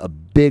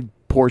big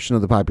portion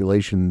of the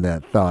population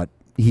that thought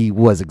he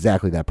was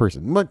exactly that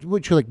person,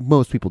 which like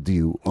most people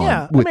do.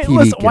 With TV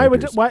listen,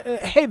 characters.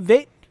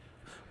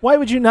 why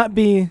would you not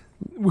be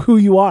who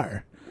you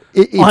are?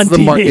 It's the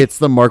TV. It's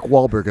the Mark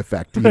Wahlberg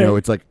effect. You know,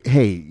 it's like,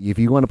 hey, if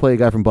you want to play a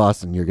guy from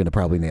Boston, you're going to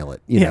probably nail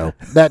it. You know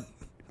that,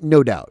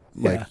 no doubt.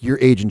 Like your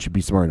agent should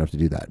be smart enough to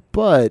do that.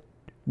 But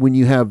when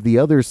you have the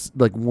other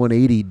like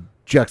 180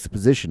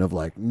 juxtaposition of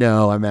like,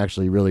 no, I'm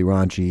actually really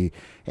raunchy,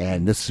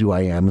 and this is who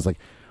I am. It's like,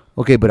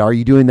 okay, but are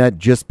you doing that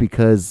just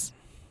because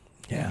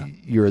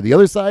you're the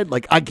other side?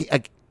 Like,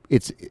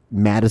 it's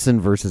Madison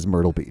versus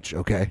Myrtle Beach.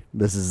 Okay,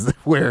 this is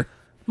where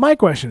my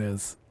question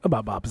is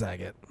about Bob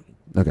Saget.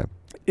 Okay.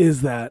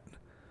 Is that,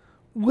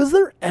 was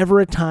there ever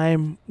a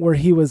time where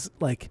he was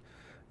like,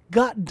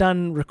 got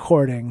done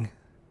recording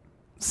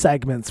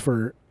segments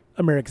for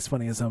America's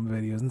Funniest Home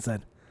Videos and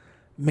said,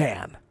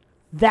 man,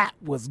 that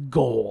was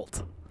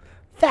gold.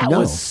 That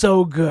was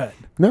so good.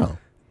 No.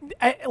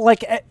 I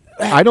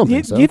don't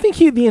think so. Do you think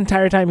the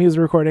entire time he was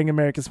recording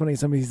America's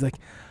Funniest Home Videos, he's like,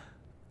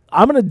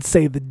 I'm going to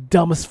say the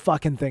dumbest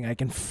fucking thing I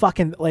can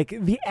fucking, like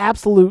the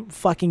absolute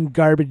fucking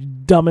garbage,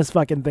 dumbest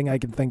fucking thing I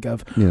can think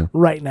of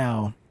right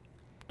now.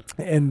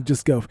 And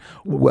just go,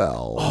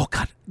 well, oh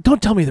God, don't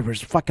tell me there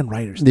was fucking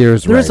writers.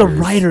 There's a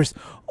writers.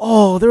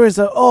 Oh, there is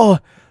a,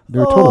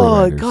 there were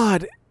totally writers.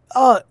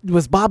 God.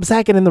 Was Bob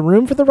Saget in the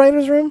room for the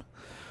writer's room?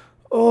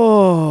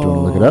 Oh, do you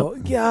want to look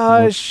it up?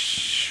 Yeah,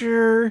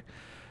 sure.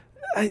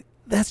 That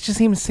just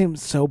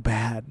seems so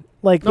bad.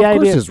 Like the idea, of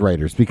course, there's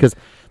writers, because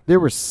there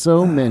were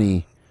so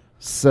many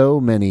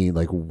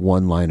like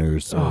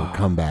one-liners or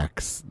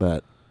comebacks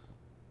that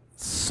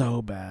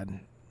so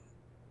bad.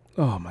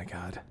 Oh my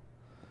God.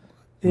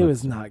 It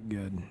was not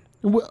good.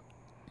 Well,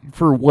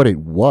 for what it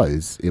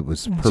was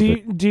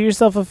perfect. Do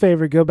yourself a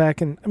favor. Go back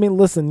and,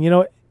 listen,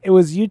 it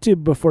was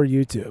YouTube before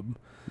YouTube.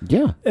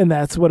 Yeah. And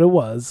that's what it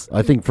was.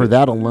 I think for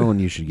that alone,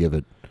 you should give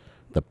it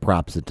the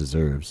props it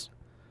deserves.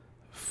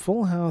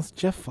 Full House,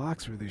 Jeff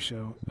Foxworthy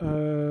show.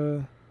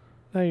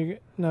 I think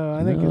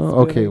it's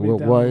okay. Well,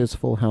 why is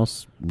Full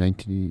House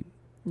 19?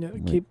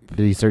 Did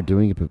he start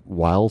doing it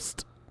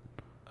whilst?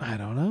 I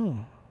don't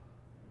know.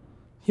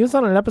 He was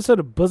on an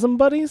episode of Bosom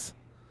Buddies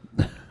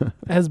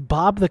as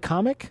Bob the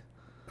Comic.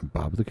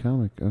 Bob the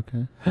Comic,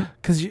 okay.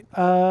 Because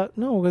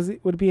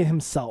it would be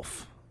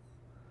himself,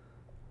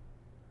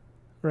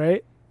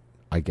 right?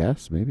 I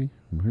guess maybe.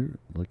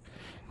 Like,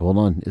 hold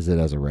on, is it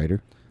as a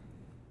writer?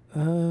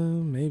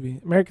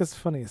 Maybe. America's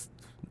Funniest.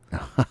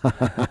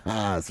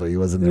 So he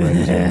was in the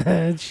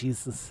writers.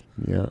 Jesus.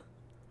 Yeah.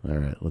 All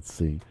right. Let's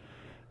see.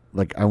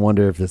 Like, I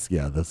wonder if this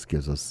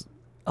gives us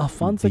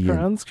Alfonso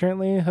Cuarón's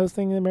currently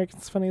hosting the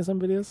America's Funniest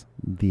Home Videos.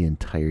 The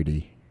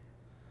entirety.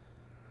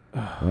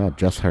 Wow,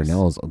 Jess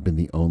Harnell has been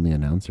the only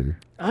announcer.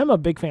 I'm a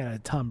big fan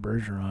of Tom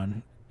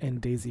Bergeron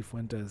and Daisy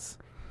Fuentes.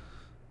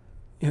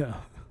 Yeah.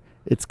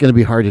 It's going to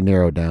be hard to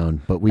narrow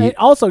down, but and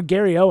also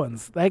Gary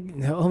Owens. That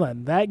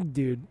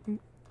dude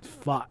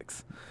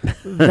fucks.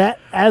 That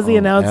as the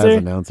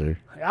announcer.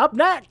 Up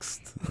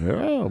next.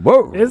 Yeah,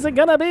 whoa. Is it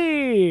gonna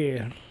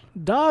be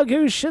dog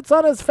who shits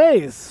on his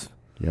face?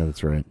 Yeah,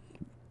 that's right.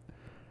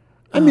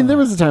 I mean, there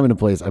was a time and a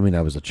place. I mean,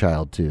 I was a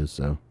child too,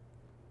 so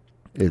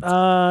it's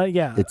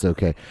it's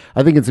okay.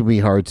 I think it's gonna be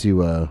hard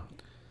to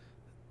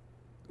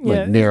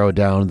narrow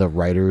down the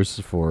writers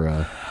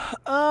for.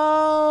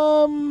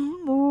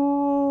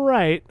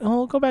 Right.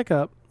 Oh, go back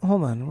up.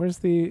 Hold on. Where's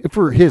the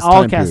for his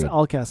time period?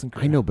 All cast and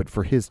crew. I know, but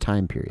for his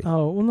time period.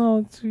 Oh well,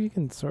 no, you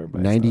can sort by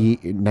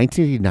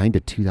 1989 to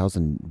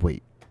 2000.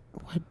 Wait,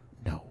 what?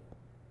 No.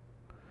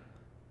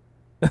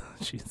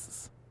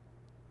 Jesus.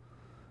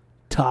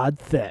 Todd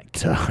Thick.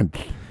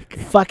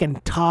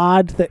 Fucking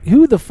Todd Thick.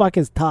 Who the fuck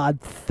is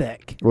Todd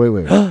Thick?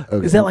 Wait.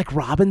 Okay. Is that like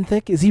Robin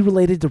Thicke? Is he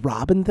related to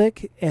Robin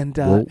Thicke and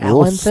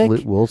Alan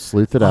Thicke? We'll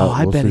sleuth it out. Oh,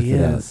 I bet he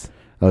is.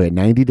 Okay,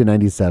 90 to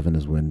 97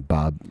 is when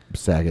Bob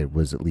Saget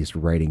was at least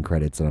writing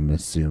credits, and I'm going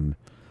to assume.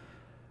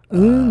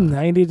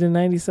 90 to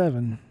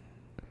 97.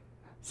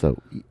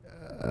 So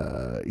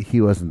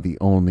he wasn't the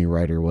only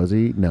writer, was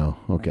he? No.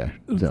 Okay.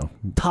 So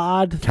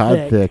Todd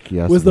Thick,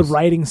 yes, was the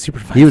writing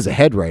supervisor. He was a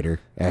head writer,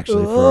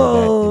 actually,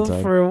 for that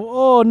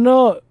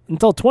inside.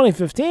 Until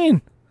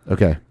 2015.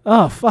 Okay.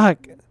 Oh,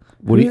 fuck.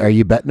 Are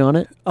you betting on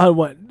it?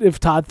 What? If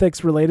Todd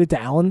Thicke's related to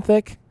Alan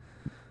Thicke?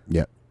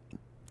 Yep.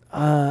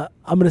 I'm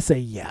gonna say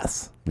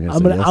yes.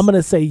 I'm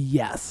gonna say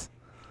yes.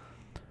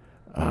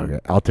 Okay,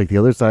 I'll take the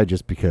other side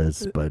just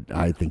because, but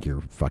I think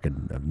you're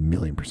fucking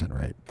 1,000,000%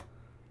 right.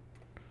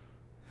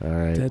 All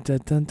right.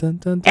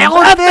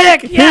 Alan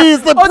Thicke! Yeah.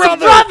 He's the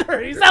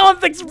brother! He's Alan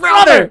Thicke's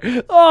brother!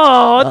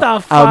 Oh, what the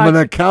fuck? I'm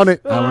gonna count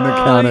it.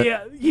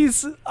 Yeah.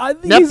 He's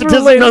nepotism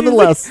related.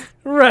 nonetheless.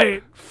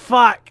 Right.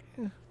 Fuck.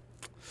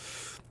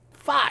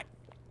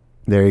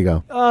 There you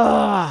go.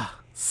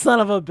 Son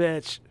of a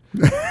bitch.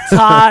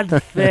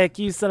 Todd Thick,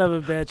 you son of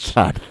a bitch.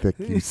 Todd Thick,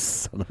 you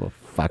son of a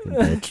fucking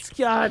bitch.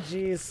 God,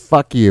 jeez.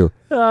 Fuck you.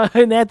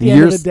 And at the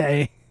end of the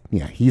day.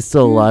 Yeah, he's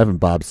still alive and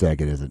Bob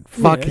Saget isn't.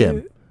 Fuck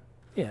him.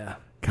 Yeah.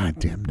 God.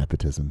 Goddamn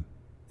nepotism.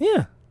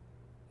 Yeah.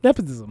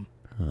 Nepotism.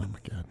 Oh, my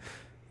God.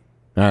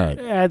 All right.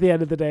 At the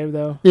end of the day,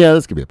 though. Yeah,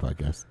 this could be a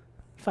podcast.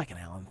 Fucking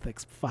Alan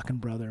Thicke's fucking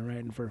brother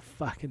writing for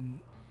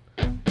fucking...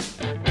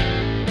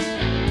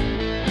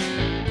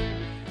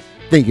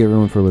 Thank you,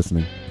 everyone, for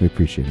listening. We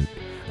appreciate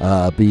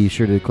it. Be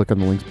sure to click on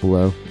the links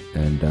below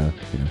and,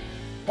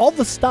 all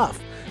the stuff.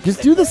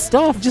 Just do the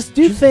stuff. Just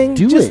do things.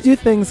 Do just it. do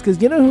things,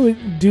 because you know who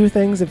would do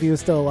things if he was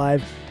still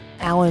alive?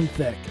 Alan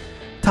Thicke.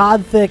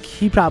 Todd Thicke,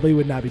 he probably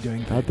would not be doing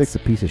things. Todd Thicke's a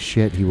piece of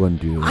shit. He wouldn't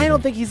do it. I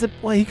don't think he's a...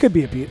 Well, he could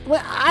be a piece...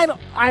 Well, I don't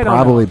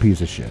Probably know. a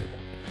piece of shit.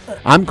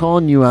 I'm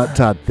calling you out,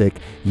 Todd Thicke.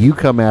 You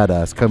come at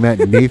us. Come at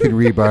Nathan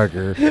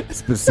Rebarger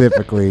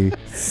specifically.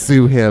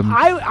 Sue him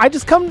I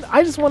just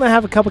want to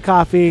have a cup of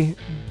coffee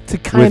to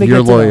kind with of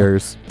your get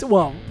lawyers. To know.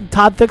 Well,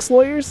 Todd Thicke's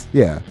lawyers?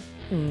 Yeah.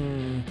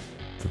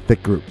 It's a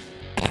thick group.